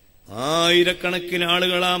ആയിരക്കണക്കിന്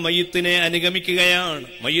ആളുകൾ ആ മയ്യത്തിനെ അനുഗമിക്കുകയാണ്.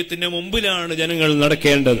 മയ്യത്തിന്റെ മുമ്പിലാണ് ജനങ്ങൾ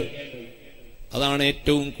നടക്കേണ്ടത്. അതാണ്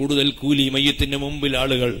ഏറ്റവും കൂടുതൽ കൂലി. മയ്യത്തിന്റെ മുമ്പിൽ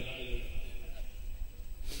ആളുകൾ.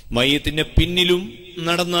 മയ്യത്തിന്റെ പിന്നിലും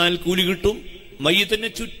നടന്നാൽ കൂലി കിട്ടും, മയ്യത്തിന്റെ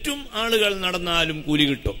ചുറ്റും ആളുകൾ നടന്നാലും കൂലി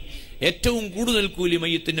കിട്ടും. ഏറ്റവും കൂടുതൽ കൂലി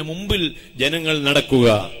മയ്യത്തിന്റെ മുമ്പിൽ ജനങ്ങൾ നടക്കുക.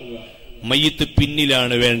 മയ്യത്ത്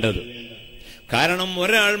പിന്നിലാണ് വേണ്ടത്. കാരണം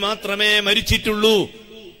ഒരാൾ മാത്രമേ മരിച്ചിട്ടുള്ളൂ,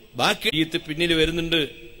 ബാക്കി മയ്യത്ത് പിന്നിൽ വരുന്നുണ്ട്.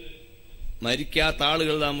 മരിക്കാത്ത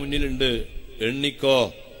ആളുകൾ ആ മുന്നിലുണ്ട്, എണ്ണിക്കോ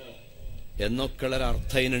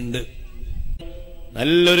എന്നൊക്കെയുള്ളൊരർത്ഥനുണ്ട്.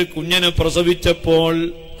 നല്ലൊരു കുഞ്ഞിനെ പ്രസവിച്ചപ്പോൾ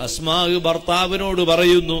അസ്മാഹ് ഭർത്താവിനോട്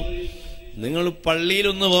പറയുന്നു, നിങ്ങൾ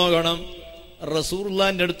പള്ളിയിലൊന്ന് പോകണം,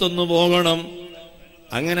 റസൂലുള്ളാഹിന്റെ അടുത്തൊന്ന് പോകണം.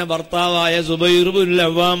 അങ്ങനെ ഭർത്താവായ സുബൈർ ഇബ്നുൽ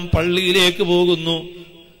അവ്വാം പള്ളിയിലേക്ക് പോകുന്നു.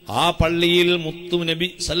 ആ പള്ളിയിൽ മുത്തു നബി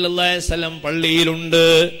സല്ലല്ലാഹു അലൈഹി വസല്ലം പള്ളിയിലുണ്ട്.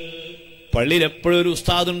 പള്ളിയിൽ എപ്പോഴും ഒരു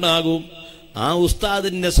ഉസ്താദ് ഉണ്ടാകും. ആ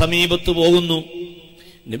ഉസ്താദിന്റെ സമീപത്ത് പോകുന്നു.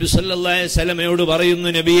 നബി സല്ലല്ലാഹു അലൈഹി വസല്ലമയോട് പറയുന്നു,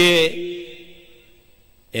 നബിയെ,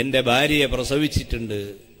 എന്റെ ഭാര്യയെ പ്രസവിച്ചിട്ടുണ്ട്,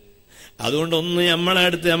 അതുകൊണ്ടൊന്ന്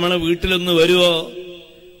നമ്മളെ വീട്ടിലൊന്ന് വരുവോ?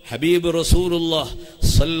 ഹബീബ് റസൂലുള്ളാഹി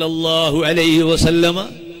സല്ലല്ലാഹു അലൈഹി വസല്ലമ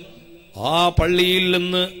ആ പള്ളിയിൽ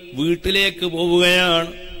നിന്ന് വീട്ടിലേക്ക് പോവുകയാണ്.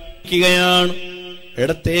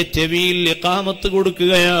 ഇടത്തെ ചെവിയിൽ ഇഖാമത്ത്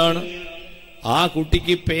കൊടുക്കുകയാണ്. ആ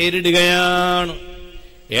കുട്ടിക്ക് പേരിടുകയാണ്.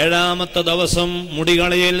 7ാമത്തെ ദിവസം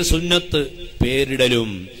മുടികളയൽ സുന്നത്ത്,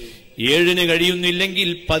 പേരിടലും. 7 കഴിയുന്നില്ലെങ്കിൽ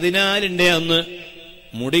 14 അന്ന്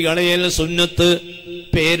മുടികളയൽ സുന്നത്ത്,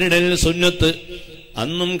 പേരിടൽ സുന്നത്ത്.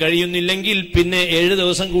 അന്നും കഴിയുന്നില്ലെങ്കിൽ പിന്നെ 7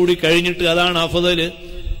 ദിവസം കൂടി കഴിഞ്ഞിട്ട്, അതാണ് അഫ്ദല്.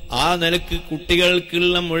 ആ നിലക്ക്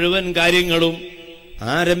കുട്ടികൾക്കുള്ള മുഴുവൻ കാര്യങ്ങളും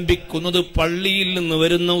ആരംഭിക്കുന്നത് പള്ളിയിൽ നിന്ന്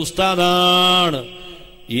വരുന്ന ഉസ്താദാണ്.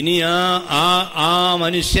 ഇനി ആ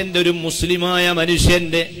മനുഷ്യന്റെ, ഒരു മുസ്ലിമായ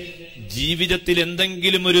മനുഷ്യന്റെ ജീവിതത്തിൽ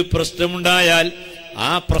എന്തെങ്കിലും ഒരു പ്രശ്നമുണ്ടായാൽ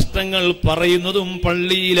ആ പ്രശ്നങ്ങൾ പറയുന്നതും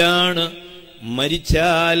പള്ളിയിലാണ്.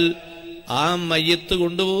 മരിച്ചാൽ ആ മയ്യത്ത്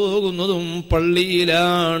കൊണ്ടുപോകുന്നതും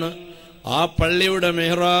പള്ളിയിലാണ്. ആ പള്ളിയുടെ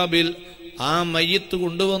മെഹ്റാബിൽ ആ മയ്യത്ത്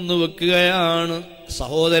കൊണ്ടുവന്നു വെക്കുകയാണ്.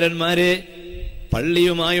 സഹോദരന്മാരെ,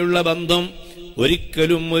 പള്ളിയുമായുള്ള ബന്ധം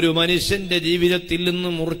ഒരിക്കലും ഒരു മനുഷ്യന്റെ ജീവിതത്തിൽ നിന്ന്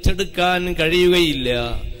മുറിച്ചെടുക്കാൻ കഴിയുകയില്ല.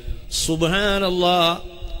 സുബ്ഹാനല്ലാഹ്,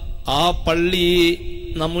 ആ പള്ളി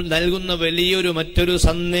നമ്മൾ നൽകുന്ന വലിയൊരു മറ്റൊരു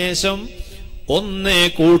സന്ദേശം, 1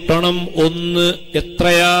 കൂട്ടണം 1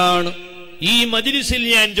 എത്രയാണ്? ഈ മജ്‌ലിസിൽ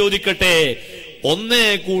ഞാൻ ചോദിക്കട്ടെ, 1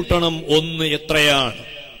 കൂട്ടണം 1 എത്രയാണ്?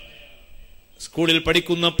 സ്കൂളിൽ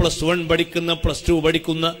പഠിക്കുന്ന, +1 പഠിക്കുന്ന, +2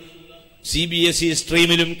 പഠിക്കുന്ന, CBSE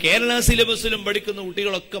സ്ട്രീമിലും കേരള സിലബസിലും പഠിക്കുന്ന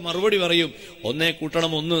കുട്ടികളൊക്കെ മറുപടി പറയും 1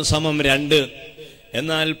 കൂട്ടണം 1 = 2.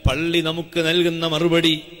 എന്നാൽ പള്ളി നമുക്ക് നൽകുന്ന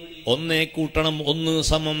മറുപടി 1 കൂട്ടണം 1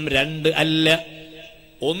 = 2 അല്ല.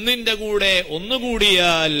 ഒന്നിന്റെ കൂടെ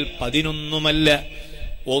ഒന്നുകൂടിയാൽ 11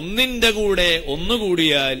 ഒന്നിന്റെ കൂടെ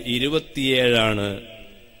ഒന്നുകൂടിയാൽ 27.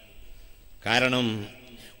 കാരണം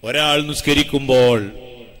ഒരാൾ നിസ്കരിക്കുമ്പോൾ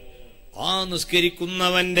ആ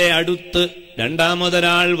നിസ്കരിക്കുന്നവന്റെ അടുത്ത്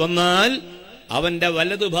രണ്ടാമതൊരാൾ വന്നാൽ അവന്റെ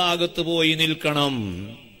വലതുഭാഗത്ത് പോയി നിൽക്കണം.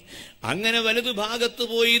 അങ്ങനെ വലതുഭാഗത്ത്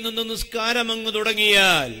പോയി നിന്ന് നിസ്കാരം അങ്ങ്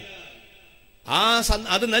തുടങ്ങിയാൽ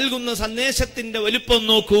അത് നൽകുന്ന സന്ദേശത്തിന്റെ വലുപ്പം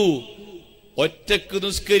നോക്കൂ. ഒറ്റക്ക്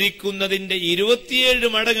നിസ്കരിക്കുന്നതിന്റെ 27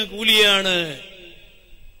 മടങ്ങ് കൂലിയാണ്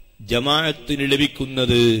ജമാഅത്തിന്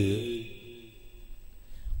ലഭിക്കുന്നത്.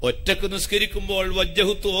 ഒറ്റക്ക് നിസ്കരിക്കുമ്പോൾ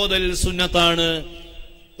വജ്ജഹത്ത് ഓതൽ സുന്നത്താണ്.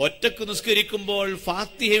 ഒറ്റക്ക് നിസ്കരിക്കുമ്പോൾ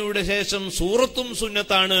ഫാത്തിഹയുടെ ശേഷം സൂറത്തും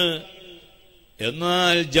സുന്നത്താണ്.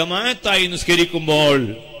 എന്നാൽ ജമാഅത്തായി നിസ്കരിക്കുമ്പോൾ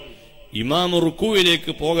ഇമാം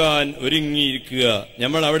റുക്കൂയിലേക്ക് പോകാൻ ഒരുങ്ങിയിരിക്കുക.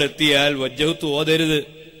 നമ്മൾ അവിടെ എത്തിയാൽ വജ്ജഹത്ത് ഓതരുത്.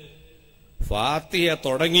 ഫാത്തിഹ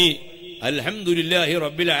തുടങ്ങി അൽഹംദുലില്ലാഹി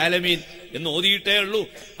റബ്ബിൽ ആലമീൻ എന്ന് ഓതിയിട്ടേ ഉള്ളൂ.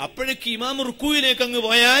 അപ്പോഴേക്ക് ഇമാം റുക്കൂയിലേക്ക് അങ്ങ്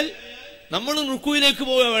പോയാൽ നമ്മളും റുക്കൂയിലേക്ക്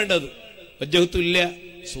പോകാൻ വേണ്ടത്. വജ്ജഹത്തില്ല,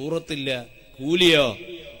 സൂറത്തില്ല, കൂലിയോ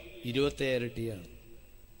 27 ഇരട്ടിയാണ്.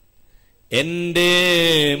 എന്റെ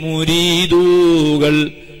മുരീദുകൾ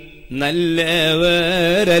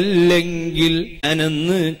നല്ലവരല്ലെങ്കിൽ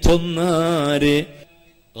അനന്ന് ചൊന്നാരെ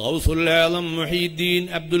ഗൗസുൽ ആലം മുഹീദ്ദീൻ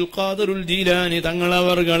അബ്ദുൽ ഖാദിറുൽ ജീലാനി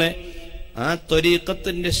തങ്ങളവർകളെ ആ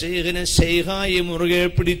ത്വരീഖത്തിന്റെ ശൈഖിനെ ശൈഖായി മുറുകെ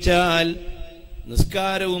പിടിച്ചാൽ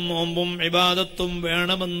നിസ്കാരവും നോമ്പും ഇബാദത്തും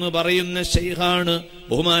വേണമെന്ന് പറയുന്ന ശൈഖാണ്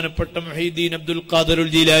ബഹുമാനപ്പെട്ട മുഹീദ്ദീൻ അബ്ദുൽ ഖാദിറുൽ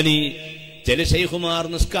ജീലാനി. ചില ശൈഖുമാർ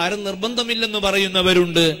നിസ്കാരം നിർബന്ധമില്ലെന്ന്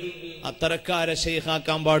പറയുന്നവരുണ്ട്. അത്തരക്കാരെ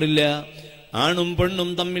ശൈഖാക്കാൻ പാടില്ല. ആണും പെണ്ണും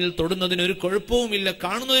തമ്മിൽ തൊടുന്നതിനൊരു കുഴപ്പവുമില്ല,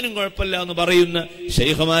 കാണുന്നതിനും കുഴപ്പമില്ല എന്ന് പറയുന്ന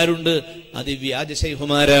ശൈഖുമാരുണ്ട്. അത് വ്യാജ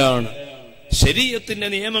ശൈഖുമാരാണ്. ശരീഅത്തിന്റെ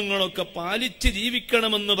നിയമങ്ങളൊക്കെ പാലിച്ച്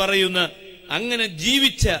ജീവിക്കണമെന്ന് പറയുന്ന അങ്ങനെ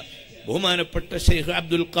ജീവിച്ച ബഹുമാനപ്പെട്ട ശൈഖ്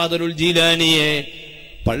അബ്ദുൽ ഖാദിറുൽ ജീലാനിയെ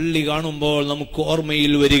പള്ളി കാണുമ്പോൾ നമുക്ക്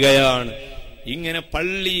ഓർമ്മയിൽ വരികയാണ്. ഇങ്ങനെ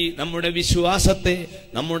പള്ളി നമ്മുടെ വിശ്വാസത്തെ,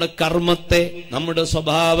 നമ്മുടെ കർമ്മത്തെ, നമ്മുടെ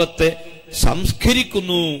സ്വഭാവത്തെ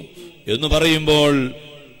സംസ്കരിക്കുന്നു എന്ന് പറയുമ്പോൾ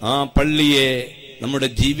ആ പള്ളിയെ നമ്മുടെ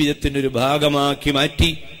ജീവിതത്തിന്റെ ഒരു ഭാഗമാക്കി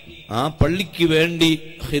മാറ്റി ആ പള്ളിക്ക് വേണ്ടി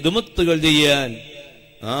ഖിദ്മത്തുകൾ ചെയ്യാൻ,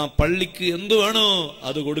 ആ പള്ളിക്ക് എന്തു വേണോ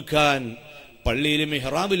അത് കൊടുക്കാൻ, പള്ളിയിൽ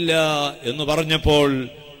മിഹ്റാബില്ല എന്ന് പറഞ്ഞപ്പോൾ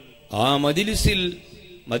ആ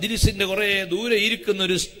മജ്ലിസിന്റെ കുറെ ദൂരെ ഇരിക്കുന്ന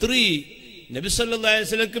ഒരു സ്ത്രീ നബി സല്ലല്ലാഹു അലൈഹി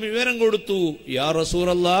വസല്ലമക്ക് വിവരം കൊടുത്തു. യാ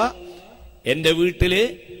റസൂലല്ലാഹ്, എന്റെ വീട്ടില്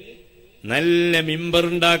നല്ല മിമ്പർ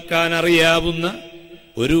ഉണ്ടാക്കാൻ അറിയാവുന്ന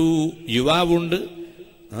ഒരു യുവാവുണ്ട്.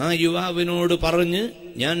 ആ യുവാവിനോട് പറഞ്ഞ്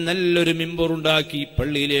ഞാൻ നല്ലൊരു മിമ്പർ ഉണ്ടാക്കി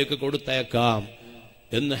പള്ളിയിലേക്ക് കൊടുത്തേക്കാം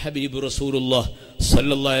എന്ന് ഹബീബ് റസൂലുള്ളാഹി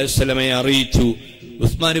സ്വല്ലല്ലാഹു അലൈഹി വസല്ലമയെ അറിയിച്ചു.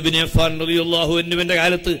 ഉസ്മാൻ ഇബ്നു അഫ്ഫാൻ റളിയല്ലാഹു അൻഹുവിന്റെ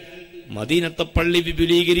കാലത്ത് മദീനത്തെ പള്ളി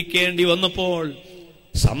വിപുലീകരിക്കേണ്ടി വന്നപ്പോൾ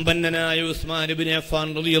സമ്പന്നനായ ഉസ്മാൻ ഇബ്നു അഫ്ഫാൻ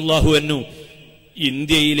റളിയല്ലാഹു അൻഹു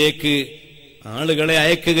ഇന്ത്യയിലേക്ക് ആളുകളെ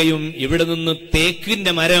അയക്കുകയും ഇവിടെ നിന്ന്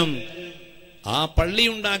തേക്കിന്റെ മരം ആ പള്ളി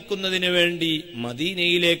ഉണ്ടാക്കുന്നതിന് വേണ്ടി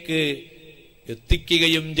മദീനയിലേക്ക്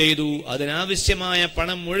എത്തിക്കുകയും ചെയ്തു. അതിനാവശ്യമായ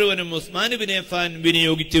പണം മുഴുവനും ഉസ്മാൻ ഇബ്നു അഫ്ഫാൻ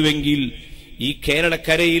വിനിയോഗിച്ചുവെങ്കിൽ ഈ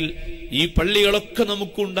കേരളക്കരയിൽ ഈ പള്ളികളൊക്കെ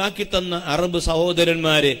നമുക്ക് ഉണ്ടാക്കി തന്ന അറബ്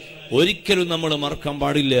സഹോദരന്മാരെ ഒരിക്കലും നമ്മൾ മറക്കാൻ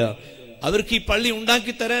പാടില്ല. അവർക്ക് ഈ പള്ളി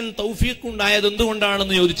ഉണ്ടാക്കി തരാൻ തൗഫീഖ് ഉണ്ടായത്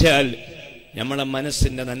എന്തുകൊണ്ടാണെന്ന് ചോദിച്ചാൽ നമ്മളെ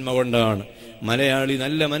മനസ്സിന്റെ നന്മ കൊണ്ടാണ്. മലയാളി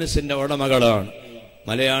നല്ല മനസ്സിന്റെ ഉടമകളാണ്.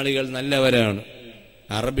 മലയാളികൾ നല്ലവരാണ്.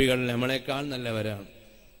 അറബികൾ നമ്മളെക്കാൾ നല്ലവരാണ്.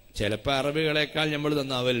 ചിലപ്പോൾ അറബികളെക്കാൾ നമ്മൾ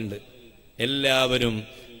നന്നാവലുണ്ട്. എല്ലാവരും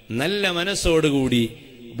നല്ല മനസ്സോടുകൂടി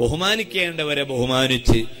ബഹുമാനിക്കേണ്ടവരെ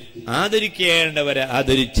ബഹുമാനിച്ച് ആദരിക്കേണ്ടവരെ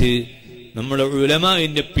ആദരിച്ച് നമ്മുടെ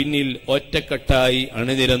ഉലമാഇന്റെ പിന്നിൽ ഒറ്റക്കെട്ടായി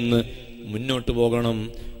അണിനിരന്ന് മുന്നോട്ട് പോകണം.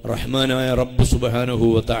 റഹ്മാനായ റബ്ബ് സുബ്ഹാനഹു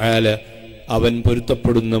വ തആല അവൻ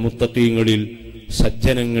പൊരുത്തപ്പെടുന്ന മുത്തഖീങ്ങളിൽ,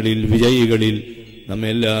 സജ്ജനങ്ങളിൽ, വിജയികളിൽ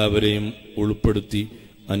നമ്മെല്ലാവരെയും ഉൾപ്പെടുത്തി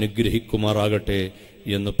അനുഗ്രഹിക്കുമാറാകട്ടെ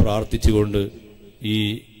എന്ന് പ്രാർത്ഥിച്ചുകൊണ്ട് ഈ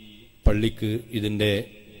പള്ളിക്ക്, ഇതിൻ്റെ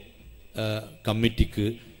കമ്മിറ്റിക്ക്,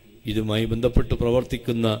 ഇതുമായി ബന്ധപ്പെട്ട്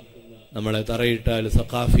പ്രവർത്തിക്കുന്ന നമ്മളെ തറയിട്ടാൽ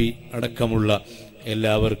സഖാഫി അടക്കമുള്ള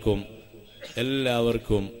എല്ലാവർക്കും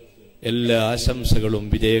എല്ലാ ആശംസകളും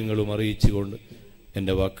വിജയങ്ങളും അറിയിച്ചുകൊണ്ട്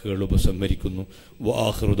എൻ്റെ വാക്കുകൾ ഉപസംഹരിക്കുന്നു.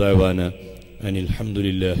 വആഖിറു ദഅവാന അനിൽ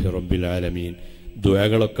ഹംദുലില്ലാഹി റബ്ബിൽ ആലമീൻ.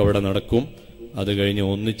 ദുആകളൊക്കെ അവിടെ നടക്കും. അത് കഴിഞ്ഞ്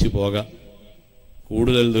ഒന്നിച്ചു പോകാം.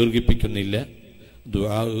 കൂടുതൽ ദീർഘിപ്പിക്കുന്നില്ല.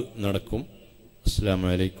 ദുആ നടക്കും. അസ്സലാമു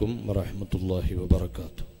അലൈക്കും വറഹ്മത്തുള്ളാഹി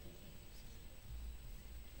വബറകാതുഹു.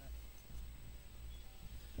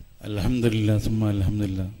 അൽഹംദുലില്ലാഹ് സുമ്മ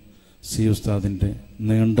അൽഹംദുലില്ലാഹ്. സി ഉസ്താദിൻ്റെ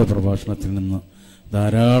നീണ്ട പ്രഭാഷണത്തിൽ നിന്ന്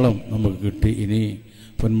ധാരാളം നമുക്ക് കിട്ടി. ഇനി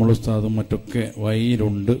പൊന്മുള ഉസ്താദും മറ്റൊക്കെ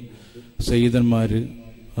വഴിയിലുണ്ട്. സയ്യിദന്മാർ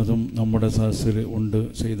അതും നമ്മുടെ സദസ്സിൽ ഉണ്ട്.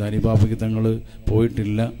 സെയ്ദ് അലിബാബയ്ക്ക് തങ്ങൾ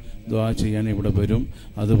പോയിട്ടില്ല, ദുആ ചെയ്യാൻ ഇവിടെ വരും.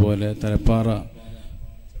 അതുപോലെ തലപ്പാറ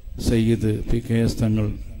സയ്യിദ് PKS തങ്ങൾ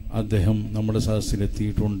അദ്ദേഹം നമ്മുടെ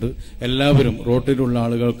സദസ്സിലെത്തിയിട്ടുണ്ട്. എല്ലാവരും റോട്ടിലുള്ള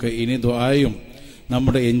ആളുകൾക്ക് ഇനി ദുആയും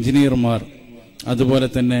നമ്മുടെ എഞ്ചിനീയർമാർ അതുപോലെ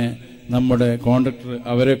തന്നെ നമ്മുടെ കോൺട്രാക്ടർ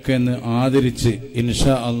അവരൊക്കെ ഒന്ന് ആദരിച്ച്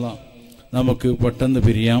ഇൻഷാ അള്ളാ നമുക്ക് പെട്ടെന്ന്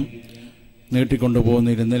പിരിയാം.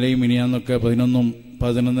 നീട്ടിക്കൊണ്ടുപോകുന്നില്ല. ഇന്നലെയും ഇനിയാന്നൊക്കെ 11ഉം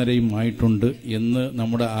 11:30യും ആയിട്ടുണ്ട്. ഇന്ന്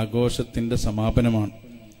നമ്മുടെ ആഘോഷത്തിൻ്റെ സമാപനമാണ്.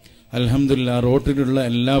 അൽഹംദുലില്ലാ റോട്ടിലുള്ള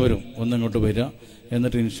എല്ലാവരും ഒന്നിങ്ങോട്ട് വരിക.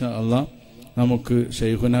 എന്നിട്ട് ഇൻഷാ അള്ളാ നമുക്ക്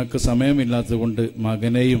ഷെയ്ഖുനാക്ക് സമയമില്ലാത്തത് കൊണ്ട്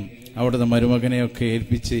മകനെയും അവിടുത്തെ മരുമകനെയൊക്കെ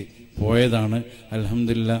ഏൽപ്പിച്ച് പോയതാണ്.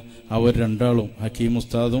 അൽഹംദുലില്ലാ അവർ രണ്ടാളും ഹക്കീം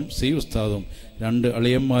ഉസ്താദും സി ഉസ്താദും 2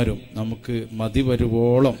 അളിയന്മാരും നമുക്ക് മതി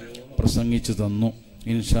വരുവോളം പ്രസംഗിച്ചു തന്നു.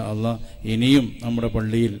 ഇൻഷാ അള്ളാ ഇനിയും നമ്മുടെ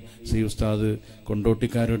പള്ളിയിൽ സി ഉസ്താദ്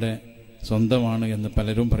കൊണ്ടോട്ടിക്കാരുടെ സ്വന്തമാണ് എന്ന്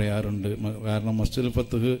പലരും പറയാറുണ്ട്. കാരണം മസ്ജിദുൽ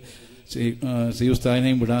ഫത്ഹ് സി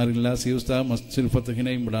ഉസ്താദിനെയും വിടാറില്ല, സി ഉസ്താദ് മസ്ജിദുൽ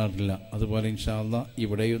ഫത്ഹിനെയും വിടാറില്ല. അതുപോലെ ഇൻഷാ അള്ളാ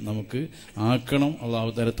ഇവിടെയും നമുക്ക് ആക്കണം. അള്ളാഹു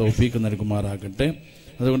തആല തൗഫീഖ് നൽകുമാറാകട്ടെ.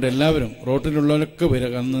 അതുകൊണ്ട് എല്ലാവരും റോട്ടിലുള്ളവരൊക്കെ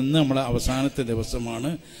വരിക. നിന്ന് നമ്മളെ അവസാനത്തെ ദിവസമാണ്.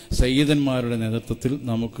 സയ്യിദന്മാരുടെ നേതൃത്വത്തിൽ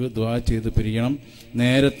നമുക്ക് ദുആ ചെയ്ത് പിരിയണം.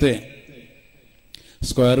 നേരത്തെ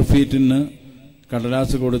സ്ക്വയർ ഫീറ്റിന്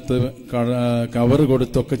കടലാസ് കൊടുത്ത് കവർ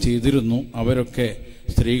കൊടുത്തൊക്കെ ചെയ്തിരുന്നു. അവരൊക്കെ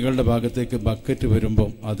സ്ത്രീകളുടെ ഭാഗത്തേക്ക് ബക്കറ്റ് വരുമ്പം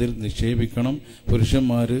അതിൽ നിക്ഷേപിക്കണം.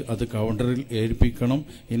 പുരുഷന്മാർ അത് കൗണ്ടറിൽ ഏൽപ്പിക്കണം.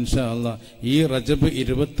 ഇൻഷാ അള്ളാ ഈ റജബ്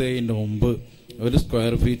 27 മുമ്പ് 1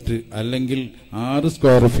 സ്ക്വയർ ഫീറ്റ് അല്ലെങ്കിൽ 6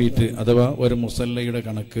 സ്ക്വയർ ഫീറ്റ് അഥവാ ഒരു മുസല്ലയുടെ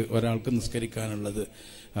കണക്ക് ഒരാൾക്ക് നിസ്കരിക്കാനുള്ളത്.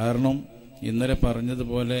 കാരണം ഇന്നലെ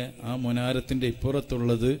പറഞ്ഞതുപോലെ ആ മുനാരത്തിന്റെ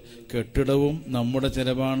ഇപ്പുറത്തുള്ളത് കെട്ടിടവും നമ്മുടെ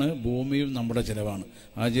ചെലവാണ്, ഭൂമിയും നമ്മുടെ ചെലവാണ്.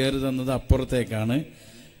 ആചാര്യ തന്നത് അപ്പുറത്തേക്കാണ്.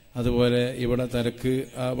 അതുപോലെ ഇവിടെ തലക്ക്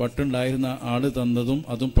ആ വട്ടുണ്ടായിരുന്ന ആള് തന്നതും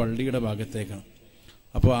അതും പള്ളിയുടെ ഭാഗത്തേക്കാണ്.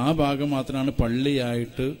 അപ്പോൾ ആ ഭാഗം മാത്രമാണ്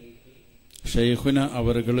പള്ളിയായിട്ട് ഷെയ്ഖുന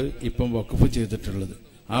അവറുകൾ ഇപ്പം വഖഫ് ചെയ്തിട്ടുള്ളത്.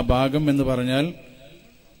 ആ ഭാഗം എന്ന് പറഞ്ഞാൽ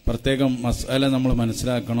പ്രത്യേകം മസ്അല നമ്മൾ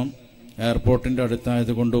മനസ്സിലാക്കണം. എയർപോർട്ടിന്റെ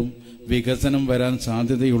അടുത്തായതുകൊണ്ടും വികസനം വരാൻ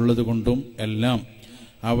സാധ്യതയുള്ളത് കൊണ്ടും എല്ലാം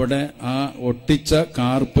അവിടെ ആ ഒട്ടിച്ച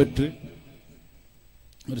കാർപ്പറ്റ്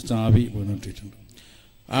ഒരു ചാവി വീണിട്ടിട്ടുണ്ട്.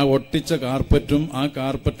 ആ ഒട്ടിച്ച കാർപ്പറ്റും ആ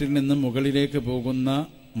കാർപ്പറ്റിൽ നിന്ന് മുകളിലേക്ക് പോകുന്ന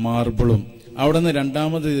മാർബിളും അവിടെ നിന്ന്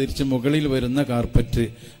രണ്ടാമത് തിരിച്ച് മുകളിൽ വരുന്ന കാർപ്പറ്റ്,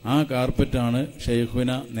 ആ കാർപ്പറ്റാണ്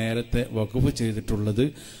ഷെയ്ഖുന നേരത്തെ വഖഫ് ചെയ്തിട്ടുള്ളത്.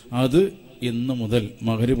 അത് ഇന്ന് മുതൽ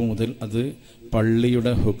മഗ്രിബ് മുതൽ അത്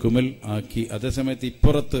പള്ളിയുടെ ഹുക്കുമിൽ ആക്കി. അതേസമയത്ത്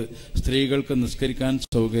ഇപ്പുറത്ത് സ്ത്രീകൾക്ക് നിസ്കരിക്കാൻ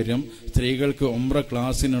സൗകര്യം, സ്ത്രീകൾക്ക് ഉംറ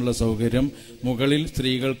ക്ലാസ്സിനുള്ള സൗകര്യം, മുകളിൽ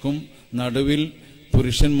സ്ത്രീകൾക്കും നടുവിൽ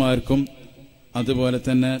പുരുഷന്മാർക്കും, അതുപോലെ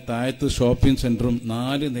തന്നെ താഴത്ത് ഷോപ്പിംഗ് സെന്ററും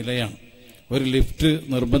 4 നിലയാണ്. ഒരു ലിഫ്റ്റ്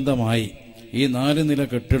നിർബന്ധമായി. ഈ 4 നില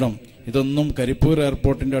കെട്ടിടം ഇതൊന്നും കരിപ്പൂർ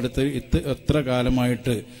എയർപോർട്ടിന്റെ അടുത്ത് എത്ര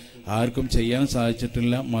കാലമായിട്ട് ആർക്കും ചെയ്യാൻ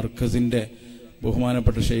സാധിച്ചിട്ടില്ല. മർക്കസിന്റെ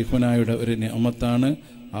ബഹുമാനപ്പെട്ട ഷെയ്ഖുനായുടെ ഒരു നിഅമത്താണ്.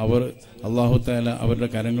 അവർ അല്ലാഹു തആല അവരുടെ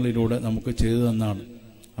കരങ്ങളിലൂടെ നമുക്ക് ചെയ്തു തന്നാണ്.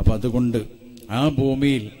 അപ്പം അതുകൊണ്ട് ആ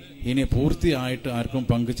ഭൂമിയിൽ ഇനി പൂർത്തിയായിട്ട് ആർക്കും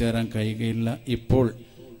പങ്കുചേരാൻ കഴിയുകയില്ല. ഇപ്പോൾ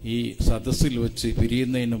ഈ സദസ്സിൽ വെച്ച്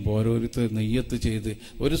പിരിയുന്നതിന് ഓരോരുത്തർ നിയ്യത്ത് ചെയ്ത്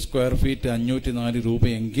 1 സ്ക്വയർ ഫീറ്റ് 504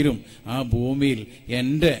 രൂപയെങ്കിലും ആ ഭൂമിയിൽ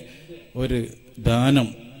എൻ്റെ ഒരു ദാനം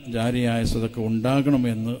ജാരിയായ സദഖ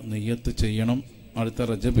ഉണ്ടാകണമെന്ന് നിയ്യത്ത് ചെയ്യണം. അടുത്ത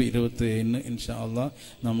റജബ് 27 ഇൻഷാ അള്ളാഹ്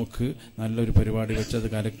നമുക്ക് നല്ലൊരു പരിപാടി വെച്ച് അത്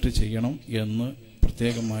കലക്ട് ചെയ്യണം എന്ന്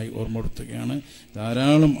പ്രത്യേകമായി ഓർമ്മപ്പെടുത്തുകയാണ്.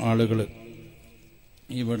 ധാരാളം ആളുകൾ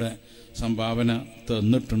ഇവിടെ സംഭാവന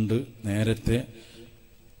തന്നിട്ടുണ്ട്. നേരത്തെ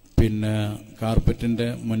പിന്നെ കാർപ്പറ്റിൻ്റെ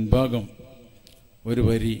മുൻഭാഗം ഒരു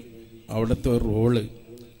വരി അവിടുത്തെ ഒരു റോള്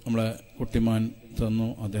നമ്മളെ കുട്ടിമാൻ തന്നു.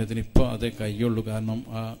 അദ്ദേഹത്തിന് ഇപ്പോൾ അതേ കയ്യുള്ളൂ. കാരണം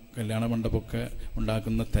ആ കല്യാണ മണ്ഡപമൊക്കെ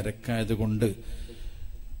ഉണ്ടാക്കുന്ന തിരക്കായതുകൊണ്ട്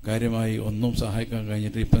കാര്യമായി ഒന്നും സഹായിക്കാൻ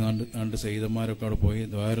കഴിഞ്ഞിട്ട് ഇപ്പം 2 സയ്യിദന്മാരൊക്കെ അവിടെ പോയി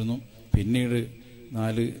ഇതായിരുന്നു. പിന്നീട്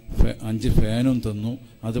 4-5 ഫാനും തന്നു.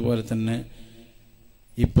 അതുപോലെ തന്നെ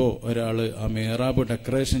ഇപ്പോൾ ഒരാൾ ആ മെഹ്റാബ്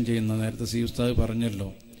ഡെക്കറേഷൻ ചെയ്യുന്ന, നേരത്തെ സി ഉസ്താദ് പറഞ്ഞല്ലോ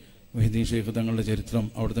മുഹീദ്ദീൻ ഷെയ്ഖ് തങ്ങളുടെ ചരിത്രം,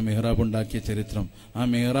 അവിടുത്തെ മെഹ്റാബ് ഉണ്ടാക്കിയ ചരിത്രം. ആ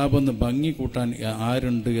മെഹ്റാബ് ഒന്ന് ഭംഗി കൂട്ടാൻ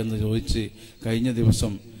ആരുണ്ട് എന്ന് ചോദിച്ച് കഴിഞ്ഞ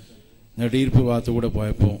ദിവസം നെടിയിരുപ്പ് ഭാഗത്തുകൂടെ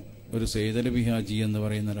പോയപ്പോൾ ഒരു സെയ്ദ് അലി ഹാജി എന്ന്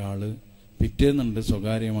പറയുന്ന ഒരാൾ പിറ്റേന്നുണ്ട്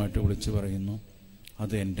സ്വകാര്യമായിട്ട് വിളിച്ച് പറയുന്നു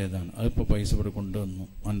അത് എൻ്റേതാണ്. അതിപ്പോൾ പൈസ ഇവിടെ കൊണ്ടുവന്നു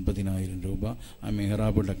 50,000 രൂപ. ആ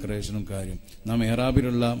മെഹ്റാബ് ഡെക്കറേഷനും കാര്യം. ആ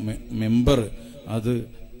മെഹ്റാബിലുള്ള മെമ്പർ അത്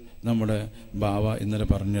നമ്മുടെ ബാവ ഇന്നലെ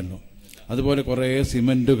പറഞ്ഞല്ലോ. അതുപോലെ കുറേ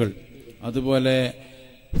സിമെൻറ്റുകൾ, അതുപോലെ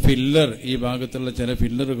ഫില്ലർ, ഈ ഭാഗത്തുള്ള ചില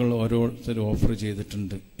ഫില്ലറുകൾ ഓരോരുത്തർ ഓഫർ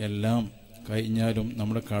ചെയ്തിട്ടുണ്ട്. എല്ലാം കഴിഞ്ഞാലും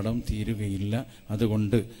നമ്മുടെ കടം തീരുകയില്ല.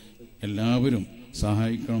 അതുകൊണ്ട് എല്ലാവരും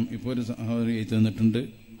സഹായിക്കണം. ഇപ്പോൾ ഒരു സഹോദരി എഴുതി തന്നിട്ടുണ്ട്,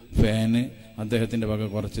 ഫാന് അദ്ദേഹത്തിൻ്റെ വക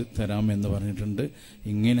കുറച്ച് തരാമെന്ന് പറഞ്ഞിട്ടുണ്ട്.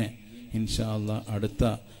 ഇങ്ങനെ ഇൻഷാ അള്ളാഹ് അടുത്ത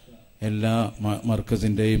എല്ലാ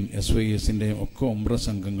മർക്കസിൻ്റെയും SYSൻ്റെയും ഒക്കെ ഉംറ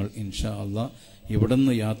സംഘങ്ങൾ ഇൻഷാ അള്ളാഹ് ഇവിടെ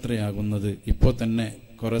നിന്ന് യാത്രയാകുന്നത് ഇപ്പോൾ തന്നെ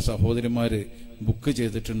കുറേ സഹോദരിമാർ ബുക്ക്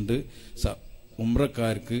ചെയ്തിട്ടുണ്ട്.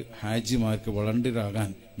 ഉംറക്കാർക്ക് ഹാജിമാർക്ക് വളണ്ടിയറാകാൻ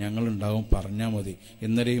ഞങ്ങളുണ്ടാവും, പറഞ്ഞാൽ മതി.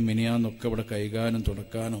 ഇന്നലെയും മിനിയാന്നൊക്കെ ഇവിടെ കൈകാനും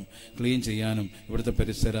തുടക്കാനും ക്ലീൻ ചെയ്യാനും ഇവിടുത്തെ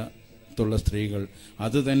പരിസരത്തുള്ള സ്ത്രീകൾ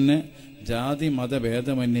അത് തന്നെ ജാതി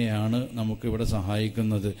മതഭേദമന്യെയാണ് നമുക്കിവിടെ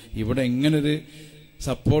സഹായിക്കുന്നത്. ഇവിടെ ഇങ്ങനൊരു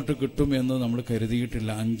സപ്പോർട്ട് കിട്ടുമെന്ന് നമ്മൾ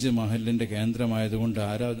കരുതിയിട്ടില്ല. 5 മഹലിൻ്റെ കേന്ദ്രമായതുകൊണ്ട്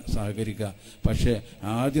ആരാ സഹകരിക്കുക. പക്ഷേ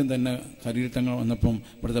ആദ്യം തന്നെ ഖലീൽ വന്നപ്പം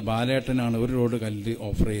ഇവിടുത്തെ ബാലേട്ടനാണ് ഒരു ലോഡ് കല്ല്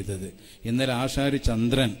ഓഫർ ചെയ്തത്. ഇന്നലെ ആശാരി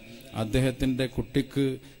ചന്ദ്രൻ അദ്ദേഹത്തിൻ്റെ കുട്ടിക്ക്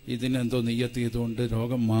ഇതിനെന്തോ നിയ്യത്ത് ചെയ്തുകൊണ്ട്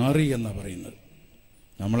രോഗം മാറി എന്നാണ് പറയുന്നത്.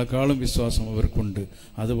 നമ്മളെക്കാളും വിശ്വാസം അവർക്കുണ്ട്.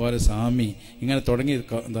 അതുപോലെ സാമി ഇങ്ങനെ തുടങ്ങി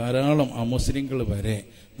ധാരാളം അമുസ്ലിങ്ങൾ വരെ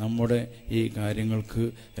നമ്മുടെ ഈ കാര്യങ്ങൾക്ക്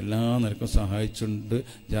എല്ലാ നിലക്കും സഹായിച്ചിട്ടുണ്ട്.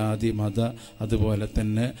 ജാതി മത അതുപോലെ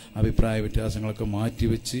തന്നെ അഭിപ്രായ വ്യത്യാസങ്ങളൊക്കെ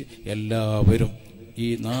മാറ്റിവെച്ച് എല്ലാവരും ഈ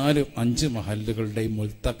 4-5 മഹല്ലുകളുടെയും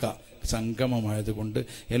മുൽത്തക്ക സംഗമമായതുകൊണ്ട്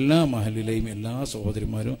എല്ലാ മഹലിലെയും എല്ലാ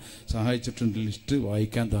സഹോദരിമാരും സഹായിച്ചിട്ടുണ്ട്. ലിസ്റ്റ്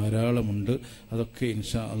വായിക്കാൻ ധാരാളമുണ്ട്. അതൊക്കെ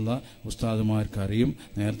ഇൻഷാ അള്ളാഹ് ഉസ്താദുമാർക്കറിയും.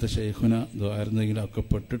 നേരത്തെ ഷെയ്ഖുന ദ്വാരന്തെങ്കിലൊക്കെ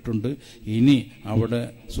പെട്ടിട്ടുണ്ട്. ഇനി അവിടെ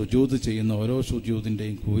സുജൂദ് ചെയ്യുന്ന ഓരോ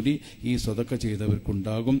സുജൂദിൻ്റെയും കൂലി ഈ സ്വതക്ക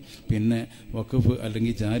ചെയ്തവർക്കുണ്ടാകും. പിന്നെ വഖഫ്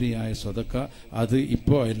അല്ലെങ്കിൽ ജാരിയായ സ്വതക്ക അത്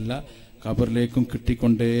ഇപ്പോൾ അല്ല, ഖബറിലേക്കും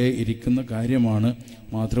കിട്ടിക്കൊണ്ടേ ഇരിക്കുന്ന കാര്യമാണ്.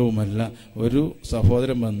 മാത്രവുമല്ല ഒരു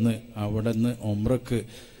സഹോദരൻ വന്ന് അവിടെ നിന്ന് ഉംറക്ക്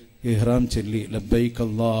ഇഹ്റാം ചൊല്ലി ലബ്ബൈക്ക്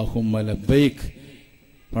അല്ലാഹുമ്മ ലബ്ബൈക്ക്,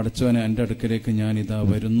 പടച്ചവനെ എൻ്റെ അടുക്കലേക്ക് ഞാനിതാ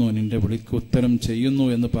വരുന്നു, നിന്റെ വിളിക്ക് ഉത്തരം ചെയ്യുന്നു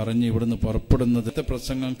എന്ന് പറഞ്ഞ് ഇവിടുന്ന് പുറപ്പെടുന്നത്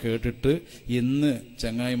പ്രസംഗം കേട്ടിട്ട് ഇന്ന്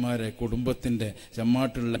ചങ്ങായിമാരെ കുടുംബത്തിൻ്റെ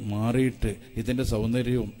ചമ്മാട്ടുള്ള മാറിയിട്ട് ഇതിൻ്റെ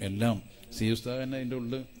സൗന്ദര്യവും എല്ലാം സീയുസ്താദനെ അതിൻ്റെ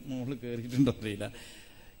മുകളിൽ കയറിയിട്ടുണ്ടോ അറിയില്ല.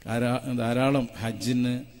 ധാരാളം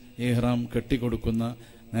ഹജ്ജിന് ഇഹ്റാം കെട്ടിക്കൊടുക്കുന്ന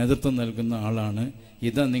നേതൃത്വം നൽകുന്ന ആളാണ്.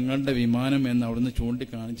 ഇതാ നിങ്ങളുടെ വിമാനം എന്ന് അവിടുന്ന്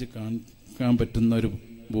ചൂണ്ടിക്കാണിച്ച് കാണിക്കാൻ പറ്റുന്ന ഒരു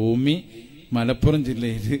ഭൂമി മലപ്പുറം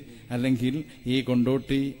ജില്ലയിൽ അല്ലെങ്കിൽ ഈ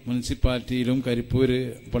കൊണ്ടോട്ടി മുനിസിപ്പാലിറ്റിയിലും കരിപ്പൂർ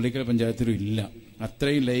പള്ളിക്കൽ പഞ്ചായത്തിലും ഇല്ല.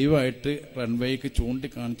 അത്രയും ലൈവായിട്ട് റൺവേക്ക്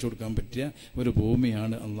ചൂണ്ടിക്കാണിച്ചു കൊടുക്കാൻ പറ്റിയ ഒരു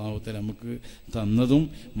ഭൂമിയാണ് അള്ളാഹു തആല നമുക്ക് തന്നതും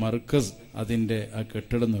മർക്കസ് അതിൻ്റെ ആ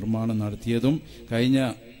കെട്ടിട നിർമ്മാണം നടത്തിയതും. കഴിഞ്ഞ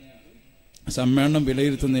സമ്മേളനം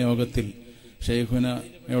വിലയിരുത്തുന്ന യോഗത്തിൽ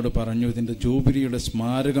ഷെയ്ഖുനയോട് പറഞ്ഞു ഇതിൻ്റെ ജൂബിലിയുടെ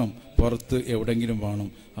സ്മാരകം പുറത്ത് എവിടെയെങ്കിലും വേണം.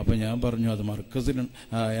 അപ്പോൾ ഞാൻ പറഞ്ഞു അത് മർക്കസിൽ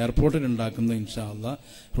എയർപോർട്ടിൽ ഉണ്ടാക്കുന്ന ഇൻഷാ അള്ളാഹ്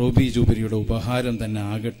റൂബി ജൂബിലിയുടെ ഉപഹാരം തന്നെ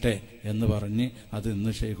ആകട്ടെ എന്ന് പറഞ്ഞ് അത്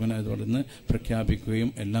ഇന്ന് ഷെയ്ഖുന ഇതോടൊന്ന് പ്രഖ്യാപിക്കുകയും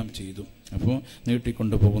എല്ലാം ചെയ്തു. അപ്പോൾ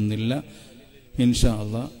നീട്ടിക്കൊണ്ടു പോകുന്നില്ല. ഇൻഷാ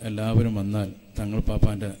അള്ളാഹ് എല്ലാവരും വന്നാൽ തങ്ങൾ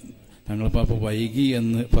പാപ്പ വൈകി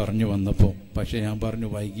എന്ന് പറഞ്ഞു വന്നപ്പോൾ, പക്ഷേ ഞാൻ പറഞ്ഞു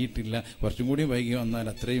വൈകിയിട്ടില്ല, കുറച്ചും കൂടി വൈകി വന്നാൽ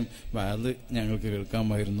അത്രയും വാത് ഞങ്ങൾക്ക്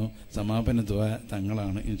കേൾക്കാമായിരുന്നു. സമാപന ദുആ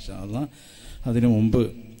തങ്ങളാണ് ഇൻഷാ അള്ളാഹ്. അതിനു മുമ്പ്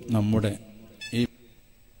നമ്മുടെ ഈ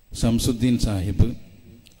ശംസുദ്ദീൻ സാഹിബ്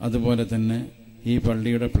അതുപോലെ തന്നെ ഈ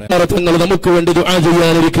പള്ളിയുടെ തങ്ങൾ നമുക്ക് വേണ്ടി ദുആ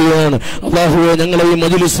ചെയ്യാനിരിക്കുകയാണ്. അല്ലാഹുവേ ഞങ്ങളെ ഈ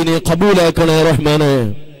മജ്ലിസിനെ ഖബൂലാക്കണേ റഹ്മാനേ.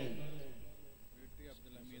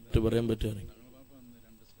 പറയാൻ പറ്റുമോ?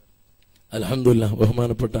 അൽഹംദുലില്ലാഹ്.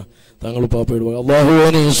 ബഹുമാനപ്പെട്ട താങ്കൾ പാപ്പയുടെ അല്ലാഹുവേ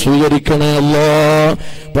നീ സ്വീകരിക്കണേ അല്ലാ,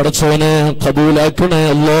 പടച്ചവനെ ഖബൂലാക്കണേ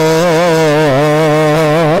അല്ലാ,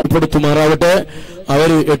 പെടുത്തുമാറാവട്ടെ. അവർ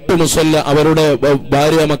 8 മുസല്ല അവരുടെ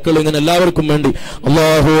ഭാര്യ മക്കൾ ഇങ്ങനെ എല്ലാവർക്കും വേണ്ടി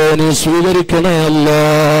അല്ലാഹുവേ നീ സ്വീകരിക്കണേ അല്ലാ,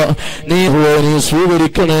 നീ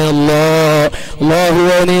സ്വീകരിക്കണേ അല്ലാ,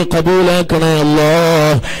 അല്ലാഹുവേ നീ ഖബൂലാക്കണേ അല്ലാ,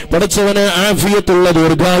 പടച്ചവനെ ആഫിയത്തുള്ള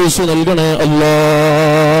ദീർഘായുസ് നൽകണേ അല്ലാ.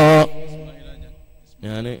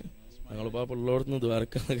 ഞാന് ഞങ്ങൾ പാപ്പ ഉള്ളോടത്തുനിന്ന്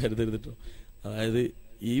ദ്വാരക്കാന്ന് കരുതരുതിട്ടോ. അതായത്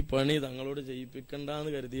ഈ പണി തങ്ങളോട് ചെയ്യിപ്പിക്കണ്ടെന്ന്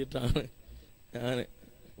കരുതിയിട്ടാണ് ഞാൻ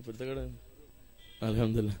ഇപ്പോഴത്തെ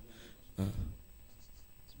അൽഹംദുലില്ലാഹ്.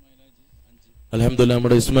 അൽഹംദുലില്ലാഹ്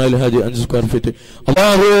നമ്മുടെ ഇസ്മായിൽ ഹാജി 5 സ്ക്വയർ ഫീറ്റ്.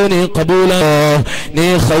 അല്ലാഹുവേ നീ ഖബൂല, നീ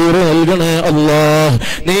ഖൈർ നൽകണേ അല്ലാഹ്,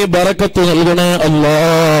 നീ ബറക്കത്ത് നൽകണേ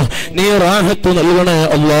അല്ലാഹ്, നീ റാഹത്ത് നൽകണേ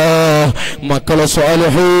അല്ലാഹ്, മക്കളെ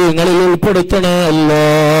സ്വാലിഹീങ്ങളിൽ ഉൾപ്പെടുത്തണേ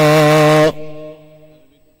അല്ലാഹ്.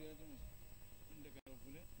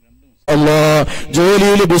 അല്ലാ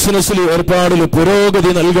ജോലിയിൽ ബിസിനസ്സിൽ ഏർപ്പാടിൽ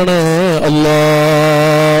പുരോഗതി നൽകണേ അല്ലാ.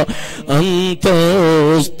 അന്ത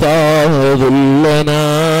ഉസ്താദുൽ ലനാ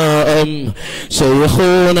അം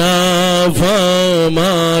ശൈഖുനാ ഫമാ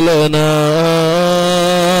ലനാ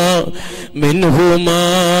മിൻഹുമാ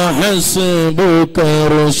ഹസ്ബുക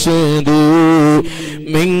റുശ്ദി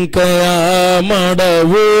മിൻക യാ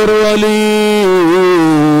മടവൂർ വലി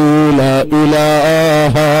ലാ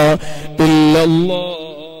ഇലാഹ ഇല്ലല്ലാഹ്.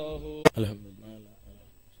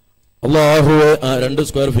 അല്ലാഹുവേ 2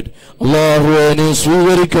 സ്ക്വയർ ഫീറ്റ് അല്ലാഹുവേ നീ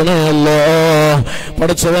സ്വീകരിക്കണേ അല്ലാഹ്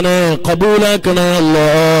പടച്ചവനെ ഖബൂലാക്കണേ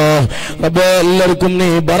അല്ലാഹ് റബ്ബേ എല്ലാവർക്കും നീ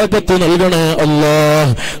ബറക്കത്ത് നൽകണേ അല്ലാഹ്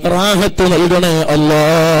റാഹത്ത് നൽകണേ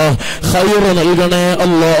അല്ലാഹ് ഖൈർ നൽകണേ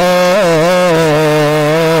അല്ലാഹ്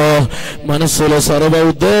മനസ്സിലെ സർവ്വ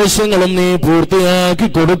ഉദ്ദേശങ്ങളും നീ പൂർത്തിയാക്കി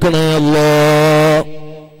കൊടുക്കണേ അല്ലാഹ്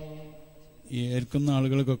ഈ ഏൽക്കുന്ന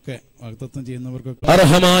ആളുകൾക്കൊക്കെ വാഗ്ദത്തം ചെയ്യുന്നവർക്കൊക്കെ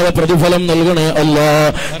അർഹമായ പ്രതിഫലം നൽകണേ അല്ലാഹ്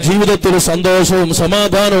ജീവിതത്തിൽ സന്തോഷവും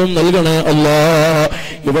സമാധാനവും നൽകണേ അല്ലാഹ്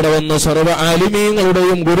ഇവിടെ വന്ന സർവ്വ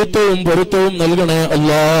ആലിമീങ്ങളുടെയും ഗുരുത്വവും പൊരുത്തവും നൽകണേ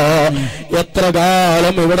അല്ലാഹ് എത്ര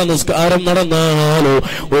കാലം ഇവിടെ നിസ്കാരം നടന്നാലോ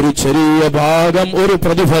ഒരു ചെറിയ ഭാഗം ഒരു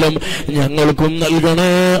പ്രതിഫലം ഞങ്ങൾക്കും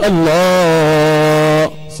നൽകണേ അല്ലാഹ്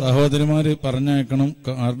സഹോദരിമാര് പറഞ്ഞയക്കണം.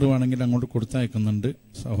 കാർഡ് വേണമെങ്കിൽ അങ്ങോട്ട് കൊടുത്തയക്കുന്നുണ്ട്.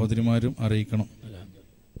 സഹോദരിമാരും അറിയിക്കണം.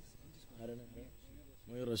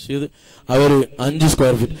 റഷീദ് അവര് 5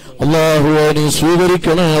 സ്ക്വയർ ഫീറ്റ് അല്ലാഹുവേ നീ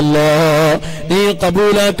സ്വീകരിക്കണേ അല്ലാഹ് നീ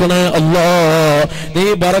ഖബൂലാക്കണേ അല്ലാഹ് നീ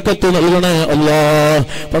ബറക്കത്ത് നൽകണേ അല്ലാഹ്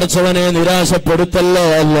പടച്ചവനെ നിരാശപ്പെടുത്തല്ലേ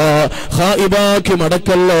അല്ലാഹ് ഖായിബാക്കി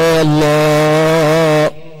മടക്കല്ലേ അല്ലാഹ്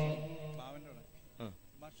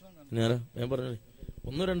ഞാൻ പറഞ്ഞു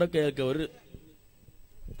 1-2 ഒക്കെ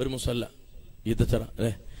ഒരു മുസല്ല ഈത്തച്ചറ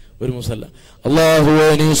അല്ലേ ഒരു മുസല്ല അല്ലാഹുവേ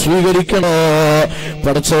നീ സ്വീകരിക്കണോ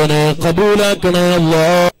പടച്ചവനെ ഖബൂലാക്കണേ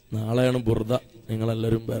അല്ലാഹ് നാളെയാണ് ബുർദ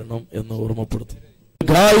നിങ്ങളെല്ലാവരും വരണം എന്ന് ഓർമ്മപ്പെടുത്തും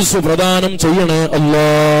ഗായിസ് പ്രദാനം ചെയ്യണേ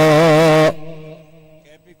അല്ലാഹ്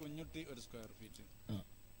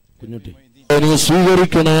കുഞ്ഞുട്ടി നീ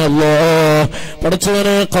സ്വീകരിക്കണേ അല്ലാഹ്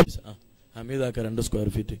പടച്ചവനെ ഹമീദാക്ക 2 സ്ക്വയർ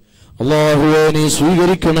ഫീറ്റ് അല്ലാഹുവേ നീ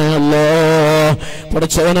സ്വീകരിക്കണേ അല്ലാഹ്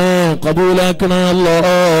പടച്ചവനെ ഖബൂലാക്കണേ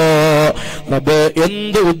അല്ലാഹ് റബ്ബേ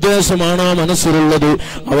എന്ത് ഉദ്ദേശമാണോ മനസ്സിലുള്ളത്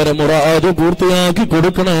അവരെ മുറാദ് പൂർത്തിയാക്കി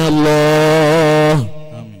കൊടുക്കണേ അല്ലാഹ്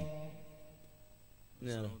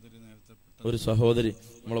ഒരു സഹോദരി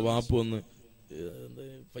നമ്മളെ വാപ്പ് ഒന്ന്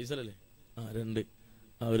ഫൈസലല്ലേ 2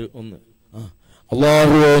 അവര് 1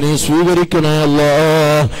 അല്ലാഹുവേ നീ സ്വീകരിക്കണേ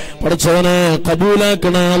അല്ലാഹ് പടച്ചവനെ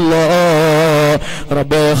ഖബൂലാക്കണേ അല്ലാഹ്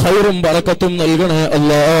റബ്ബേ ഖൈറും ബറക്കത്തും നൽകണേ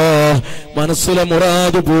അല്ലാഹ് മനസ്സിലെ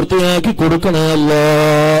മുറാദ് പൂർത്തിയാക്കി കൊടുക്കണേ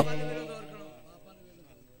അല്ലാഹ്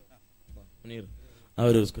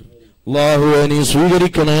അല്ലാഹുവേ നീ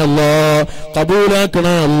സ്വീകരിക്കണേ അല്ലാഹ്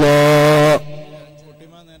ഖബൂലാക്കണേ അല്ലാഹ്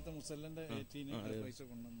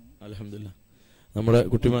അൽഹംദുലില്ലാഹ് നമ്മുടെ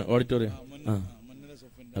കുട്ടിമാ ഓഡിറ്റോറിയം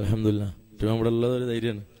അൽഹംദുലില്ലാഹ് നമ്മുടെ ഉള്ളത് ഒരു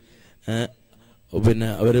ധൈര്യമാണ്. പിന്നെ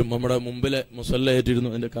അവര് നമ്മുടെ മുമ്പിലെ മുസല്ല ഏറ്റിരുന്നു,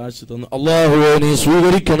 അതിന്റെ കാശ് തന്നു. അല്ലാഹുവേ നീ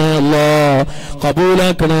സ്വീകരിക്കണേ അല്ലാഹ്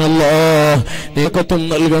ഖബൂലാക്കണേ അല്ലാഹ് നീക്കത്തും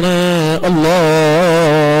നൽകണേ അല്ലാഹ്.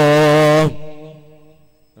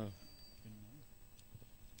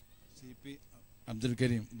 അബ്ദുൽ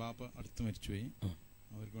കരീം ബാപ്പ അടുത്ത് മരിച്ചുപോയി.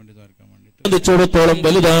 അവർക്ക് വേണ്ടി ദ്വാരക്കാൻ വേണ്ടിയിട്ട് ത്തോളം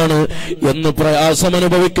വലുതാണ് എന്ന് പ്രയാസം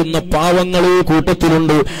അനുഭവിക്കുന്ന പാവങ്ങൾ ഈ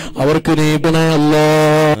കൂട്ടത്തിലുണ്ട്. അവർക്ക് നീക്കണേ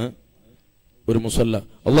അല്ലാഹ് ഒരു മുസല്ല.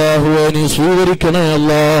 അല്ലാഹുവേ നീ സ്വീകരിക്കണേ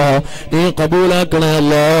അല്ലാഹ് നീ ഖബൂലാക്കണേ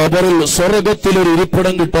അല്ലാഹ്. സ്വർഗത്തിൽ ഒരു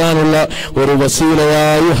ഇരിപ്പിടം കിട്ടാനുള്ള ഒരു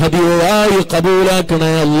വസീലയായി ഹദിയയായി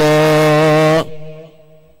ഖബൂലാക്കണേ അല്ലാഹ്.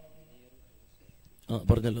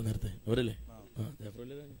 പറഞ്ഞല്ലോ നേരത്തെ അവരല്ലേ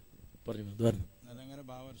പറഞ്ഞു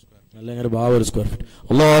അല്ലെങ്കിൽ ബാവർ സ്ക്വയർ ഫീറ്റ്.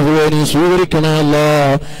 അല്ലാഹുവേ നീ സ്വീകരിക്കണേ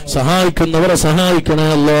അല്ലാഹ് സഹായിക്കുന്നവരെ സഹായിക്കണേ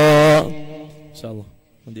അല്ലാഹ്. ഇൻഷാ അല്ലാഹ്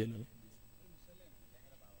മതിയല്ലോ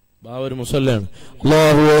ബാവർ മുസല്ലയാണ്.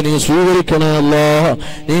 അല്ലാഹുവേ നീ സ്വീകരിക്കണേ അല്ലാഹ്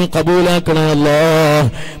നീ ഖബൂലാക്കണേ അല്ലാഹ്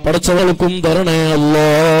പടച്ചവൾക്കും തരണേ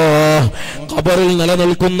അല്ലാഹ്. ഖബറിൽ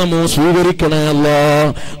നിലനിൽക്കുന്ന സ്വീകരിക്കണേ അല്ലാഹ്.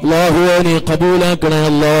 അല്ലാഹുവേ നീ ഖബൂലാക്കണേ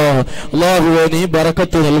അല്ലാഹ്. അല്ലാഹുവേ നീ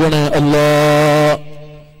ബറക്കത്ത് നൽകണേ അല്ലാഹ്.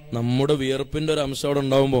 നമ്മുടെ വിയർപ്പിന്റെ ഒരു അംശം അവിടെ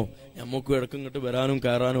ഉണ്ടാവുമ്പോൾ നമുക്ക് ഇടക്കും ഇങ്ങോട്ട് വരാനും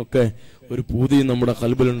കയറാനും ഒക്കെ ഒരു പൂതിയും നമ്മുടെ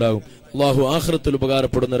ഖൽബിലുണ്ടാകും. അല്ലാഹു ആഖിറത്തിൽ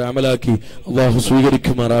ഉപകാരപ്പെടുന്ന ഒരു അമലാക്കി അല്ലാഹു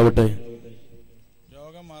സ്വീകരിക്കുമാറാവട്ടെ.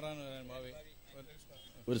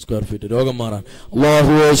 ഒരു സ്ക്വയർ ഫീറ്റ് രോഗം മാറാൻ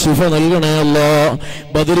അല്ലാഹുവേ ശിഫ നൽകണേ അല്ലാഹ്.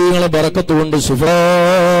 ബദരീങ്ങളെ ബറക്കത്ത് കൊണ്ട് ശിഫ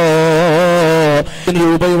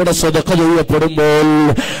രൂപ ഇവിടെ സദഖ ചെയ്യപ്പെടുമ്പോൾ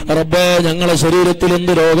റബ്ബേ ഞങ്ങളെ ശരീരത്തിൽ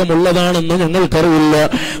എന്ത് രോഗമുള്ളതാണെന്ന് ഞങ്ങൾക്കറിയില്ല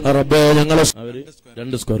റബ്ബേ. ഞങ്ങളെ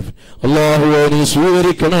 2 സ്ക്വയർ ഫീറ്റ് അല്ലാഹുവേ നീ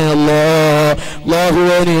സ്വീകരിക്കണേ അല്ലാഹ്.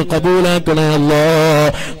 അല്ലാഹുവേ നീ ഖബൂലാക്കണേ അല്ലാഹ്.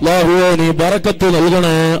 അല്ലാഹുവേ നീ ബറക്കത്ത്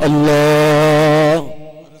നൽകണേ അല്ലാഹ്.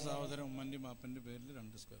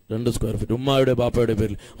 2 സ്ക്വയർ ഫീറ്റ് ഉമ്മായുടെ ബാപ്പയുടെ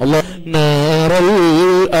പേരിൽ അല്ലാഹ്. നാറൽ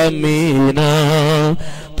അമീന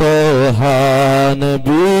طه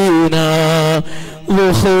نبينا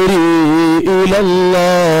ذخري إلى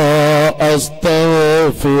الله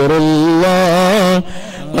أستغفر الله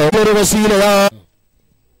أمر وسيلة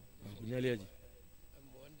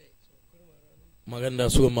മകന്റെ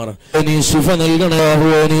അസുഖം മാറാൻ നീ ശിഫ നൽകണേ.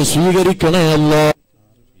 നീ സ്വീകരിക്കണേ അല്ലാഹ്.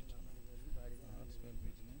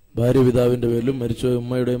 ഭാര്യ പിതാവിന്റെ പേരിലും മരിച്ചുപോയ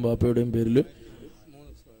ഉമ്മയുടെയും ബാപ്പയുടെയും പേരിൽ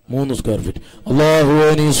 3 സ്ക്വയർ ഫീറ്റ്. അല്ലാഹുവേ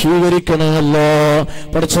നീ സ്വീകരിക്കണേ അല്ലാ.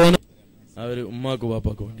 പടച്ചവനെ അവര് ഉമ്മാക്ക്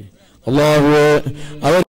ബാപ്പാക്ക് വേണ്ടി അല്ലാഹുവേ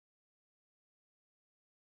അവർ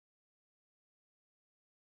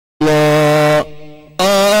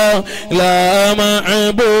لا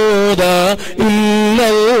معبود إلا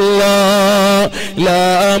الله لا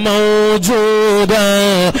موجود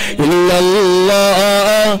إلا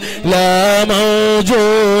الله لا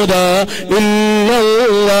موجود إلا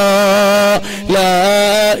الله لا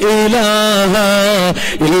إله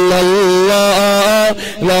إلا الله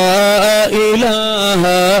لا إله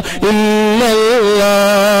إلا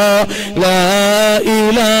الله لا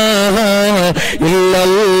إله إلا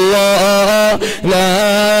الله لا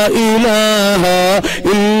إله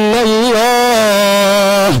إلا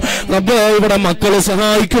الله. റബ്ബേ ഇവിടെ മക്കളെ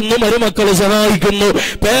സഹായിക്കുന്നു, മരുമക്കളെ സഹായിക്കുന്നു,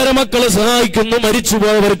 പേരമക്കളെ സഹായിക്കുന്നു.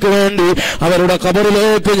 മരിച്ചുപോയവർക്ക് വേണ്ടി അവരുടെ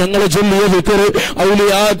ഖബറിലേക്ക് ഞങ്ങൾ ചൊല്ലിയ ദിക്ർ,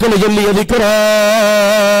 ഔലിയാക്കൾ ചൊല്ലിയ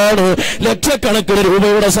ദിക്റാണ്. ലക്ഷക്കണക്കിന്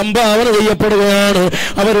രൂപയുടെ സംഭാവന ചെയ്യപ്പെടുകയാണ്.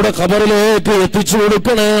 അവരുടെ ഖബറിലേക്ക് എത്തിച്ചു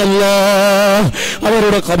കൊടുക്കണേ അല്ലാ.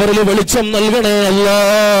 അവരുടെ ഖബറിൽ വെളിച്ചം നൽകണേ അല്ലാ.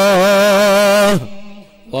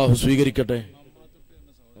 അല്ലാഹു സ്വീകരിക്കട്ടെ.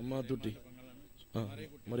 അമ്മാത്തുട്ടി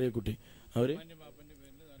മറിയക്കുട്ടി അവര്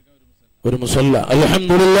ഒരു മുസല്ല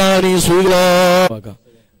അൽഹംദുലില്ലാഹ് നീ സ്വീകരിക്കാം.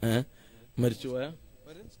 മരിച്ചുപോയ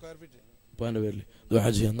ഉപ്പാന്റെ പേരിൽ ദുആ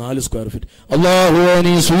ചെയ്യാം 4 സ്ക്വയർ ഫീറ്റ്. അല്ലാഹുവേ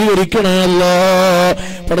നീ സ്വീകരിക്കണേ അല്ലാ.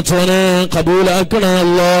 പടച്ചവനെ കബൂലാക്കണേ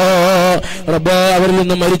അല്ലാ. റബ്ബേ അവരിൽ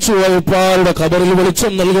നിന്ന് മരിച്ചുപോയ ഉപ്പാരുടെ ഖബറിൽ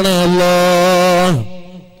വെളിച്ചം നൽകണേ അല്ലാ.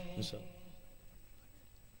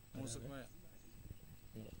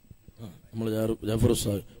 ജാഫർ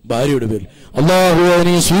ഉസ്താദ് ഭാര്യയുടെ പേരിൽ അല്ലാഹുവേ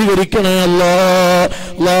നീ സ്വീകരിക്കണേ അല്ലാ.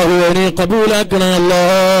 അല്ലാഹുവേ നീ കബൂലാക്കണേ അല്ലാ.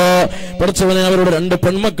 പഠിച്ചവനെ അവരുടെ 2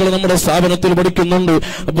 പെൺമക്കൾ നമ്മുടെ സ്ഥാപനത്തിൽ പഠിക്കുന്നുണ്ട്.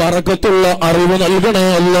 ബറക്കത്തുള്ള അറിവ് നൽകണേ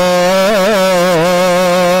അല്ലാ.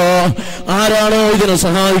 ആരാണോ ഇതിനെ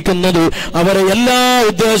സഹായിക്കുന്നത് അവരെ എല്ലാ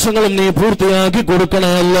ഉദ്ദേശങ്ങളും നീ പൂർത്തിയാക്കി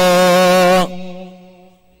കൊടുക്കണേ അല്ലാ.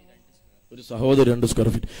 സഹോദരി 2 സ്ക്വയർ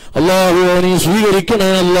ഫീറ്റ്. അല്ലാഹുവേ നീ സ്വീകരിക്കണേ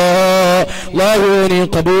അല്ലാ. അല്ലാഹുവേ നീ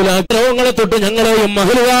കബൂലാക്കണേ. രോഗങ്ങളെ തൊട്ട് ഞങ്ങളെയും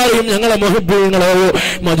മഹലുകാരെയും ഞങ്ങളെ മുഹബ്ബീങ്ങളെയും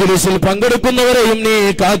മജ്ലിസിൽ പങ്കെടുക്കുന്നവരെയും നീ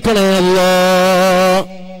കാക്കണേ അല്ലാ.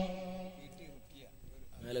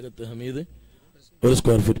 മേലകത്ത് ഹമീദ് 1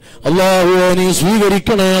 സ്ക്വയർ ഫീറ്റ്. അല്ലാഹുവേ നീ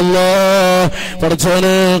സ്വീകരിക്കണേ അല്ലാ.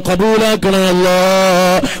 പടച്ചവനെ കബൂലാക്കണേ അല്ലാ.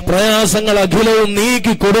 പ്രയാസങ്ങൾ അഖിലവും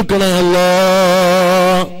നീക്കി കൊടുക്കണേ അല്ലാ.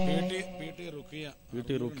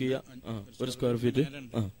 Ruqyah 1 square feet.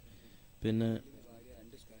 പിന്നെ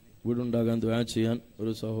വീടുണ്ടാകാൻ ദുആ ചെയ്യാൻ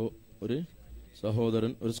ഒരു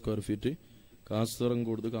സഹോദരൻ 1 സ്ക്വയർ ഫീറ്റ്.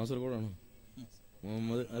 കാസർഗോഡാണ്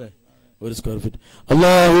മുഹമ്മദ് അല്ലെ 1 സ്ക്വയർ ഫീറ്റ്.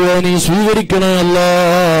 അല്ലാഹുവേ നീ സ്വീകരിക്കണേ അല്ലാ.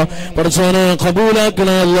 പടച്ചവനെ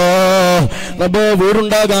കബൂലാക്കണേ അല്ലാ. റബ്ബേ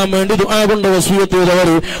വീടുണ്ടാകാൻ വേണ്ടി ദുആ കൊണ്ട് വസിയത്ത് ചെയ്തവർ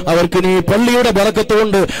അവർക്ക് നീ പള്ളിയുടെ ബറക്കത്ത്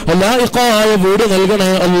കൊണ്ട് ലായിഖായ വീട്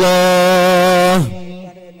നൽകണേ അല്ലാ.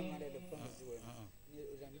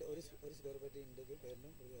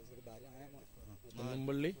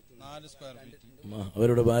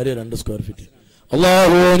 അവരുടെ ഭാര്യ 2 സ്ക്വയർ ഫീറ്റ്.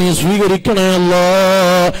 അല്ലാഹുവേ നീ സ്വീകരിക്കണേ അല്ലാ.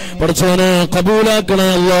 പടച്ചവനെ കബൂലാക്കണേ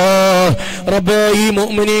അല്ലാ. റബ്ബേ ഈ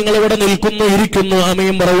മുഅ്മിനീങ്ങൾ ഇവിടെ നിൽക്കുന്നു, ഇരിക്കുന്നു,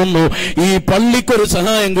 ആമീൻ പറയുന്നു. ഈ പള്ളിക്കൊരു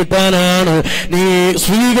സഹായം കിട്ടാനാണ്. നീ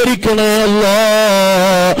സ്വീകരിക്കണേ അല്ലാ.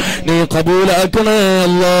 നീ കബൂലാക്കണേ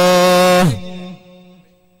അല്ലാ.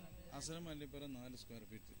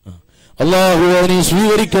 അല്ലാഹുവേ നീ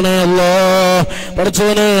സ്വീകരിക്കണേ അല്ലാ.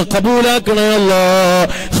 പടച്ചവനെ കബൂലാക്കണേ അല്ലാ.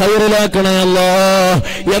 ഖൈറിലാക്കണേ അല്ലാ.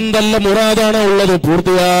 എന്തെല്ലാം മുറാദാണ് ഉള്ളത്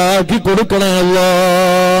പൂർത്തിയാക്കി കൊടുക്കണേ അല്ലാ.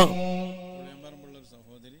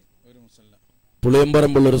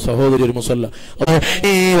 പുളിയമ്പറമ്പുള്ളൊരു സഹോദരി ഒരു മുസല്ല.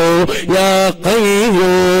 യാ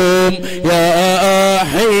ഖയ്യൂം യാ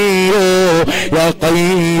ഹയ്യൂ യാ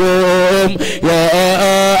ഖയ്യൂം യാ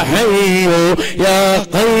ഹയ്യൂ യാ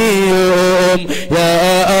ഖയ്യൂം യാ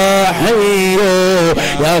ഹയ്യൂ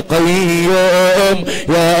യാ ഖയ്യൂം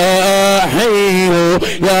യാ ഹയ്യൂ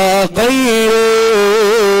യാ ഖയ്യൂം.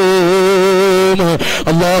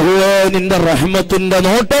 അല്ലാഹുവേ നിന്റെ റഹ്മത്തിന്റെ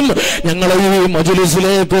നോട്ടം ഞങ്ങളെ ഈ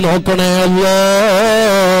മജ്ലിസിലേക്ക് നോക്കണേ അല്ലാ.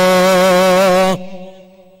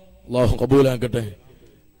 അല്ലാഹു കബൂലാക്കട്ടെ.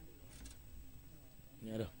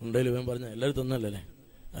 ഉണ്ടെങ്കിൽ വേഗം പറഞ്ഞ എല്ലാവരും തന്നല്ലേ.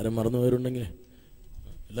 ആരും മറന്നുപോയവരുണ്ടെങ്കിൽ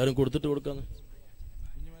എല്ലാവരും കൊടുക്കാന്ന്.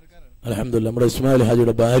 അൽഹംദുലില്ലാ നമ്മുടെ ഇസ്മായിൽ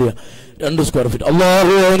ഹാജിയുടെ ഭാര്യ 2 സ്ക്വയർ ഫീറ്റ്.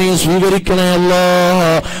 അല്ലാഹുവേ നീ സ്വീകരിക്കണേ അല്ലാ.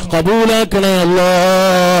 കബൂലാക്കണേ അല്ലാ.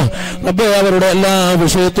 റബ്ബേ അവരുടെ എല്ലാ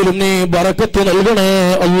വിഷയത്തിലും നീ ബറക്കത്ത് നൽകണേ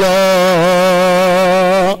അല്ലാ.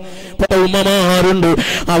 ഉമ്മമാർ ഉമ്മമാരുണ്ട്,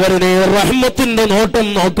 അവരെ റഹ്മത്തിന്റെ നോട്ടം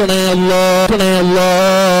നോക്കണേ അല്ലാ.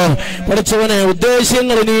 പഠിച്ചവനെ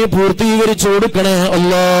ഉദ്ദേശ്യങ്ങൾ നീ പൂർത്തീകരിച്ചു കൊടുക്കണേ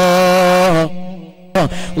അല്ലാ.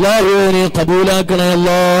 നീ കബൂലാക്കണേ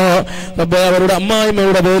അല്ലാ. റബ്ബേ അവരുടെ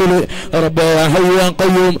അമ്മായിമ്മയുടെ പേരിൽ റബ്ബേ ഹയ്യ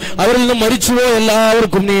ഖയ്യൂം അവരിൽ നിന്ന് മരിച്ചുപോയ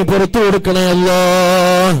എല്ലാവർക്കും നീ പുറത്തു കൊടുക്കണേ അല്ലാ.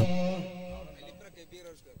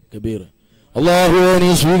 കബീർ അല്ലാഹുവേ നീ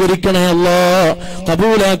സ്വീകരിക്കണേ അല്ലാ,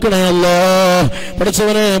 കബൂലാക്കണേ അല്ലാ.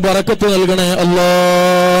 പഠിച്ചവനെ ബറക്കത്ത് നൽകണേ അല്ലാ.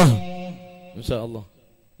 ഇൻഷാ അല്ലാഹ്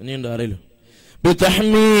ഇനിയുണ്ട് ആരെങ്കിലും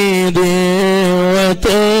بتحميدي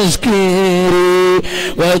وتشكيري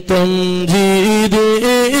وتمجيدي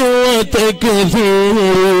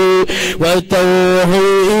وتكثيري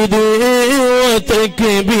وتوحيدي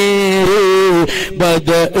وتكبيري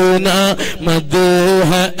بدأنا مدح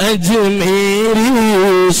أجميري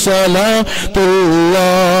صلاة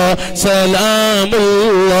الله سلام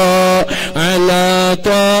الله على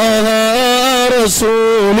طه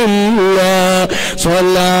رسول الله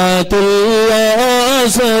صلاة الله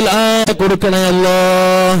സലാം കൊടുക്കണേ അല്ലാ.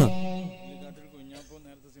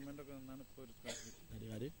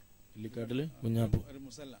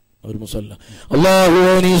 ഒരു മുസല്ല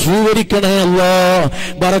അല്ലാഹുവേ നീ സ്വീകരിക്കണേ അല്ലാ,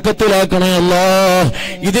 ബറക്കത്തിലാക്കണേ അല്ലാ.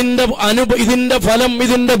 ഇതിന്റെ ഫലം,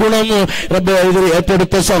 ഇതിന്റെ ഗുണം റബ്ബേ ഇത്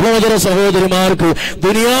ഏറ്റെടുത്ത സഹോദര സഹോദരിമാർക്ക്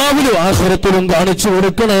ദുനിയാവിലും ആഖിറത്തിലും കാണിച്ചു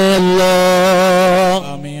കൊടുക്കണേ അല്ലാ.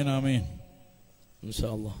 ആമീൻ ആമീൻ. ഇൻഷാ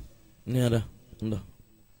അല്ലാഹ് ഇനി ആരാ ഉണ്ടോ?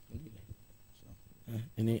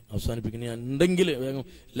 ഇനി അവസാനിപ്പിക്കുന്ന ഉണ്ടെങ്കിൽ വേഗം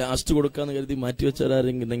ലാസ്റ്റ് കൊടുക്കാന്ന് കരുതി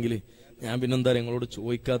മാറ്റിവെച്ചാരെങ്കിലും ഉണ്ടെങ്കിൽ ഞാൻ പിന്നെന്താ നിങ്ങളോട്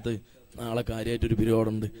ചോദിക്കാത്ത നാളെ കാര്യമായിട്ടൊരു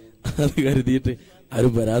പരിപാടുണ്ട്, അത് കരുതിയിട്ട്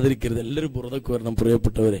ആരും വരാതിരിക്കരുത്. എല്ലാവരും പുറത്തേക്ക് വരണം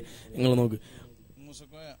പ്രിയപ്പെട്ടവരെ. നിങ്ങൾ നോക്ക്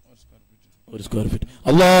ഒരു സ്ക്വയർ ഫീറ്റ്.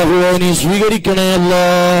 അല്ലാഹുവേ നീ സ്വീകരിക്കണേ അല്ലാ,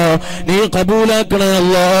 നീ കബൂലാക്കണേ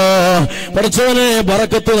അല്ലാ. പഠിച്ചവനെ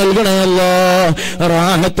ബറക്കത്ത് നൽകണേ അല്ലാ,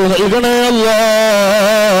 റാഹത്ത് നൽകണേ അല്ലാ.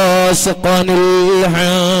 സഖാനിൽ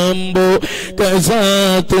ഹംബു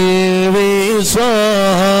കസാത്തിൽ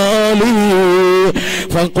വിസാലി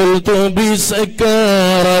ഫഖുൽതു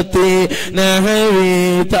ബിസക്കറതി നഹവി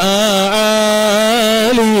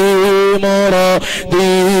തആലി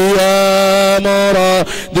മുറാദിയാ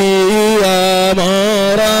മുറാദിയാ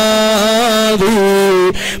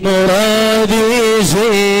മുറാദി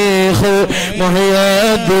ശൈഖ്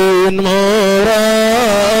മുഹയ്യദ്ദീൻ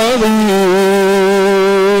മുറാദി.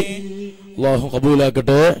 അല്ലാഹു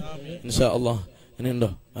കബൂലാക്കട്ടെ ഇൻഷാ അല്ലാഹ്. ഇനിയുണ്ടോ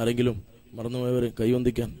ആരെങ്കിലും മറന്നുപോയവർ?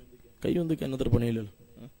 കൈവന്തിക്കാൻ അത്ര പണിയില്ലല്ലോ.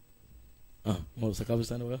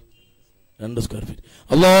 സക്കാഫിസ്ഥാൻ 2 സ്ക്വയർ ഫീറ്റ്.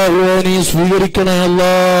 അല്ലാഹുവേ നീ സ്വീകരിക്കണേ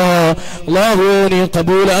അല്ലാ, അല്ലാഹുവേ നീ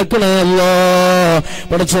കബൂലാക്കണേ അല്ലാ.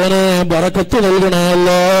 പഠിച്ചവനെ ബറക്കത്ത് നൽകണേ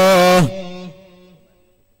അല്ലാ.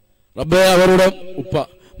 റബ്ബേ അവരുടെ ഉപ്പ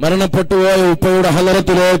മരണപ്പെട്ടുപോയ ഉപ്പയുടെ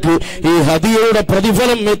ഹലറത്തിലേക്ക് ഈ ഹദിയയുടെ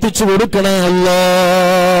പ്രതിഫലം എത്തിച്ചു കൊടുക്കണേ അല്ലാ.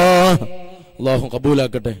 അല്ലാഹു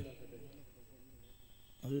കബൂലാക്കട്ടെ.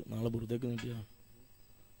 അത് നാളെ പുറത്തേക്ക് നീട്ടിയാ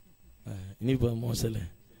ഇനിയിപ്പോ മോശല്ലേ.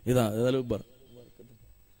 ഇതാ ഏതായാലും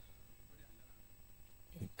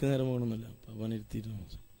എനിക്ക് നേരം പോകണമെന്നില്ല, പവനിരുത്തിയിട്ട്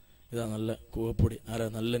ഇതാ നല്ല കൂവപ്പൊടി. ആരാ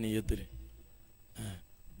നല്ല നെയ്യത്തില്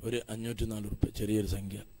ഒരു 504 റുപ്യ, ചെറിയൊരു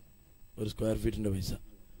സംഖ്യ, 1 സ്ക്വയർ ഫീറ്റിന്റെ പൈസ.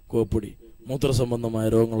 കൂവപ്പൊടി മൂത്ര സംബന്ധമായ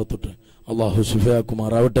രോഗങ്ങളെ തൊട്ട് അള്ളാഹു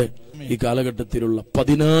ശിഫയാക്കുമാറാവട്ടെ. ഈ കാലഘട്ടത്തിലുള്ള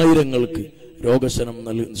 10,000-ങ്ങൾക്ക്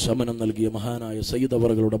രോഗശമനം നൽകിയ മഹാനായ സയ്യിദ്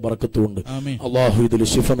അവറുകളുടെ ബറക്കത്തുകൊണ്ട് അള്ളാഹു ഇതിൽ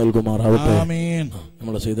ശിഫ നൽകുമാറാവട്ടെ.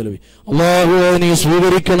 നമ്മളെ സയ്യിദ് അലവി അള്ളാഹു നീ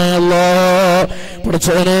സ്വീകരിക്കണേ അല്ലാ,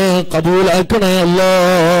 പഠിച്ചവനെ കബൂലാക്കണേ അല്ലാ.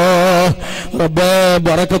 റബ്ബേ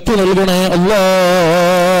ബറക്കത്ത് നൽകണേ അല്ലാ.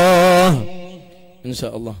 ഇൻഷാ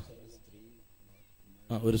അല്ലാഹ്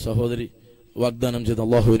ഒരു സഹോദരി വാഗ്ദാനം ചെയ്ത്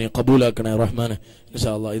അള്ളാഹുവിനെ കബൂലാക്കണേ റഹ്മാനെ. ഇൻഷാ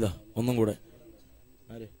അല്ലാഹ് ഇതാ ഒന്നും കൂടെ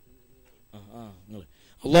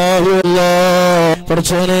അല്ലാഹു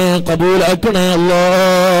പഠിച്ചവനെ കബൂലാക്കണേ അല്ലാ.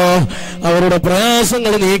 അവരുടെ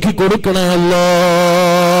പ്രയാസങ്ങൾ നീക്കി കൊടുക്കണേ അല്ലാ.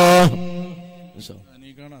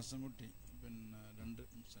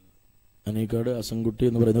 അനീക്കാട് അസംകുട്ടി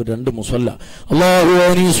എന്ന് പറയുന്ന 2 മുസല്ല. അല്ലാഹു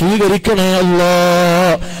നീ സ്വീകരിക്കണേ അല്ലാ,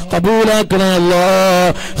 കബൂലാക്കണേ അല്ലാ,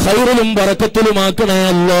 ഖൈറിലും ബറക്കത്തിലുമാക്കണേ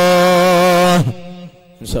അല്ലാ.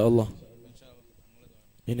 ഇൻഷാ അല്ലാഹ്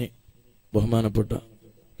ഇനി ബഹുമാനപ്പെട്ട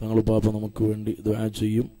തങ്ങളുപ്പാപ്പ നമുക്ക് വേണ്ടി ദുആ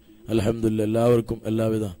ചെയ്യും. അൽഹംദുലില്ലാഹ് എല്ലാവർക്കും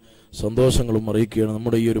എല്ലാവിധ സന്തോഷങ്ങളും അറിയിക്കുകയാണ്.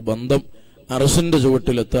 നമ്മുടെ ഈ ഒരു ബന്ധം അർശിന്റെ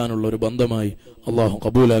ചുവട്ടിലെത്താനുള്ള ഒരു ബന്ധമായി അള്ളാഹു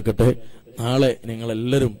കബൂലാക്കട്ടെ. നാളെ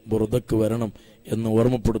നിങ്ങളെല്ലാവരും ബുർദക്ക് വരണം എന്ന്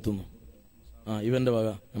ഓർമ്മപ്പെടുത്തുന്നു. ഇവന്റെ വക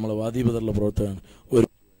നമ്മളെ വാദീപതറുള്ള പ്രവർത്തകമാണ്.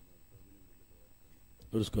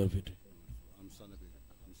 ഒരു സ്ക്വയർ ഫീറ്റ്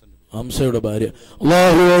ഹംസയുടെ ഭാര്യ.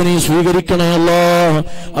 അല്ലാഹുവേ നീ സ്വീകരിക്കണേ അല്ലാഹ്.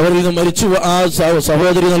 അവരിൽ നിന്ന് മരിച്ചു ആ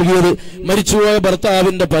സഹോദരി നൽകിയത് മരിച്ചുപോയ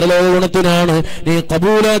ഭർത്താവിന്റെ പരലോക ഗുണത്തിനാണ്. നീ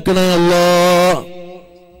കബൂലാക്കണേ അല്ലാഹ്.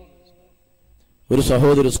 ഒരു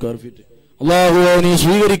സഹോദരി സ്ക്വയർ ഫീറ്റ്. അല്ലാഹുവേ നീ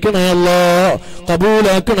സ്വീകരിക്കണേ അല്ലാഹ്,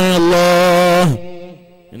 കബൂലാക്കണേ അല്ലാഹ്.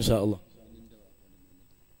 ഇൻഷാ അല്ലാഹ്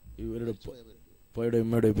ഇവരുടെ പോയുടെ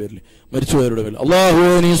ഉമ്മയുടെ പേരിൽ മരിച്ചുപോയവരുടെ പേരിൽ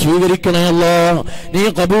അല്ലാഹുവേ നീ സ്വീകരിക്കണേ അല്ലാഹ്, നീ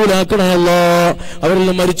കബൂലാക്കണേ അല്ലാഹ്. അവരിൽ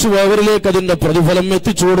നിന്ന് മരിച്ചുപോയവരിലേക്ക് അതിന്റെ പ്രതിഫലം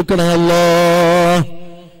എത്തിച്ചു കൊടുക്കണേ അല്ലാഹ്.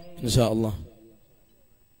 ഇൻഷാ അല്ലാഹ്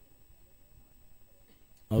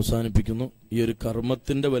അവസാനിപ്പിക്കുന്നു. ഈ ഒരു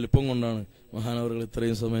കർമ്മത്തിന്റെ വലിപ്പം കൊണ്ടാണ് മഹാനവറുകൾ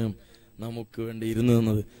ഇത്രയും സമയം നമുക്ക് വേണ്ടി ഇരുന്നു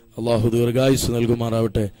നിന്നത്. അള്ളാഹു ദീർഘായുസ്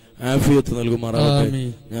നൽകുമാറാവട്ടെ, ആഫിയത്ത് നൽകുമാറാവട്ടെ.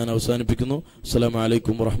 ഞാൻ അവസാനിപ്പിക്കുന്നു. അസ്സലാമു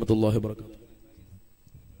അലൈക്കും വറഹ്മത്തുള്ളാഹി വബറകാതുഹു.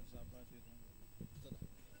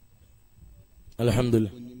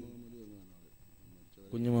 അൽഹംദുലില്ലാഹ്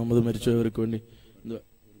കുഞ്ഞു മുഹമ്മദ് മരിച്ചവർക്ക് വേണ്ടി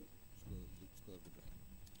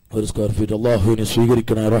ഒരു സ്ക്വയർ ഫീറ്റ്. അല്ലാഹുവിനെ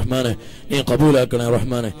സ്വീകരിക്കണേ റഹ്മാനെ, നീ കബൂലാക്കണേ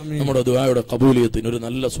റഹ്മാനെ. നമ്മുടെ ദുആയുടെ കബൂലിയത്തിന് ഒരു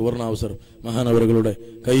നല്ല സുവർണാവസരം. മഹാനവറുകളുടെ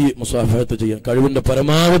കൈ മുസാഫഹത്ത് ചെയ്യാൻ കഴിവിന്റെ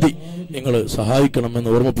പരമാവധി നിങ്ങൾ സഹായിക്കണമെന്ന്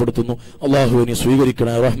ഓർമ്മപ്പെടുത്തുന്നു. അല്ലാഹുവിനെ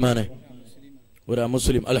സ്വീകരിക്കണേ റഹ്മാനെ. ഒരു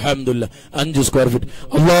അമുസ്ലിം അൽഹംദുലില്ലാഹ് 5 സ്ക്വയർ ഫീറ്റ്.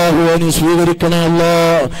 അല്ലാഹുവിനെ സ്വീകരിക്കണേ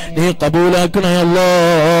അല്ലാഹ്, നീ കബൂലാക്കണേ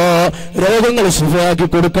അല്ലാഹ്. രോഗങ്ങൾ ശിഫയാക്കി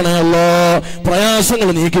കൊടുക്കണേ അല്ലാഹ്, പ്രയാസങ്ങൾ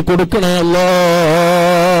നീക്കി കൊടുക്കണേ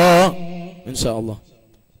അല്ലാഹ്. ഇൻഷാ അല്ലാഹ്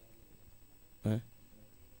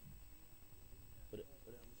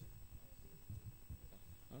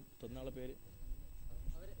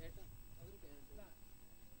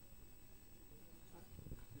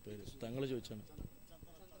തങ്ങൾ ചോദിച്ചാണ്.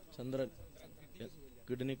 ചന്ദ്രൻ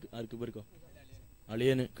കിഡ്നിക്ക് ആർക്ക് പേർക്കോ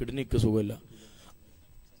അളിയന് കിഡ്നിക്ക് സുഖമില്ല.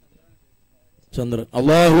 ചന്ദ്രൻ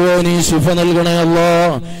അല്ലാഹുവേ നീ ശിഫ നൽകണേ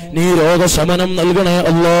അല്ലാഹ്, നീ രോഗശമനം നൽകണേ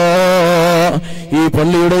അല്ലാഹ്. ഈ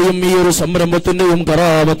പള്ളിയുടെയും ഈ ഒരു സംരംഭത്തിന്റെയും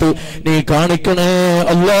കറാമത്ത് നീ കാണിക്കണേ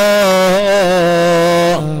അല്ലാഹ്.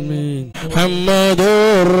 ആമീൻ.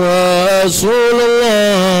 മുഹമ്മദുർ റസൂലുള്ളാഹ്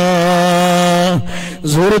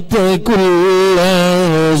زرت كل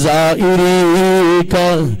زائريك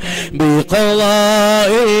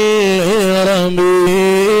بقضاء ربي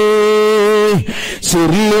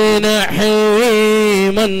سر نحوي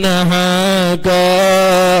من نهاك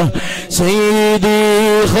سيدي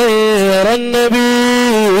خير النبي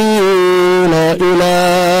لا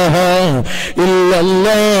إله إلا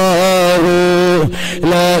الله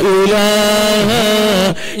لا إله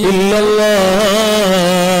إلا الله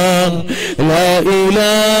لا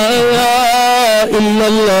إله إلا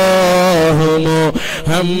الله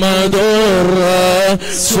محمد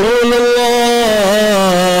رسول الله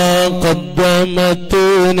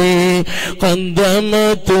قدمتني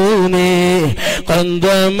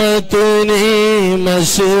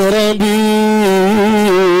مشربي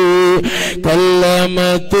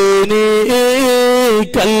كلمتني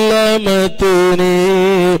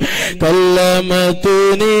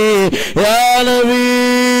يا نبي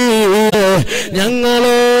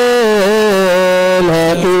ഞങ്ങളെ ലാ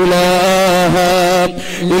ഇലാഹ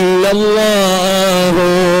ഇല്ലല്ലാഹു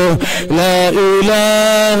ലാ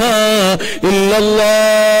ഇലാഹ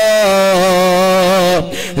ഇല്ലല്ലാഹ്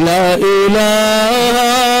ലാ ഇലാഹ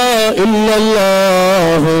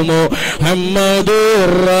ഇല്ലല്ലാഹു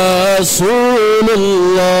മുഹമ്മദുർ റസൂലുള്ളാഹ്.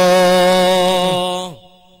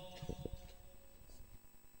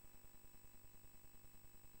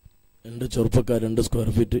 രണ്ട് ചെറുപ്പക്കാർ 2 സ്ക്വയർ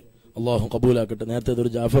ഫീറ്റ്. അള്ളാഹു കബൂലാക്കട്ടെ. നേരത്തെ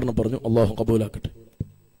ഇതൊരു ജാഫറിനെ പറഞ്ഞു. അള്ളാഹു കബൂലാക്കട്ടെ.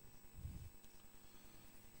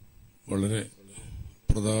 വളരെ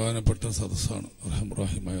പ്രധാനപ്പെട്ട സദസ്സാണ്.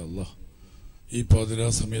 റഹ്മാനായ അല്ലാഹ് ഈ പാതിരാ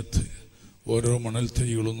സമയത്ത് ഓരോ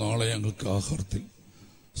മണൽത്തരികളും നാളെ ഞങ്ങൾക്ക് ആഹാരത്തിൽ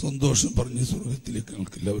സന്തോഷം പറഞ്ഞ് സ്വർഗത്തിലേക്ക്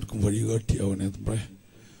ഞങ്ങൾക്ക് എല്ലാവർക്കും വഴികാട്ടിയാവണേ.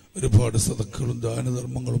 ഒരുപാട് സദക്കകളും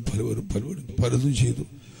ദാനധർമ്മങ്ങളും പലതും ചെയ്തു.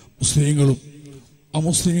 മുസ്ലിങ്ങളും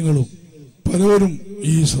അമുസ്ലിങ്ങളും പലവരും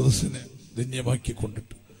ഈ സദസ്സിനെ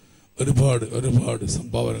ധന്യമാക്കിക്കൊണ്ടിട്ട് ഒരുപാട്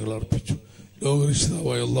സംഭാവനകൾ അർപ്പിച്ചു.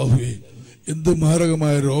 ലോകരക്ഷിതാവായ അല്ലാഹുവേ, എന്ത്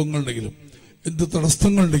മാരകമായ രോഗങ്ങളുണ്ടെങ്കിലും, എന്ത്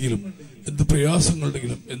തടസ്സങ്ങളുണ്ടെങ്കിലും, എന്ത്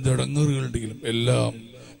പ്രയാസങ്ങളുണ്ടെങ്കിലും, എന്ത് ഇടങ്ങേറുകളുണ്ടെങ്കിലും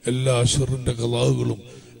എല്ലാ ശർറിന്റെ ഖലാഹുകളും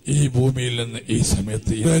ഈ ഭൂമിയിൽ നിന്ന് ഈ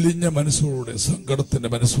സമയത്ത് അലിഞ്ഞ മനസ്സോടുകൂടെ, സങ്കടത്തിന്റെ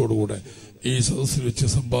മനസ്സോടുകൂടെ ഈ സദസ്സിൽ വെച്ച്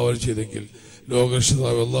സംഭാവന ചെയ്തെങ്കിൽ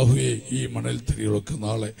ലോകരക്ഷിതാവ് അല്ലാഹുവേ, ഈ മണൽത്തരികളൊക്കെ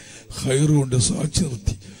നാളെ ഖൈറ് കൊണ്ട് സാക്ഷി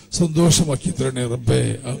നിർത്തി സന്തോഷമാക്കി തരണേ റബ്ബേ.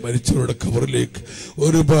 ആ മരിച്ചവരുടെ ഖബറിലേക്ക്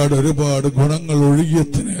ഒരുപാട് ഗുണങ്ങൾ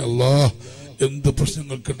ഒഴുകിയെത്തണേ അല്ലാഹ്. എന്ത്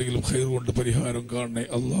പ്രശ്നങ്ങൾക്കുണ്ടെങ്കിലും ഖൈർ കൊണ്ട് പരിഹാരം കാണണേ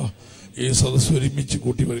അല്ലാ. ഈ സദസ്സ് ഒരുമിച്ച്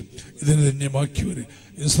കൂട്ടി വരും, ഇതിനെ ധന്യമാക്കി വരും,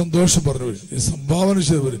 ഇത് സന്തോഷം പറഞ്ഞവർ, ഇത് സംഭാവന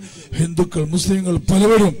ചെയ്തവർ, ഹിന്ദുക്കൾ മുസ്ലിങ്ങൾ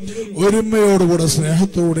പലവരും ഒരുമയോടുകൂടെ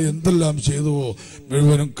സ്നേഹത്തോടെ എന്തെല്ലാം ചെയ്തുവോ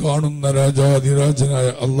മുഴുവനും കാണുന്ന രാജാതിരാജനായ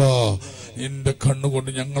അല്ലാ, നിന്റെ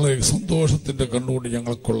കണ്ണുകൊണ്ട് ഞങ്ങളെ സന്തോഷത്തിന്റെ കണ്ണുകൊണ്ട്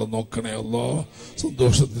ഞങ്ങൾക്കുള്ള നോക്കണേ അല്ലാ,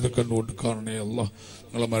 സന്തോഷത്തിന്റെ കണ്ണുകൊണ്ട് കാണണേ അല്ലാ.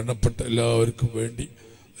 ഞങ്ങളെ മരണപ്പെട്ട എല്ലാവർക്കും വേണ്ടി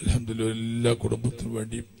അൽഹംദുലില്ലാഹ് എല്ലാ കുടുംബത്തിനും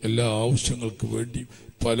വേണ്ടിയും എല്ലാ ആവശ്യങ്ങൾക്കും വേണ്ടിയും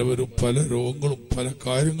പലവരും പല രോഗങ്ങളും പല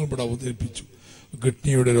കാര്യങ്ങളും ഇവിടെ അവതരിപ്പിച്ചു.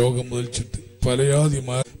 കിഡ്നിയുടെ രോഗം മുതൽച്ചിട്ട്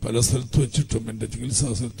പലയാതിമായ പല സ്ഥലത്ത് വെച്ചിട്ടും എൻ്റെ ചികിത്സാ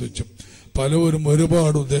സ്ഥലത്ത് വെച്ചും പലവരും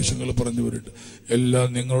ഒരുപാട് ഉദ്ദേശങ്ങൾ പറഞ്ഞു വരുന്നുണ്ട്. എല്ലാം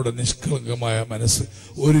നിങ്ങളുടെ നിഷ്കളങ്കമായ മനസ്സ്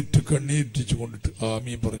ഒരിട്ട് കണ്ണീരിറ്റിച്ചു കൊണ്ടിട്ട്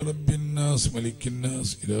ആമീൻ പറഞ്ഞു. റബ്ബിന്നാസ്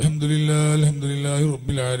മലിക്കിന്നാസ് അൽഹംദുലില്ലാഹി അൽഹംദുലില്ലാഹി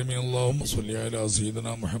റബ്ബിൽ ആലമീൻ. അല്ലാഹുമ്മ സ്വല്ലി അലാ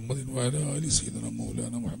സയ്യിദിനാ മുഹമ്മദിൻ വഅലാ ആലി സയ്യിദിനാ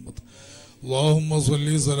മൗലാനാ മുഹമ്മദ്. اللهم صل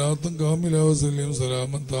صلاة كاملة وسلم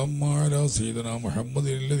سلاما تاما على سيدنا محمد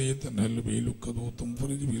الذي تنهل به العقد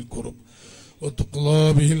وتنفرج به الكرب وتقضى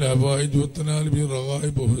به الحوائج وتنال به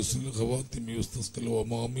الرغائب وحسن الخواتم يستسقى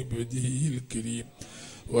الغمام بوجهه الكريم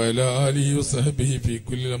وعلى آله وصحبه في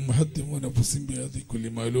كل لمحة ونفس بهذه كل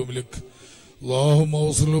معلوم لك. اللهم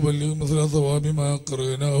وصل وبلغ مثل ثواب ما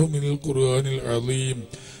قرأناه من القرآن العظيم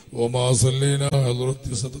وما صلينا حضرت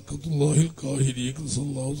صدقة الله القاهري صلى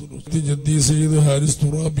الله عليه وسلم جدي سيد حارس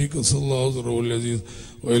ترابي صلى الله عليه وسلم العزيز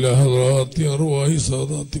وإلى حضرات أرواح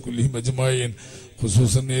سادات كلهم أجمعين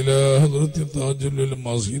خصوصا إلى حضرت تاج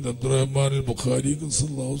المعصيد عبد الرحمن البخاري صلى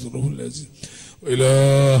الله عليه وسلم العزيز وإلى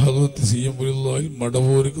حضرت سيم الله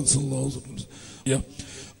المدفور صلى الله عليه وسلم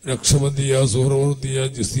نقشبندية سهروردية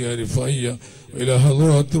جسية رفاعية وإلى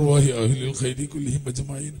حضرات أرواح أهل الخير كلهم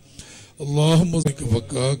أجمعين. اللهم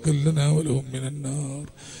فكاك لنا ولهم من النار.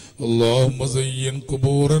 اللهم زين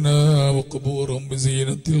قبورنا وقبورهم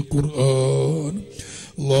بزينة القرآن.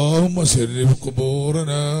 اللهم شرف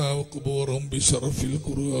قبورنا وقبورهم بشرف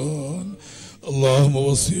القرآن. اللهم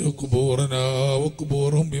وسع قبورنا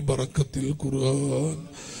وقبورهم ببركة القرآن.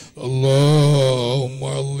 اللهم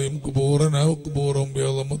عظم قبورنا وقبورهم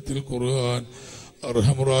بعظمة القرآن.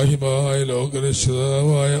 അർഹം റഹീമായ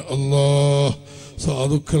ലോകരക്ഷിതാവായ അല്ലാഹ്,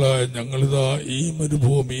 സാധുക്കളായ ഞങ്ങളിതാ ഈ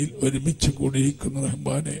മരുഭൂമിയിൽ ഒരുമിച്ച് കൂടിയിരിക്കുന്ന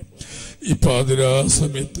റഹ്മാനെ, ഈ പാതിരാ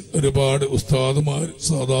സമയത്ത് ഒരുപാട് ഉസ്താദുമാർ,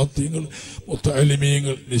 സാദാത്യങ്ങൾ,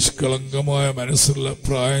 മുത്തഅലിമീങ്ങൾ, നിഷ്കളങ്കമായ മനസ്സുള്ള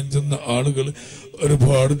പ്രായം ചെന്ന ആളുകൾ,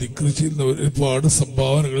 ഒരുപാട് ദിക്ർ ചെയ്യുന്നവർ, ഒരുപാട്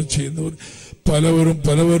സംഭാവനകൾ ചെയ്യുന്നവർ,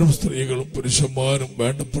 പലവരും സ്ത്രീകളും പുരുഷന്മാരും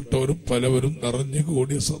വേണ്ടപ്പെട്ടവരും പലവരും നിറഞ്ഞു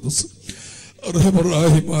കൂടിയ സദസ്സ്.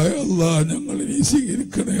 അർഹമറാഹിമായ അല്ലാ, ഞങ്ങളെ നീ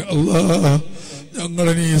സ്വീകരിക്കണേ അല്ലാ,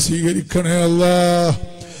 ഞങ്ങളെ നീ സ്വീകരിക്കണേ അല്ലാ.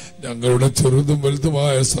 ഞങ്ങളുടെ ചെറുതും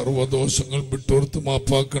വലുതുമായ സർവ്വദോഷങ്ങൾ വിട്ടോർത്ത്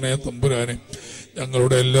മാപ്പാക്കണേ തമ്പുരാനെ.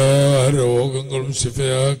 ഞങ്ങളുടെ എല്ലാ രോഗങ്ങളും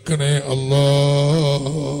ശിഫയാക്കണേ അല്ലാ.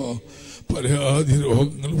 പലയാതി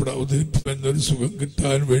രോഗങ്ങൾ ഇവിടെ അവതരിപ്പിക്കുന്നൊരു സുഖം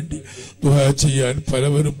കിട്ടാൻ വേണ്ടി ദുആ ചെയ്യാൻ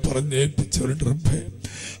പലവരും പറഞ്ഞേൽപ്പിച്ചവരുണ്ട് റബ്ബേ.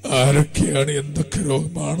 ആരൊക്കെയാണ് എന്തൊക്കെ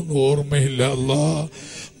രോഗമാണെന്ന് ഓർമ്മയില്ല അല്ലാ,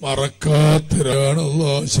 മറക്കാത്തവരാണ്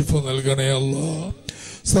അല്ലാ. ശിഫ നൽകണേ അല്ലാ,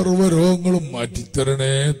 സർവ്വരോഗങ്ങളും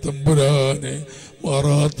മാറ്റിത്തരണേ തമ്പുരാനെ.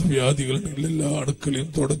 മാറാത്ത വ്യാധികളുണ്ടെങ്കിൽ എല്ലാ അണുക്കളെയും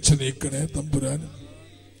തുടച്ചു നീക്കണേ തമ്പുരാനെ.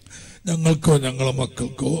 ഞങ്ങൾക്കോ ഞങ്ങളെ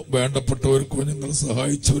മക്കൾക്കോ വേണ്ടപ്പെട്ടവർക്കോ ഞങ്ങളെ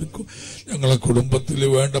സഹായിച്ചവർക്കോ ഞങ്ങളെ കുടുംബത്തിൽ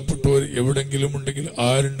വേണ്ടപ്പെട്ടവർ എവിടെങ്കിലും ഉണ്ടെങ്കിൽ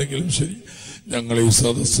ആരുണ്ടെങ്കിലും ശരി, ഞങ്ങളെ ഈ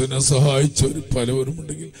സദസ്സിനെ സഹായിച്ചവർ പലവരും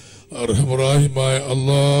ഉണ്ടെങ്കിൽ അർഹമറാഹിമായ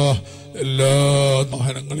അല്ലാഹ് എല്ലാ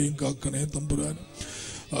വാഹനങ്ങളെയും കാക്കണേ തമ്പുരാനെ.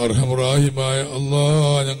 അർഹമറാഹിമായ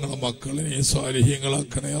അല്ലാഹ്, ഞങ്ങളെ മക്കളെ നീ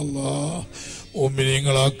സാലിഹ്യങ്ങളാക്കണേ അല്ലാഹ്,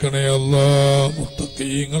 മുഅ്മിനീങ്ങളാക്കണേ അല്ലാഹ്,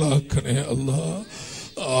 മുത്തഖീങ്ങളാക്കണേ അല്ലാഹ്,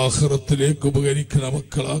 ആഖിറത്തിലേക്ക് ഉപകരിക്കുന്ന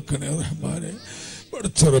മക്കളാക്കണേ റഹ്മാനെ.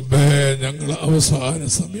 പഠിച്ച റബ്ബേ, ഞങ്ങളെ അവസാന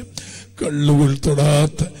സമയം കള്ളുകൾ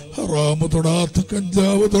തൊടാത്ത, ഹറാമ് തൊടാത്ത,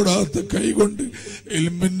 കഞ്ചാവ് തൊടാത്ത കൈകൊണ്ട്,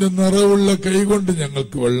 ഇൽമിന്റെ നിറവുള്ള കൈകൊണ്ട്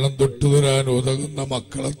ഞങ്ങൾക്ക് വെള്ളം തൊട്ടു തരാൻ ഉതകുന്ന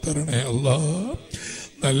മക്കളെ തരണേ അല്ലാ.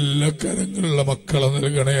 നല്ല കരങ്ങളുള്ള മക്കളെ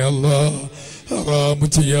നൽകണേ അല്ലാ. ഹറാമ്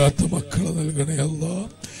ചെയ്യാത്ത മക്കളെ നൽകണേ അല്ലാ.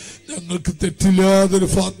 ഞങ്ങൾക്ക് തെറ്റില്ലാതൊരു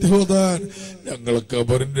ഫാത്തിഹ ഓതാൻ ഞങ്ങളെ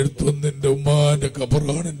കബറിന്റെ അടുത്ത് വന്ന് എന്റെ ഉമ്മാന്റെ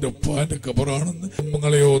കബറാണ്, എന്റെ ഉപ്പാന്റെ കബറാണെന്ന്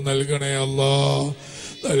ഞങ്ങളെയോ നൽകണേ അല്ലാ,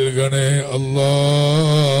 നൽകണേ അല്ലാ,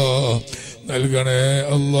 നൽകണേ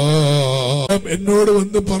അല്ലാ. എന്നോട്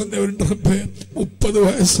വന്ന് പറഞ്ഞവരുണ്ട് റബ്ബേ, 30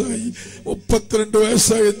 വയസ്സായി 32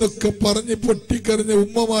 വയസ്സായി എന്നൊക്കെ പറഞ്ഞ് പൊട്ടിക്കറിഞ്ഞ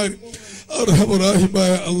ഉമ്മമാര്,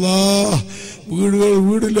 അർഹമറാഹിമായ അല്ലാ,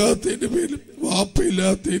 വീടില്ലാത്തതിന്റെ പേരിൽ,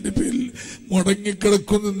 വാപ്പയില്ലാത്തതിന്റെ പേരിൽ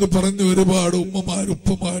മുടങ്ങിക്കിടക്കുന്നെന്ന് പറഞ്ഞ് ഒരുപാട്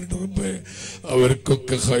ഉപ്പമാരുണ്ട് റബ്ബേ.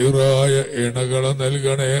 അവർക്കൊക്കെ ഖൈറായ ഇണകളെ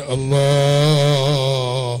നൽകണേ അല്ലാ,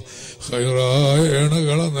 ഖൈറായ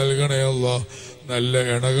ഇണകളെ നൽകണേ അല്ലാ. നല്ല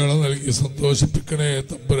ഇണകളെ നൽകി സന്തോഷിപ്പിക്കണേ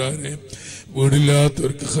തമ്പുരാനെ.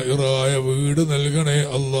 വീടില്ലാത്തവർക്ക് ഖൈറായ വീട് നൽകണേ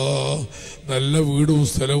അല്ലാ. നല്ല വീടും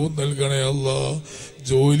സ്ഥലവും നൽകണേ അല്ലാ.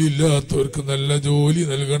 ജോലി ഇല്ലാത്തവർക്ക് നല്ല ജോലി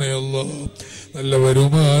നൽകണേ അല്ലാ. നല്ല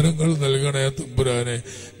വരുമാനങ്ങൾ നൽകണേ തമ്പുരാനെ.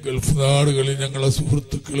 ഗൾഫ് നാടുകളിൽ ഞങ്ങളെ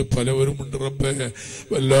സുഹൃത്തുക്കൾ പലവരുമുണ്ട് റബ്ബേ.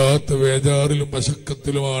 വല്ലാത്ത വേജാറിലും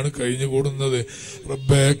വശക്കത്തിലുമാണ് കഴിഞ്ഞുകൂടുന്നത്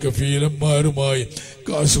റബ്ബേ. കഫീലന്മാരുമായി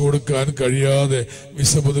കാശ് കൊടുക്കാൻ കഴിയാതെ,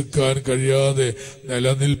 വിസ പുതുക്കാൻ കഴിയാതെ,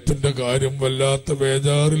 നിലനിൽപ്പിന്റെ കാര്യം വല്ലാത്ത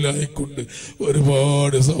വേജാറിലായിക്കൊണ്ട്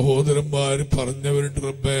ഒരുപാട് സഹോദരന്മാര് പറഞ്ഞവരുണ്ട്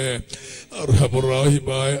റബ്ബേ.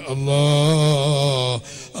 അർഹമുറാഹിമായ അല്ലാ,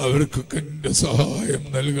 അവർക്കൊക്കെ എന്റെ സഹായം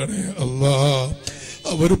നൽകണേ അല്ലാ.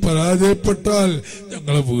 അവർ പരാജയപ്പെട്ടാൽ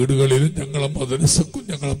ഞങ്ങളെ വീടുകളിലും ഞങ്ങളെ മദ്രസക്കും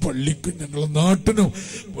ഞങ്ങളെ പള്ളിക്കും ഞങ്ങളെ നാട്ടിനും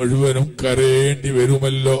മുഴുവനും കരയേണ്ടി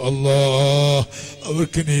വരുമല്ലോ അല്ലാ.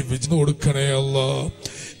 അവർക്ക് നീ വിജയം കൊടുക്കണേ അല്ലാ.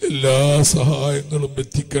 എല്ലാ സഹായങ്ങളും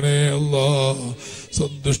എത്തിക്കണേ അല്ലാ.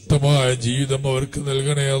 സന്തുഷ്ടമായ ജീവിതം അവർക്ക്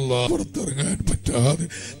നൽകണേ അല്ലാ. പുറത്തിറങ്ങാൻ പറ്റാതെ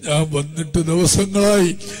ഞാൻ വന്നിട്ട്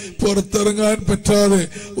ദിവസങ്ങളായി, പുറത്തിറങ്ങാൻ പറ്റാതെ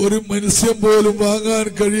ഒരു മനുഷ്യൻ പോലും വാങ്ങാൻ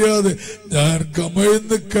കഴിയാതെ ഞാൻ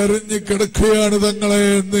കമഴ്ന്ന് കരഞ്ഞ് കിടക്കുകയാണ് തങ്ങളെ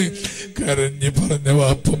എന്ന് കരഞ്ഞ് പറഞ്ഞ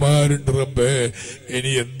വാപ്പമാരുണ്ട് റബ്ബേ.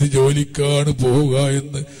 ഇനി എന്ത് ജോലിക്കാണ് പോവുക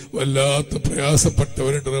എന്ന് വല്ലാത്ത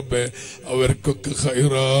പ്രയാസപ്പെട്ടവരുണ്ട് റബ്ബേ. അവർക്കൊക്കെ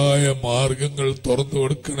ഖൈറായ മാർഗങ്ങൾ തുറന്നു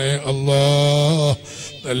കൊടുക്കണേ അല്ലാ.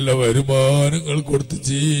 നല്ല വരുമാനങ്ങൾ കൊടുത്ത്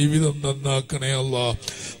ജീവിതം നന്നാക്കണേ അല്ലാ.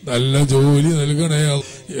 നല്ല ജോലി നൽകണേ.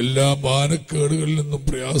 എല്ലാ മാനക്കേടുകളിൽ നിന്നും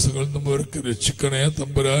പ്രയാസങ്ങളിൽ നിന്നും അവർക്ക് രക്ഷിക്കണേ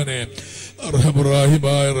തമ്പുരാനെ.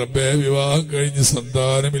 അർഹമുറാഹിമായ റബ്ബേ, വിവാഹം കഴിഞ്ഞ്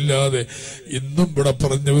സന്താനമില്ലാതെ ഇന്നും ഇവിടെ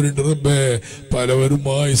പറഞ്ഞവരുണ്ട് റബ്ബേ.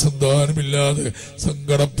 പലവരുമായി സന്താനമില്ലാതെ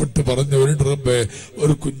സങ്കടപ്പെട്ട് പറഞ്ഞവരുണ്ട് റബ്ബേ.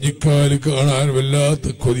 ഒരു കുഞ്ഞിക്കാല് കാണാൻ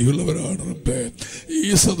വല്ലാത്ത കൊതിയുള്ളവരാണ് റബ്ബേ.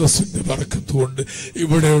 ഈ സദസ്സിന്റെ ബറക്കത്തുകൊണ്ട്,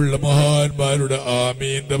 ഇവിടെയുള്ള മഹാന്മാരുടെ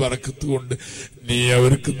ആമീന്റെ ബറക്കത്തുകൊണ്ട് നീ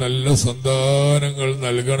അവർക്ക് നല്ല സന്താനങ്ങൾ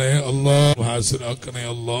നൽകണേ അല്ലാ. ഹാസിലാക്കണേ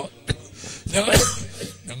അല്ലാ.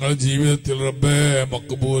 ഞങ്ങളുടെ ജീവിതത്തിൽ റബ്ബേ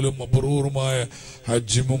മഖ്ബൂലും മബ്റൂറുമായ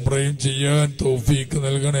ഹജ്ജും ഉംറയും ചെയ്യാൻ തൗഫീക്ക്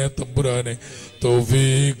നൽകണേ തമ്പുരാനെ.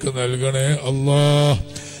 തൗഫീക്ക് നൽകണേ അല്ലാ.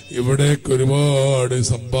 ഇവിടേക്ക് ഒരുപാട്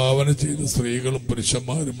സംഭാവന ചെയ്ത സ്ത്രീകളും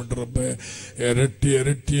പുരുഷന്മാരുമുണ്ട് റബ്ബേ.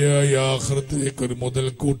 ഇരട്ടിയായി ആഖിറത്തിലേക്ക് ഒരു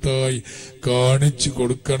മുതൽക്കൂട്ടായി കാണിച്ചു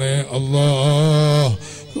കൊടുക്കണേ അല്ലാ.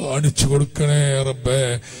 കാണിച്ചു കൊടുക്കണേ റബ്ബേ.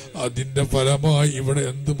 അതിന്റെ ഫലമായി ഇവിടെ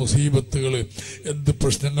എന്ത് മുസീബത്തുകൾ, എന്ത്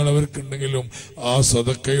പ്രശ്നങ്ങൾ അവർക്കുണ്ടെങ്കിലും ആ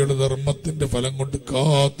സദക്കയുടെ ധർമ്മത്തിന്റെ ഫലം കൊണ്ട്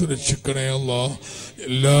കാത്തു രക്ഷിക്കണേ അല്ലാ.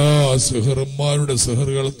 എല്ലാ സിഹ്റന്മാരുടെ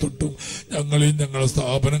സിഹറുകളെ തൊട്ടും ഞങ്ങളെയും ഞങ്ങളുടെ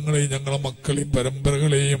സ്ഥാപനങ്ങളെയും ഞങ്ങളെ മക്കളെയും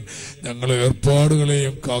പരമ്പരകളെയും ഞങ്ങളെ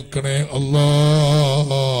ഏർപ്പാടുകളെയും കാക്കണേ അല്ലാ.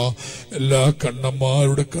 എല്ലാ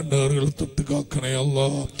കണ്ണന്മാരുടെ കണ്ണേറുകളെ തൊട്ട് കാക്കണേ അല്ലാ.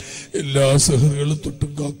 എല്ലാ സിഹറുകളെ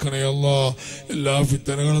തൊട്ടും കാക്കണേ അല്ലാ. എല്ലാ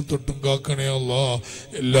ഫിത്തനകളെ തൊട്ടും കാക്കണേ അല്ലാ.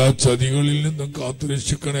 എല്ലാ ചതികളിൽ നിന്നും കാത്തു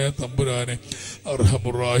രക്ഷിക്കണേ തമ്പുരാനെ.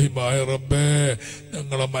 അർഹമുറാഹിമായ റബ്ബേ,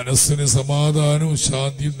 ഞങ്ങളെ മനസ്സിന് സമാധാനവും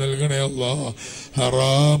ശാന്തിയും നൽകണേ അല്ലാ.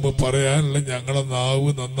 ഹറാമ് പറയാനുള്ള ഞങ്ങളെ നാവ്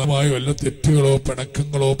നന്നായി വല്ല തെറ്റുകളോ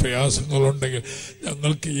പിണക്കങ്ങളോ പ്രയാസങ്ങളോ ഉണ്ടെങ്കിൽ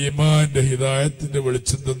ഞങ്ങൾക്ക് ഈമാന്റെ ഹിദായത്തിന്റെ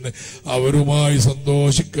വെളിച്ചം തന്ന് അവരുമായി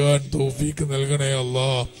സന്തോഷിക്കാൻ തൗഫീക്ക് നൽകണേ അല്ലാ.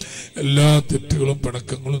 എല്ലാ തെറ്റുകളും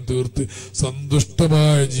പിണക്കങ്ങളും തീർത്ത്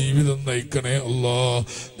സന്തുഷ്ടമായ ജീവിതം നയിക്കണേ അല്ലാ.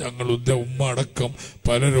 ഞങ്ങളുടെ ഉമ്മ അടക്കം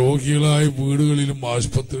പല രോഗികളായ വീടുകളിലും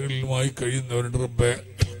ആശുപത്രികളിലുമായി കഴിയുന്നവരുടെ റബ്ബേ,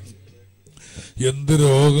 എന്ത്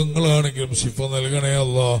രോഗങ്ങളാണെങ്കിലും ശിഫ നൽകണേ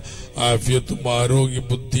അല്ലാ. ആഫിയത്തും ആരോഗ്യം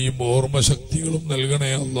ബുദ്ധിയും ഓർമ്മശക്തികളും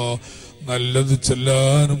നൽകണേ അല്ലാ. നല്ലത്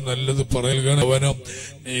ചെല്ലാനും നല്ലത് പറയൽകണ ഭവനം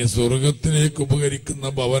നീ സ്വർഗത്തിലേക്ക് ഉപകരിക്കുന്ന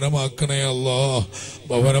ഭവനമാക്കണേ അല്ലാ.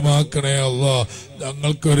 ഭവനമാക്കണേ അല്ലാ.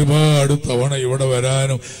 ഞങ്ങൾക്ക് ഒരുപാട് തവണ ഇവിടെ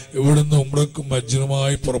വരാനും ഇവിടുന്ന് ഉംറക്കും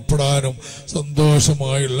ഹജ്ജിനുമായി പുറപ്പെടാനും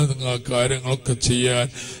സന്തോഷമായുള്ള നിങ്ങൾ കാര്യങ്ങളൊക്കെ ചെയ്യാൻ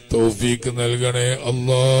തൗഫീക്ക് നൽകണേ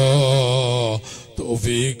അല്ലാ.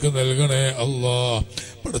 തൗഫീക്ക് നൽകണേ അല്ലാ.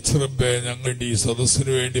 പടച്ചറബ്ബേ, ഞങ്ങളുടെ ഈ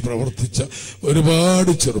സദസ്സിന് വേണ്ടി പ്രവർത്തിച്ച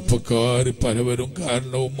ഒരുപാട് ചെറുപ്പക്കാർ, പലവരും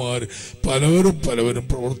കാരണവന്മാർ, പലവരും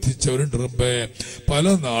പ്രവർത്തിച്ചവരുണ്ട് റബ്ബേ. പല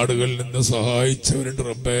നാടുകളിൽ നിന്ന് സഹായിച്ചവരുണ്ട്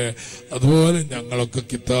റബ്ബേ. അതുപോലെ ഞങ്ങളൊക്കെ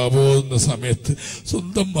കിതാബ് ഓതുന്ന സമയത്ത്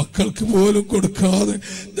സ്വന്തം മക്കൾക്ക് പോലും കൊടുക്കാതെ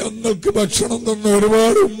ഞങ്ങൾക്ക് ഭക്ഷണം തന്ന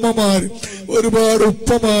ഒരുപാട് ഉമ്മമാര്, ഒരുപാട്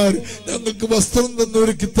ഉപ്പമാര്, ഞങ്ങൾക്ക് വസ്ത്രം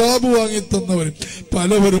തന്നവര്, കിതാബ് വാങ്ങി തന്നവര്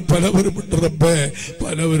പലവരും ഉണ്ട് റബ്ബേ.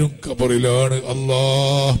 പലവരും ഖബറിലാണ് അല്ലാ.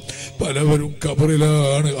 പലവരും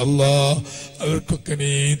ഖബറിലാണ് അല്ലാ. അവർക്കൊക്കെ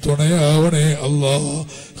നീ തുണയാവണേ അല്ലാ.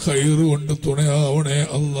 ഖൈറ് കൊണ്ട് തുണയാവണേ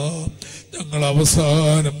അല്ലാ. ഞങ്ങൾ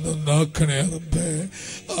അവസാനം നന്നാക്കണേ റബ്ബേ.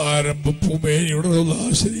 ആരംഭ പൂമേനിയുടെ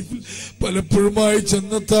ശരീഫിൽ പലപ്പോഴുമായി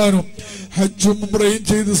ചെന്നെത്താനും ഹജ്ജും ഉംറയും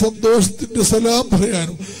ചെയ്ത് സന്തോഷത്തിന്റെ സലാം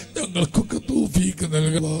പറയാനും ഞങ്ങൾക്കൊക്കെ തൗഫീക്ക്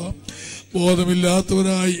നൽകണം.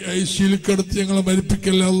 ബോധമില്ലാത്തവരായി ഐശ്വര്യൽ കടത്തി ഞങ്ങളെ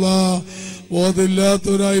മരിപ്പിക്കല്ലേ അല്ലാ.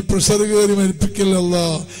 ബോധമില്ലാത്തവരായി പ്രഷർ കയറി മരിപ്പിക്കലല്ല.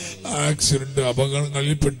 ആക്സിഡന്റ്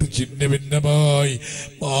അപകടങ്ങളിൽപ്പെട്ട് ചിഹ്ന ഭിന്നമായി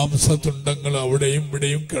മാംസതുണ്ടങ്ങൾ അവിടെയും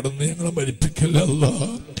ഇവിടെയും കിടന്ന് ഞങ്ങളെ മരിപ്പിക്കലല്ല.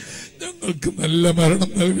 ഞങ്ങൾക്ക് നല്ല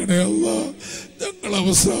മരണം നൽകണേ അല്ല. ഞങ്ങൾ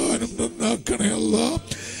അവസാനം നന്നാക്കണേ അല്ല.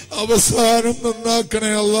 അവസാനം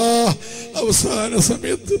നന്നാക്കണേ അല്ല. അവസാന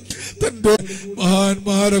സമയത്ത് തന്റെ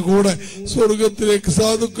മഹാന്മാരെ കൂടെ സ്വർഗത്തിലേക്ക്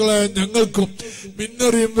സാധുക്കളായ ഞങ്ങൾക്കും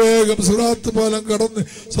മിന്നറിയും വേഗം സിറാത്ത് പാലം കടന്ന്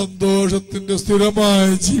സന്തോഷത്തിന്റെ സ്ഥിരമായ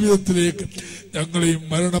ജീവിതത്തിലേക്ക് ഞങ്ങളെയും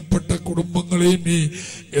മരണപ്പെട്ട കുടുംബങ്ങളെയും നീ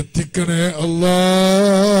എത്തിക്കണേ അല്ലാ,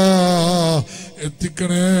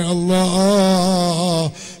 എത്തിക്കണേ അല്ലാ.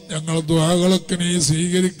 ഞങ്ങളെ ദുആകളൊക്കെ നീ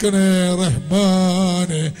സ്വീകരിക്കണേ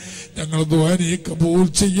റഹ്മാനെ. ഞങ്ങളെ ദുആ നീ കബൂൽ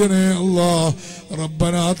ചെയ്യണേ അല്ലാ.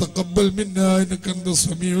 ربنا تقبل منا إنك أنت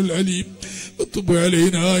السميع العليم وتب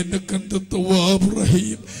علينا إنك أنت التواب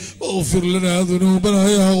الرحيم واغفر لنا ذنوبنا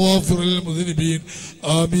يا غافر المذنبين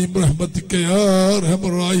آمين برحمتك يا أرحم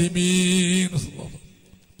الراحمين.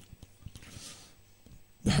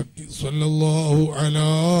 بحق صلى الله على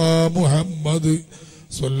محمد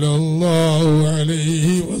صلى الله عليه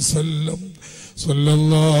وسلم صلى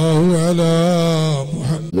الله على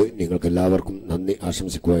محمد. നിങ്ങൾക്ക് എല്ലാവർക്കും നന്ദി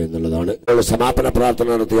ആശംസിക്കുക എന്നുള്ളതാണ്. സമാപന പ്രാർത്ഥന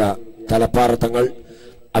നടത്തിയ തലപ്പാറ തങ്ങൾ,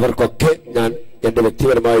 അവർക്കൊക്കെ ഞാൻ എന്റെ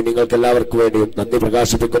വ്യക്തിപരമായി നിങ്ങൾക്ക് എല്ലാവർക്കും വേണ്ടിയും നന്ദി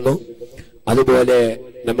പ്രകാശിപ്പിക്കുന്നു. അതുപോലെ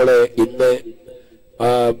നമ്മള് ഇന്ന്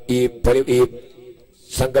ഈ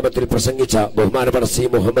സംഗമത്തിൽ പ്രസംഗിച്ച ബഹുമാനപ്പെട്ട സി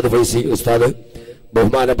മുഹമ്മദ് ഫൈസി ഉസ്താദ്,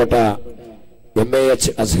 ബഹുമാനപ്പെട്ട MAH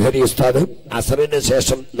അസ്ഹരി ഉസ്താദ്, അസറിന്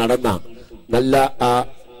ശേഷം നടന്ന നല്ല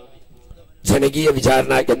ജനകീയ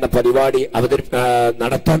വിചാരണ എന്ന പരിപാടി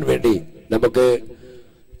നടത്താൻ വേണ്ടി നമുക്ക്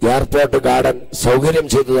എയർപോർട്ട് ഗാർഡൻ സൗകര്യം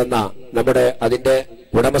ചെയ്തു തന്ന നമ്മുടെ അതിന്റെ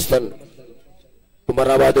ഉടമസ്ഥൻ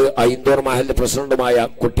ഉമറാബാദ് ഐന്തൂർ മഹലിന്റെ പ്രസിഡന്റുമായ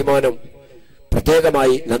കുട്ടിമോനും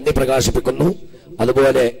പ്രത്യേകമായി നന്ദി പ്രകാശിപ്പിക്കുന്നു.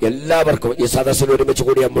 അതുപോലെ എല്ലാവർക്കും ഈ സദസ്സിൽ ഒരുമിച്ച്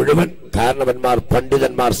കൂടിയ മുഴുവൻ കാരണവന്മാർ,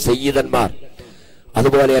 പണ്ഡിതന്മാർ, സയ്യിദന്മാർ,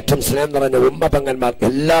 അതുപോലെ ഏറ്റവും സ്നേഹം നിറഞ്ഞ ഉമ്മ പെങ്ങന്മാർ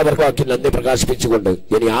എല്ലാവർക്കും ആക്കി നന്ദി പ്രകാശിപ്പിച്ചുകൊണ്ട്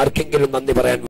ഇനി ആർക്കെങ്കിലും നന്ദി പറയാൻ